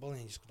house miserable,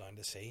 and you just go down to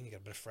the sea, and you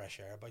get a bit of fresh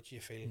air about you,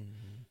 you feel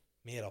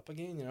made up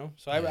again, you know.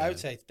 So I Yeah. would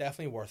say it's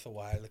definitely worth a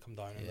while to come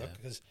down and Yeah.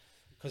 look,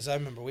 because I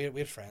remember we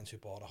had friends who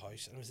bought a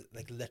house, and it was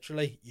like,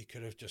 literally, you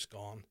could have just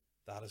gone,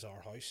 that is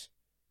our house,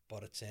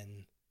 but it's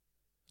in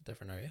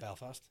Different area.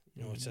 Belfast,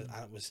 you know. And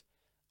it was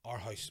our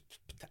house.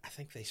 I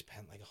think they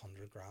spent like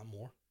 $100,000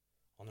 more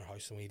on their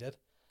house than we did,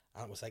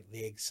 and it was like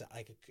the exact,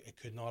 like, it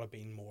could not have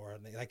been more.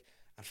 And like,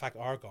 in fact,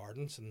 our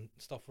gardens and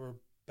stuff were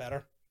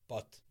better,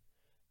 but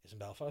it's in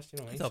Belfast, you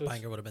know what I I mean? thought So it's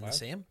Bangor would have been the wild.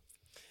 same.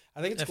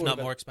 I think it's if going not a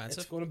bit more expensive.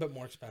 It's going a bit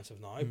more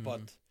expensive now,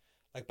 but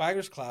like,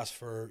 Bangor's class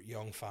for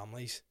young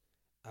families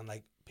and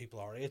like people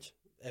our age.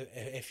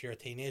 If you're a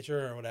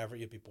teenager or whatever,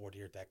 you'd be bored of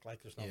your dick.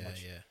 Like, there's not Yeah,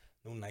 much, yeah.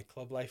 no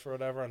nightclub life or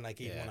whatever. And like,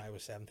 even Yeah. when I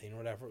was 17 or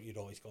whatever, you'd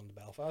always gone to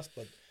Belfast.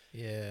 But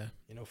Yeah.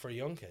 you know, for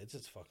young kids,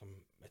 it's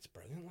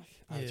brilliant. Like,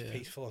 and Yeah. it's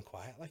peaceful and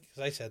quiet. Like, because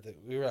I said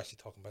that we were actually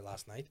talking about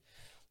last night.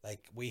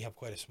 Like, we have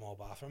quite a small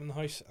bathroom in the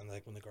house, and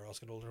like, when the girls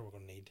get older, we're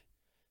going to need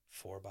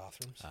 4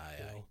 bathrooms. Aye,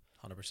 you aye. know,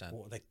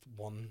 100%. like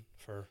 1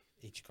 for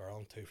each girl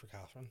and 2 for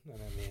Catherine, and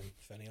then me and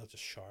Finney will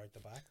just shower at the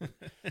back.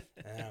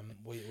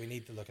 We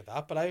need to look at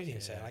that. But I was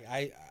even saying, like,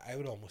 I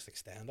would almost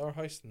extend our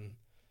house and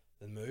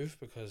then move,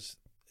 because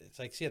it's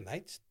like, see, at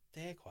night, it's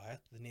dead quiet.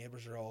 The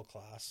neighbours are all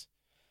class.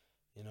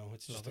 You know,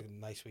 it's just Love a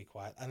nice wee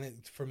quiet.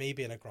 And for me,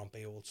 being a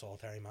grumpy old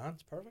solitary man,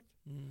 it's perfect.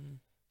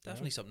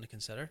 Definitely something to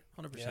consider.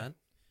 100%.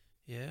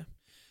 Yeah.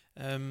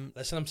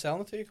 Listen, I'm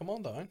selling it to you. Come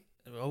on down.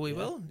 Oh, we Yeah.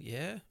 will.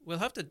 Yeah. We'll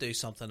have to do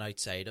something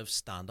outside of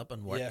stand up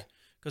and work. Yeah.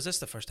 Because this is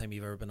the first time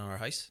you've ever been in our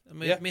house. I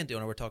mean, Yeah. me and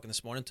Diona were talking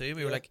this morning too.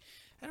 We were Yeah. like,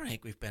 I don't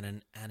think we've been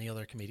in any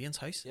other comedian's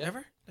house Yeah.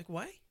 ever. Like,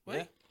 why? Why?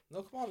 Yeah.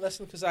 No, come on,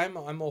 listen, because I'm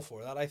all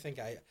for that. I think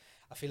I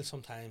feel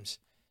sometimes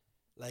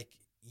like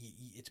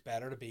it's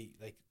better to be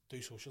like,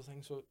 do social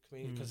things with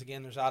comedians, because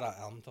again, there's that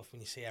element of when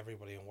you see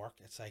everybody in work,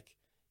 it's like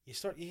you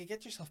can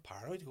get yourself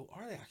paranoid. You go,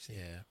 are they actually?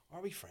 Yeah.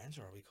 Are we friends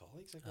or are we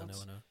colleagues? Like, I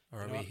know. Or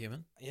you are know we what?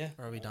 human? Yeah.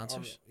 Or are we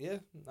dancers? yeah,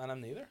 and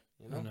I'm neither.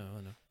 You know. I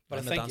know. But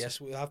I'm I a think dancer.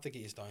 yes, we'll have to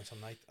get you down some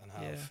night and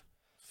have. Yeah. have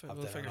We'll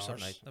dinner figure on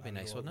something ours, out. That'd be and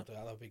nice, wouldn't it? we'll do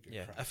that. That'd be good.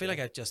 Yeah. crack, I feel like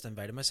I just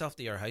invited myself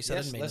to your house. I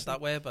Yes, didn't mean listen. it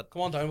that way, but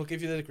Come on down. We'll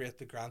give you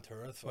the grand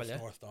tour of Will ya?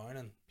 North Down,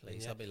 and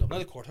Please, yeah. that'd be lovely. No,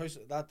 the courthouse.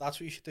 That's what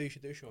you should do. You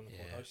should do a show in the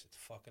Yeah. courthouse. It's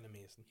fucking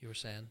amazing. you were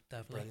saying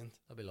definitely. Brilliant.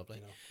 That'd be lovely.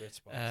 You know, great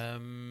spot.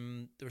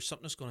 There was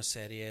something I was going to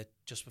say to you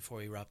just before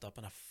we wrapped up,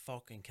 and I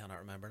fucking cannot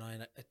remember now.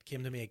 And it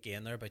came to me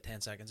again there about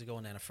 10 seconds ago,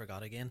 and then I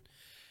forgot again.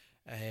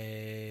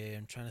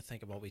 I'm trying to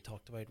think of what we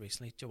talked about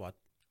recently. Do you know what?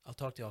 I'll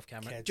talk to you off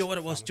camera. Kids, Do you know what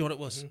it was? family. Do you know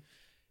what it was? Mhm.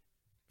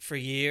 For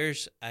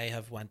years, I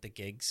have went to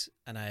gigs,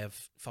 and I have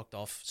fucked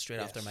off straight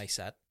after Yes. my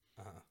set.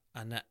 Uh-huh.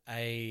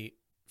 And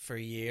for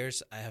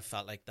years, I have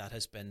felt like that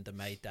has been to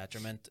my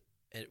detriment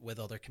with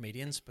other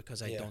comedians,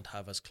 because I Yeah. don't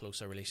have as close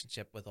a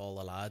relationship with all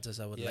the lads as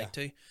I would Yeah. like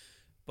to.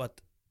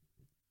 But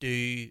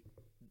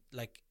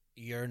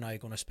you're now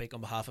going to speak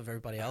on behalf of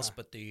everybody else, Uh-huh.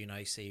 but do you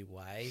now see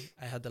why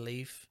I had to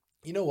leave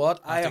You know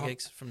what? after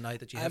gigs from now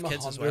that you have I'm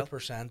kids as well?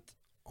 100%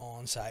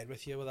 on side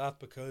with you with that,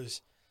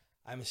 because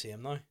I'm the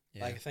same now.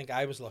 Yeah. Like, I think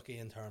I was lucky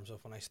in terms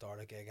of when I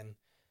started gigging,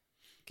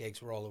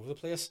 gigs were all over the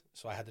place,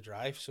 so I had to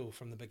drive. So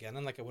from the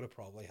beginning, like, I would have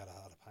probably had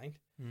a pint.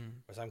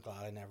 Whereas I'm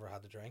glad I never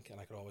had to drink, and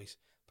I could always.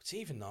 But see,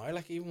 even now,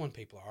 like, even when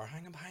people are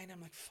hanging behind,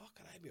 I'm like, fuck,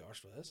 could I be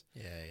arsed with this?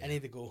 Yeah. I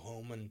need to go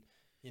home and,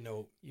 you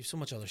know. You've so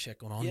much other shit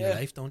going on in your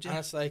life, don't you? And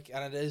it's like,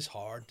 and it is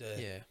hard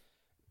to. Yeah.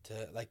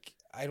 to, like,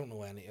 I don't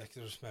know any, like,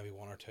 there's maybe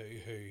one or two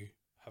who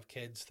have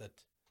kids that,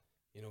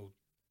 you know,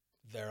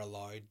 they're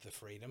allowed the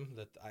freedom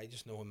that I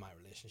just know in my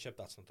relationship,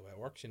 that's not the way it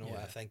works, you know.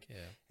 I think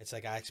it's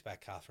like I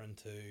expect Catherine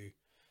to,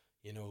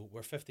 you know,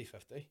 we're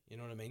 50-50, you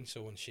know what I mean?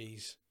 So when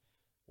she's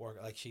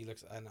like, she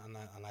looks, and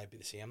I'd be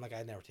the same, like,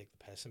 I'd never take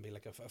the piss and be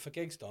like, if a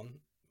gig's done,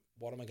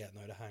 what am I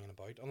getting out of hanging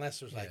about? Unless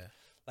there's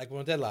like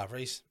when I did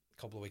Lavery's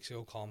a couple of weeks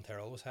ago, Colin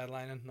Terrell was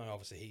headlining. Now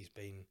obviously he's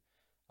been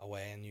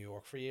away in New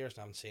York for years and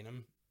I haven't seen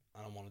him,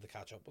 and I wanted to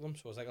catch up with him,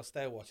 so I was like, I'll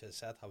stay, watch his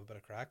set, have a bit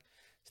of crack.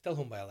 Still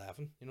home by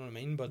 11, you know what I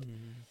mean? But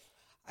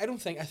I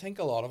think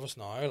a lot of us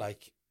now,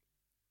 like,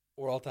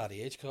 we're all at that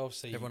age, because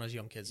obviously everyone has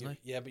young kids now.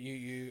 Yeah, but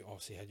you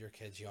obviously had your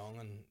kids young,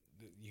 and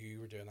you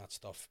were doing that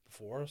stuff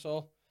before us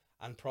all,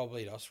 and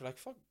probably us were like,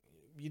 fuck,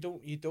 you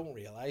don't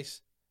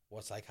realise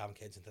what's like having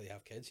kids until you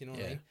have kids, you know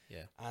what I mean?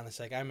 Yeah. And it's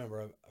like, I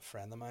remember a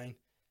friend of mine,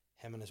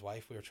 him and his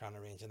wife, we were trying to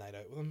arrange a night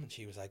out with him, and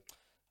she was like,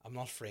 I'm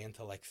not free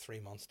until like 3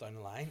 months down the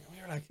line. And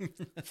we were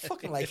like,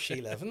 fucking life she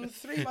living,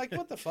 3, like,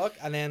 what the fuck?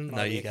 And then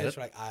now you get it.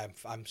 Like,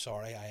 I'm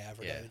sorry I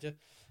ever doubted you,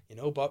 you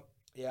know. But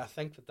yeah, I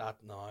think that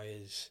now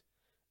is,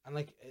 and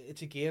like,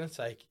 it's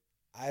like,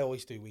 I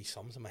always do wee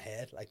sums in my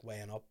head, like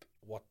weighing up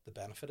what the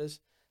benefit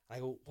is. And I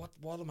go,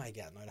 what am I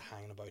getting out of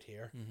hanging about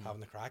here, having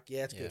the crack?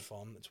 Yeah, it's good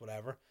fun, it's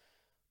whatever.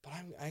 But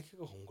I could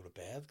go home and go to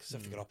bed, because I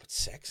have to get up at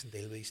 6 and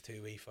deal with these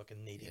 2 wee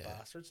fucking needy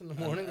bastards in the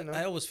morning. You know?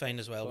 I always find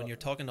as well, when you're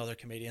talking to other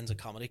comedians at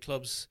comedy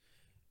clubs,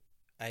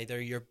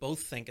 either you're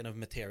both thinking of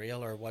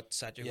material or what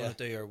set you're going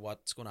to do or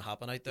what's going to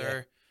happen out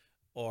there,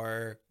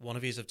 or one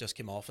of you have just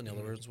come off and the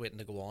other one's waiting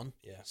to go on.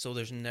 Yeah. So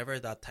there's never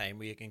that time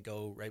where you can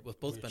go, right, we've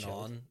both been chilled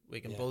on, we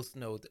can both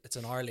know it's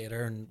an hour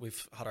later and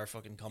we've had our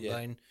fucking come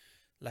down.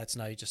 Let's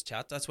now just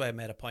chat. That's why I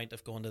made a point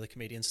of going to the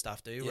comedian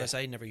staff do, whereas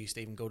I never used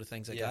to even go to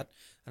things like that.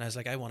 And I was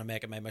like, I want to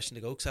make it my mission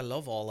to go, because I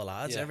love all the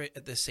lads.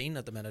 The scene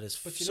at the minute is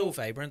so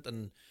vibrant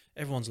and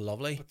everyone's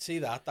lovely. But see,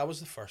 that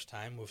was the first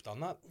time we've done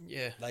that.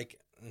 Yeah. Like,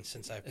 and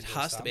since I've been doing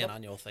has to be an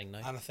annual thing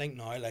now. And I think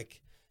now,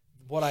 like,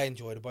 what I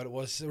enjoyed about it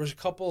was there was a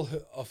couple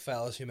of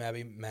fellas who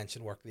maybe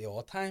mentioned work the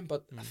odd time,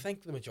 but I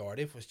think the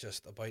majority of it was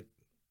just about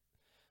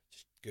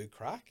just good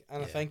crack.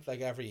 And I think,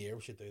 like, every year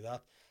we should do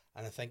that.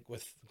 And I think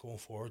with going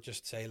forward,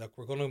 just say, look,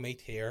 we're going to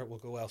meet here, we'll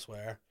go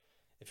elsewhere.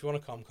 If you want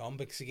to come.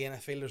 Because again, I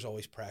feel there's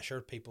always pressure.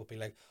 People be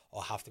like, oh,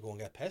 I have to go and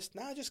get pissed.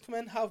 Nah, just come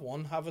in, have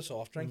one, have a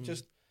soft drink.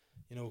 Just,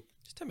 you know.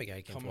 Just tell me,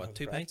 guy came for what,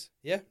 2 pints?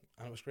 Yeah,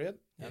 and it was great.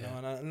 Yeah. You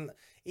know, and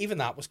even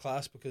that was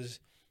class, because,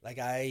 like,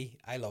 I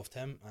loved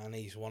him, and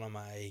he's one of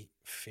my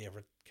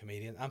favourite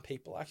comedians and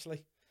people,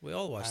 actually. We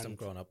all watched him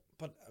growing up.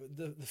 But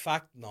the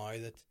fact now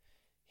that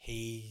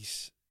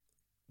he's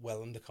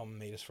willing to come and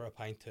meet us for a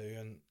pint too,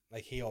 and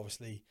like, he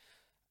obviously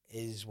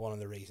is one of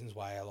the reasons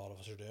why a lot of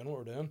us are doing what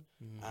we're doing,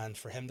 and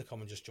for him to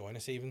come and just join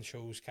us even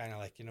shows kind of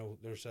like, you know,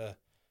 there's a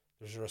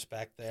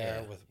respect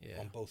there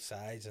on both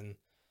sides. And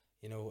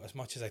you know, as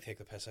much as I take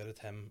the piss out of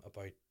him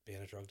about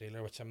being a drug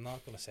dealer, which I'm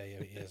not going to say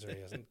he is or he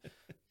isn't,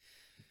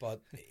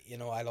 but you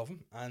know, I love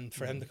him, and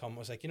for him to come, I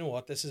was like, you know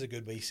what, this is a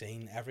good wee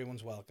scene,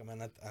 everyone's welcome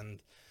in it,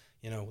 and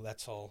you know,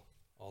 let's all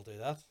do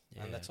that,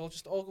 and let's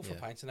all go for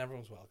pints, and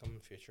everyone's welcome in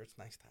the future. It's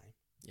a nice time.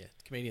 Yeah,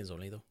 comedians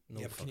only though.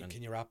 No,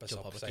 can you wrap us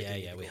up?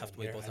 Yeah, we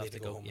both have to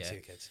go. Yeah. See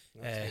the kids.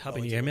 Happy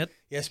New Year, mate.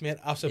 Yes, mate.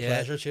 Absolute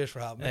pleasure. Cheers for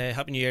having me.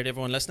 Happy New Year to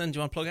everyone listening. Do you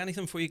want to plug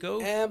anything before you go?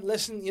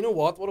 Listen, you know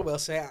what I will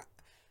say,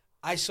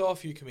 I saw a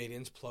few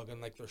comedians plugging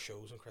like their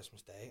shows on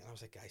Christmas Day, and I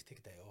was like, guys, take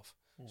a day off.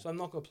 So I'm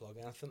not going to plug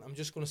anything. I'm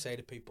just going to say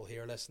to people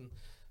here, listen,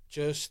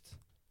 just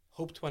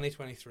hope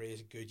 2023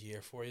 is a good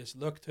year for you.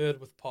 Look to it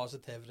with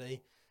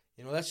positivity.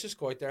 You know, let's just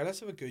go out there,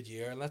 let's have a good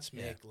year, and let's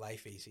make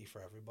life easy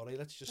for everybody.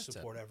 Let's just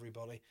support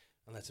everybody,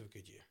 and let's have a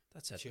good year.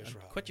 That's it. Cheers for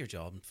having me. Quit your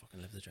job and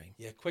fucking live the dream.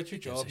 Yeah, quit your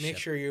job. Make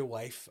sure your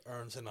wife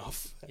earns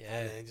enough,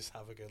 and then just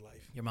have a good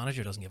life. Your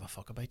manager doesn't give a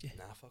fuck about you.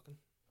 Nah, fucking.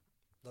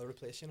 They'll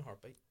replace you in a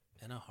heartbeat.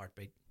 In a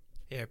heartbeat.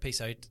 Here,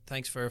 peace out.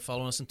 Thanks for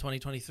following us in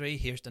 2023.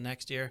 Here's to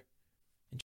next year.